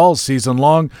training and all season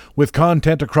long with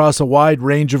content across a wide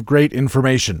range of great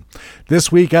information.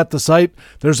 This week at the site,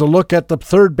 there's a look at the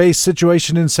third base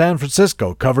situation in San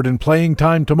Francisco, covered in Playing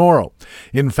Time tomorrow.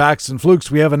 In Facts and Flukes,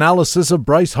 we have analysis of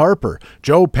Bryce Harper,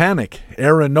 Joe Panik,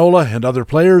 Aaron Nola, and other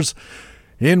players.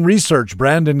 In Research,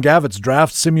 Brandon Gavitt's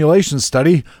draft simulation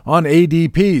study on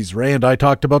ADPs. Ray and I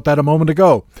talked about that a moment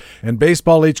ago. And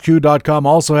BaseballHQ.com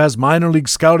also has minor league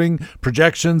scouting,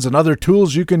 projections, and other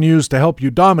tools you can use to help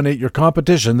you dominate your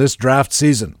competition this draft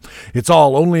season. It's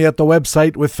all only at the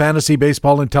website with fantasy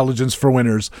baseball intelligence for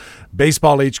winners,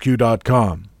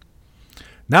 BaseballHQ.com.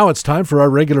 Now it's time for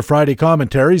our regular Friday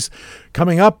commentaries.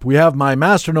 Coming up, we have my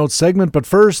Master Notes segment, but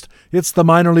first, it's the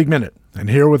Minor League Minute. And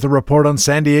here with a report on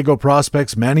San Diego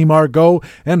prospects Manny Margot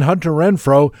and Hunter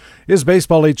Renfroe is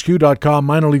BaseballHQ.com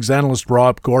minor leagues analyst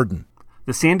Rob Gordon.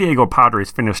 The San Diego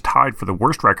Padres finished tied for the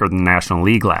worst record in the National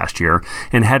League last year,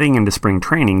 and heading into spring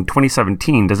training,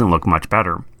 2017 doesn't look much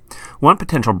better. One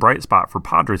potential bright spot for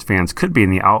Padres fans could be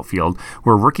in the outfield,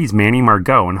 where rookies Manny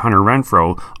Margot and Hunter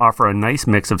Renfroe offer a nice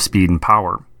mix of speed and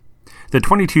power. The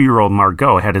 22-year-old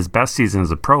Margot had his best season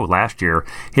as a pro last year,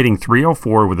 hitting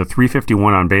 .304 with a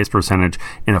 .351 on-base percentage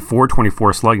and a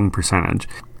 .424 slugging percentage.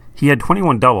 He had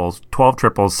 21 doubles, 12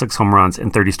 triples, 6 home runs,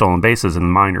 and 30 stolen bases in the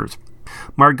minors.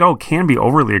 Margot can be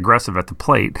overly aggressive at the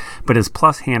plate, but his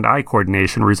plus hand-eye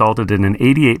coordination resulted in an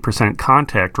 88%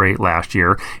 contact rate last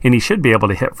year, and he should be able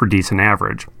to hit for decent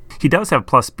average. He does have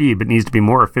plus speed, but needs to be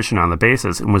more efficient on the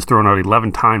bases and was thrown out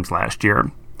 11 times last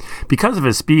year. Because of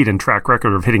his speed and track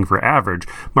record of hitting for average,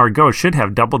 Margot should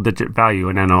have double-digit value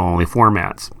in NL-only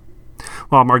formats.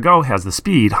 While Margot has the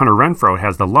speed, Hunter Renfroe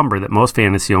has the lumber that most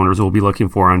fantasy owners will be looking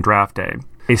for on draft day.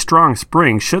 A strong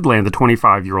spring should land the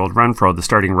 25-year-old Renfroe the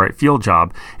starting right field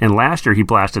job, and last year he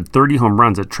blasted 30 home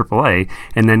runs at AAA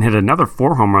and then hit another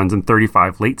 4 home runs in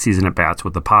 35 late-season at-bats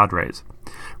with the Padres.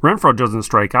 Renfroe doesn't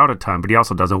strike out a ton, but he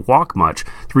also doesn't walk much,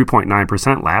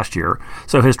 3.9% last year,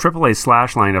 so his AAA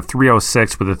slash line of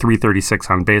 .306 with a .336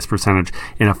 on-base percentage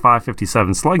and a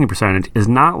 .557 slugging percentage is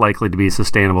not likely to be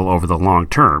sustainable over the long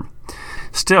term.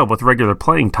 Still, with regular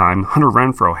playing time, Hunter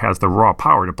Renfroe has the raw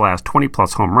power to blast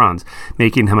 20-plus home runs,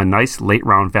 making him a nice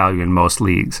late-round value in most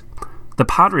leagues. The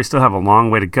Padres still have a long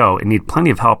way to go and need plenty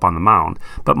of help on the mound,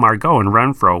 but Margot and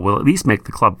Renfroe will at least make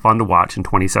the club fun to watch in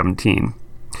 2017.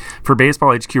 For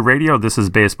Baseball HQ Radio, this is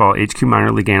Baseball HQ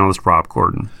minor league analyst Rob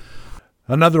Gordon.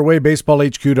 Another way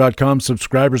BaseballHQ.com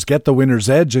subscribers get the winner's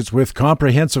edge is with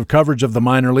comprehensive coverage of the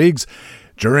minor leagues.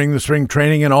 During the spring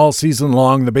training and all season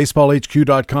long, the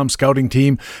BaseballHQ.com scouting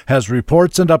team has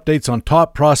reports and updates on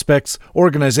top prospects,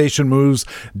 organization moves,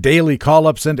 daily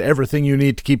call-ups, and everything you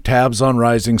need to keep tabs on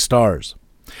rising stars.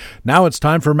 Now it's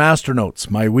time for Master Notes,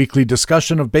 my weekly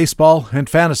discussion of baseball and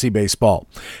fantasy baseball.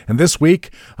 And this week,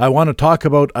 I want to talk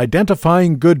about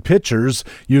identifying good pitchers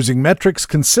using metrics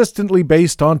consistently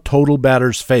based on total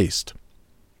batters faced.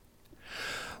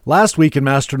 Last week in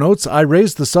Master Notes, I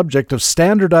raised the subject of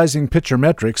standardizing pitcher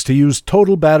metrics to use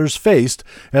total batters faced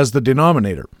as the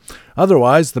denominator.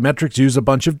 Otherwise, the metrics use a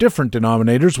bunch of different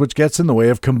denominators, which gets in the way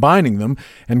of combining them,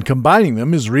 and combining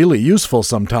them is really useful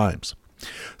sometimes.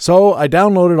 So I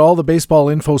downloaded all the Baseball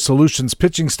Info Solutions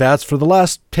pitching stats for the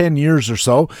last 10 years or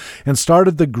so and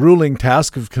started the grueling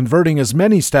task of converting as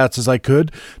many stats as I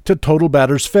could to total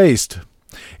batters faced.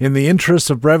 In the interest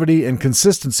of brevity and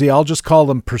consistency, I'll just call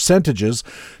them percentages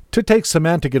to take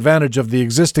semantic advantage of the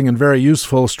existing and very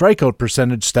useful strikeout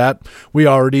percentage stat we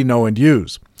already know and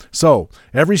use. So,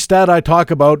 every stat I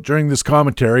talk about during this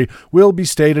commentary will be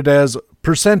stated as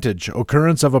percentage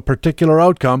occurrence of a particular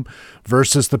outcome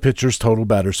versus the pitcher's total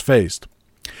batters faced.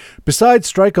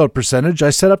 Besides strikeout percentage, I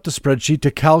set up the spreadsheet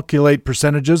to calculate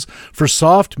percentages for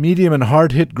soft, medium, and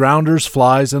hard hit grounders,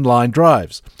 flies, and line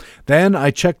drives. Then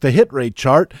I checked the hit rate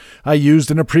chart I used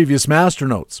in a previous master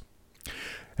notes,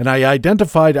 and I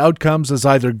identified outcomes as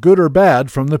either good or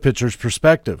bad from the pitcher's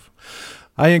perspective.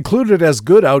 I included as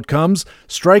good outcomes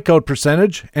strikeout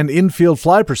percentage and infield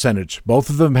fly percentage. Both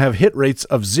of them have hit rates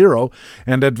of 0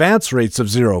 and advance rates of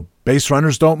 0. Base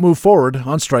runners don't move forward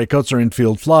on strikeouts or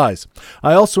infield flies.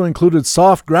 I also included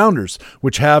soft grounders,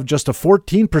 which have just a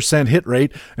 14% hit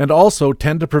rate and also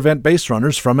tend to prevent base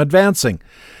runners from advancing.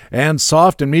 And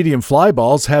soft and medium fly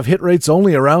balls have hit rates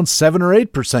only around 7 or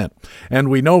 8%. And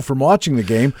we know from watching the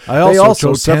game, they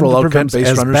also several tend to prevent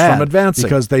base runners from advancing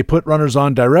because they put runners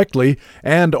on directly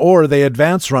and or they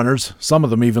advance runners, some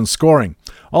of them even scoring.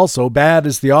 Also, bad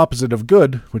is the opposite of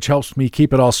good, which helps me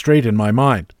keep it all straight in my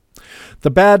mind. The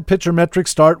bad pitcher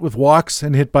metrics start with walks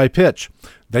and hit by pitch.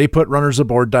 They put runners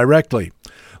aboard directly.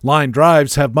 Line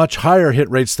drives have much higher hit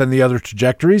rates than the other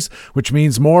trajectories, which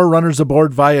means more runners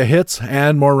aboard via hits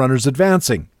and more runners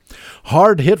advancing.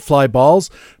 Hard hit fly balls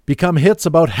become hits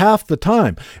about half the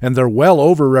time, and they're well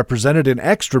overrepresented in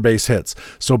extra base hits,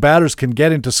 so batters can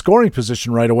get into scoring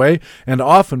position right away and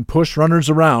often push runners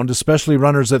around, especially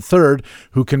runners at third,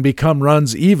 who can become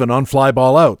runs even on fly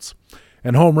ball outs.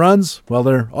 And home runs, well,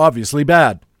 they're obviously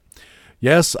bad.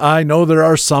 Yes, I know there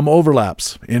are some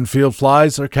overlaps. Infield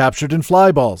flies are captured in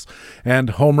fly balls,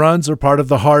 and home runs are part of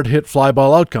the hard-hit fly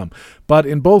ball outcome. But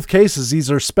in both cases,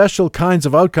 these are special kinds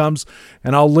of outcomes,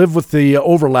 and I'll live with the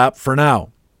overlap for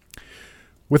now.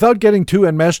 Without getting too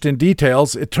enmeshed in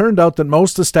details, it turned out that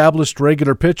most established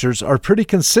regular pitchers are pretty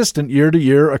consistent year to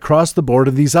year across the board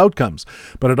in these outcomes.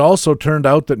 But it also turned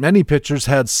out that many pitchers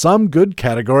had some good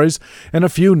categories and a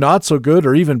few not so good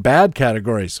or even bad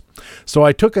categories. So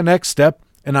I took a next step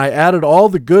and I added all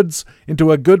the goods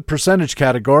into a good percentage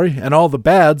category and all the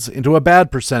bads into a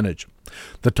bad percentage.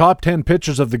 The top 10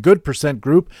 pitchers of the good percent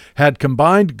group had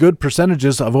combined good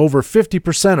percentages of over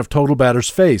 50% of total batters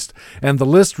faced, and the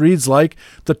list reads like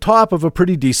the top of a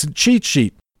pretty decent cheat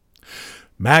sheet.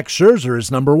 Max Scherzer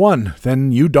is number 1,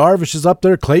 then Yu Darvish is up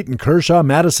there, Clayton Kershaw,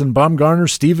 Madison Bumgarner,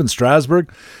 Steven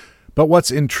Strasburg. But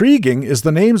what's intriguing is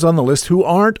the names on the list who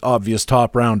aren't obvious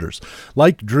top-rounders,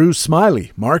 like Drew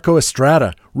Smyly, Marco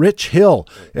Estrada, Rich Hill,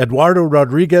 Eduardo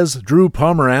Rodriguez, Drew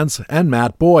Pomeranz, and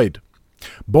Matt Boyd.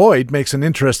 Boyd makes an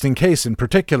interesting case in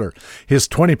particular. His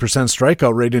 20%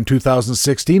 strikeout rate in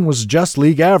 2016 was just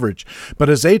league average, but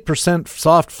his 8%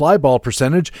 soft fly ball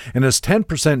percentage and his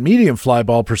 10% medium fly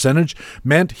ball percentage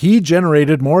meant he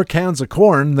generated more cans of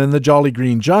corn than the Jolly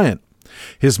Green Giant.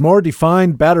 His more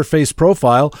defined batter face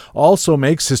profile also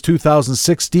makes his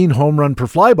 2016 home run per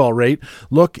fly ball rate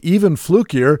look even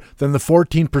flukier than the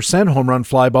 14% home run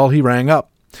fly ball he rang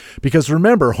up. Because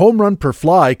remember, home run per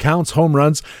fly counts home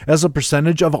runs as a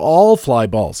percentage of all fly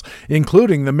balls,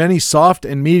 including the many soft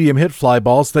and medium hit fly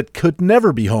balls that could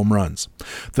never be home runs.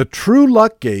 The true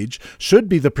luck gauge should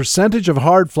be the percentage of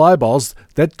hard fly balls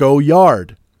that go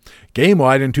yard.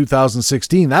 Game-wide in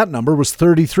 2016, that number was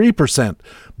 33%.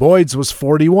 Boyd's was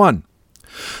 41%.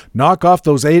 Knock off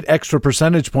those 8 extra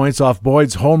percentage points off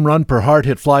Boyd's home run per hard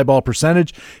hit fly ball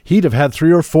percentage, he'd have had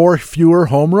 3 or 4 fewer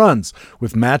home runs,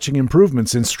 with matching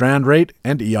improvements in strand rate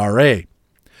and ERA.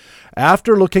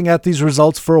 After looking at these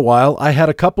results for a while, I had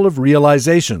a couple of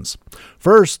realizations.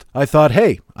 First, I thought,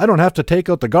 hey, I don't have to take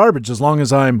out the garbage as long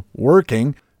as I'm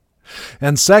working.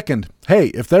 And second, hey,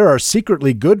 if there are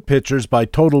secretly good pitchers by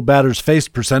total batters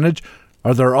faced percentage,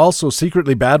 are there also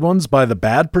secretly bad ones by the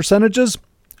bad percentages?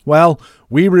 Well,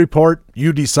 we report,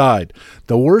 you decide.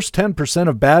 The worst 10%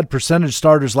 of bad percentage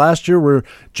starters last year were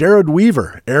Jared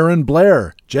Weaver, Aaron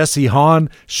Blair, Jesse Hahn,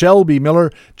 Shelby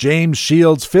Miller, James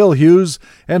Shields, Phil Hughes,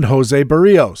 and Jose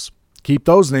Barrios. Keep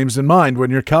those names in mind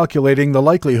when you're calculating the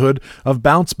likelihood of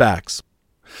bounce backs.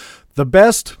 The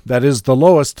best, that is the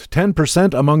lowest,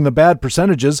 10% among the bad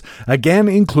percentages again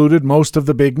included most of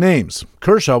the big names.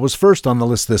 Kershaw was first on the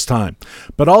list this time,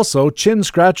 but also chin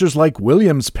scratchers like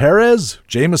Williams Perez,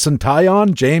 Jameson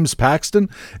Taillon, James Paxton,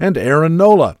 and Aaron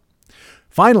Nola.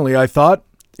 Finally, I thought,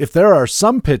 if there are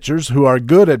some pitchers who are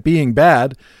good at being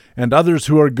bad and others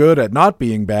who are good at not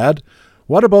being bad,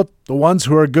 what about the ones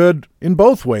who are good in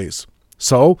both ways?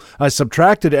 So I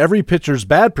subtracted every pitcher's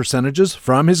bad percentages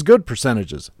from his good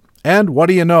percentages. And what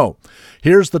do you know?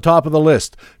 Here's the top of the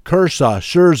list. Kershaw,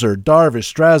 Scherzer, Darvish,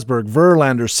 Strasburg,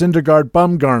 Verlander, Syndergaard,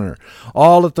 Bumgarner,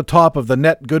 all at the top of the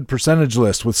net good percentage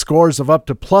list with scores of up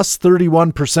to plus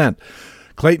 31%.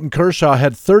 Clayton Kershaw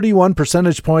had 31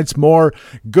 percentage points more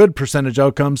good percentage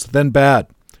outcomes than bad.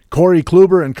 Corey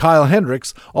Kluber and Kyle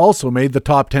Hendricks also made the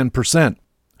top 10%.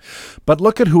 But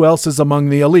look at who else is among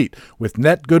the elite, with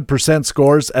net good percent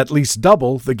scores at least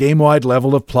double the game-wide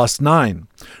level of plus 9.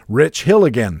 Rich Hill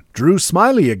again, Drew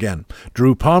Smiley again,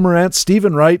 Drew Pomerantz,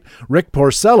 Stephen Wright, Rick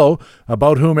Porcello,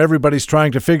 about whom everybody's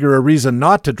trying to figure a reason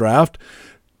not to draft,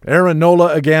 Aaron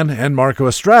Nola again, and Marco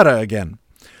Estrada again.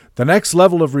 The next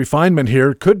level of refinement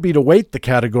here could be to weight the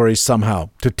categories somehow,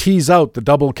 to tease out the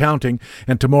double counting,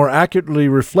 and to more accurately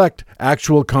reflect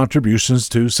actual contributions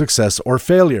to success or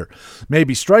failure.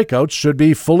 Maybe strikeouts should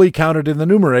be fully counted in the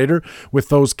numerator, with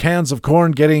those cans of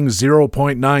corn getting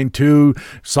 0.92,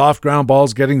 soft ground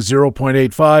balls getting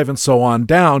 0.85, and so on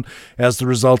down, as the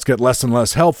results get less and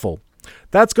less helpful.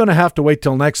 That's going to have to wait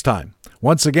till next time.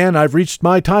 Once again, I've reached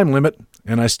my time limit,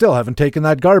 and I still haven't taken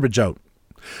that garbage out.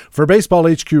 For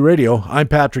Baseball HQ Radio, I'm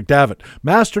Patrick Davitt,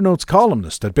 Master Notes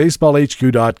columnist at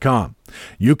BaseballHQ.com.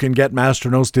 You can get Master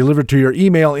Notes delivered to your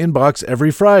email inbox every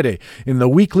Friday in the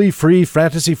weekly free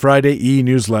Fantasy Friday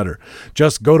e-newsletter.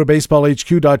 Just go to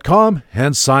BaseballHQ.com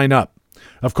and sign up.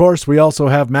 Of course, we also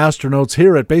have Master Notes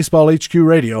here at Baseball HQ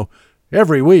Radio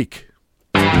every week.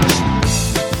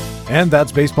 And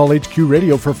that's Baseball HQ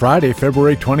Radio for Friday,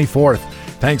 February 24th.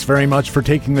 Thanks very much for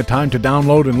taking the time to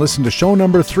download and listen to show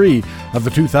number 3 of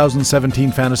the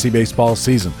 2017 fantasy baseball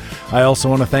season. I also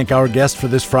want to thank our guest for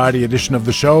this Friday edition of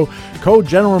the show,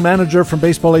 co-general manager from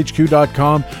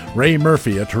BaseballHQ.com, Ray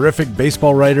Murphy, a terrific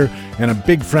baseball writer and a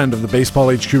big friend of the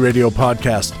Baseball HQ Radio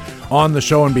podcast. On the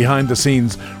show and behind the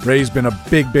scenes, Ray's been a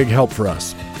big help for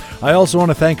us. I also want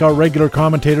to thank our regular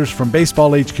commentators from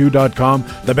BaseballHQ.com,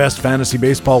 the best fantasy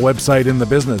baseball website in the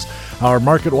business. Our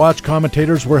Market Watch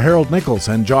commentators were Harold Nichols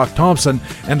and Jock Thompson,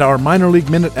 and our Minor League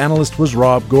Minute analyst was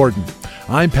Rob Gordon.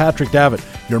 I'm Patrick Davitt,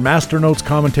 your Master Notes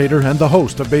commentator and the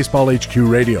host of Baseball HQ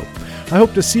Radio. I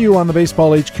hope to see you on the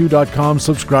BaseballHQ.com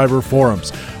subscriber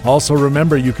forums. Also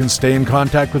remember, you can stay in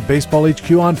contact with Baseball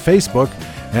HQ on Facebook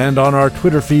and on our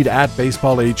Twitter feed at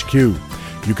BaseballHQ.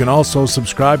 You can also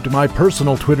subscribe to my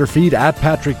personal Twitter feed at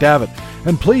Patrick Davitt.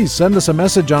 And please send us a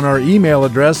message on our email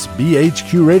address,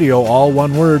 bhqradio, all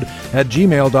one word, at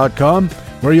gmail.com,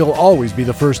 where you'll always be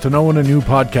the first to know when a new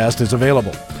podcast is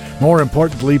available. More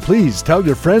importantly, please tell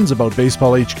your friends about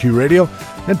Baseball HQ Radio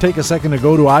and take a second to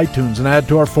go to iTunes and add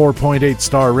to our 4.8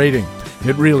 star rating.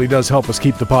 It really does help us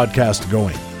keep the podcast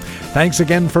going. Thanks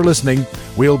again for listening.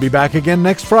 We'll be back again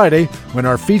next Friday when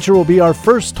our feature will be our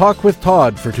first Talk with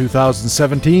Todd for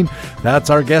 2017. That's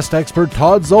our guest expert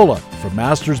Todd Zola from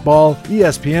Masters Ball,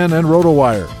 ESPN, and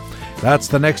RotoWire. That's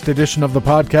the next edition of the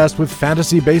podcast with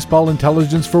fantasy baseball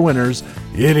intelligence for winners.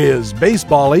 It is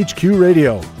Baseball HQ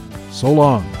Radio. So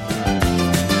long.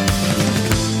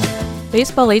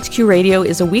 Baseball HQ Radio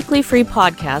is a weekly free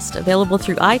podcast available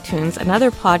through iTunes and other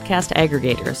podcast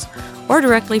aggregators, or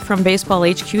directly from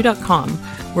BaseballHQ.com,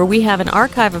 where we have an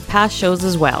archive of past shows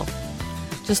as well.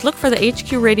 Just look for the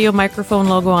HQ Radio microphone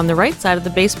logo on the right side of the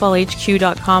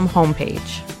BaseballHQ.com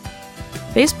homepage.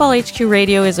 Baseball HQ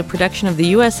Radio is a production of the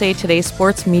USA Today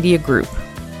Sports Media Group.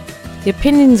 The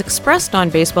opinions expressed on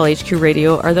Baseball HQ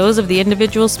Radio are those of the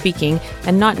individual speaking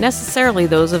and not necessarily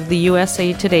those of the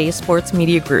USA Today Sports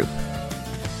Media Group.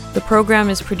 The program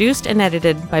is produced and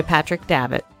edited by Patrick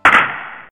Davitt.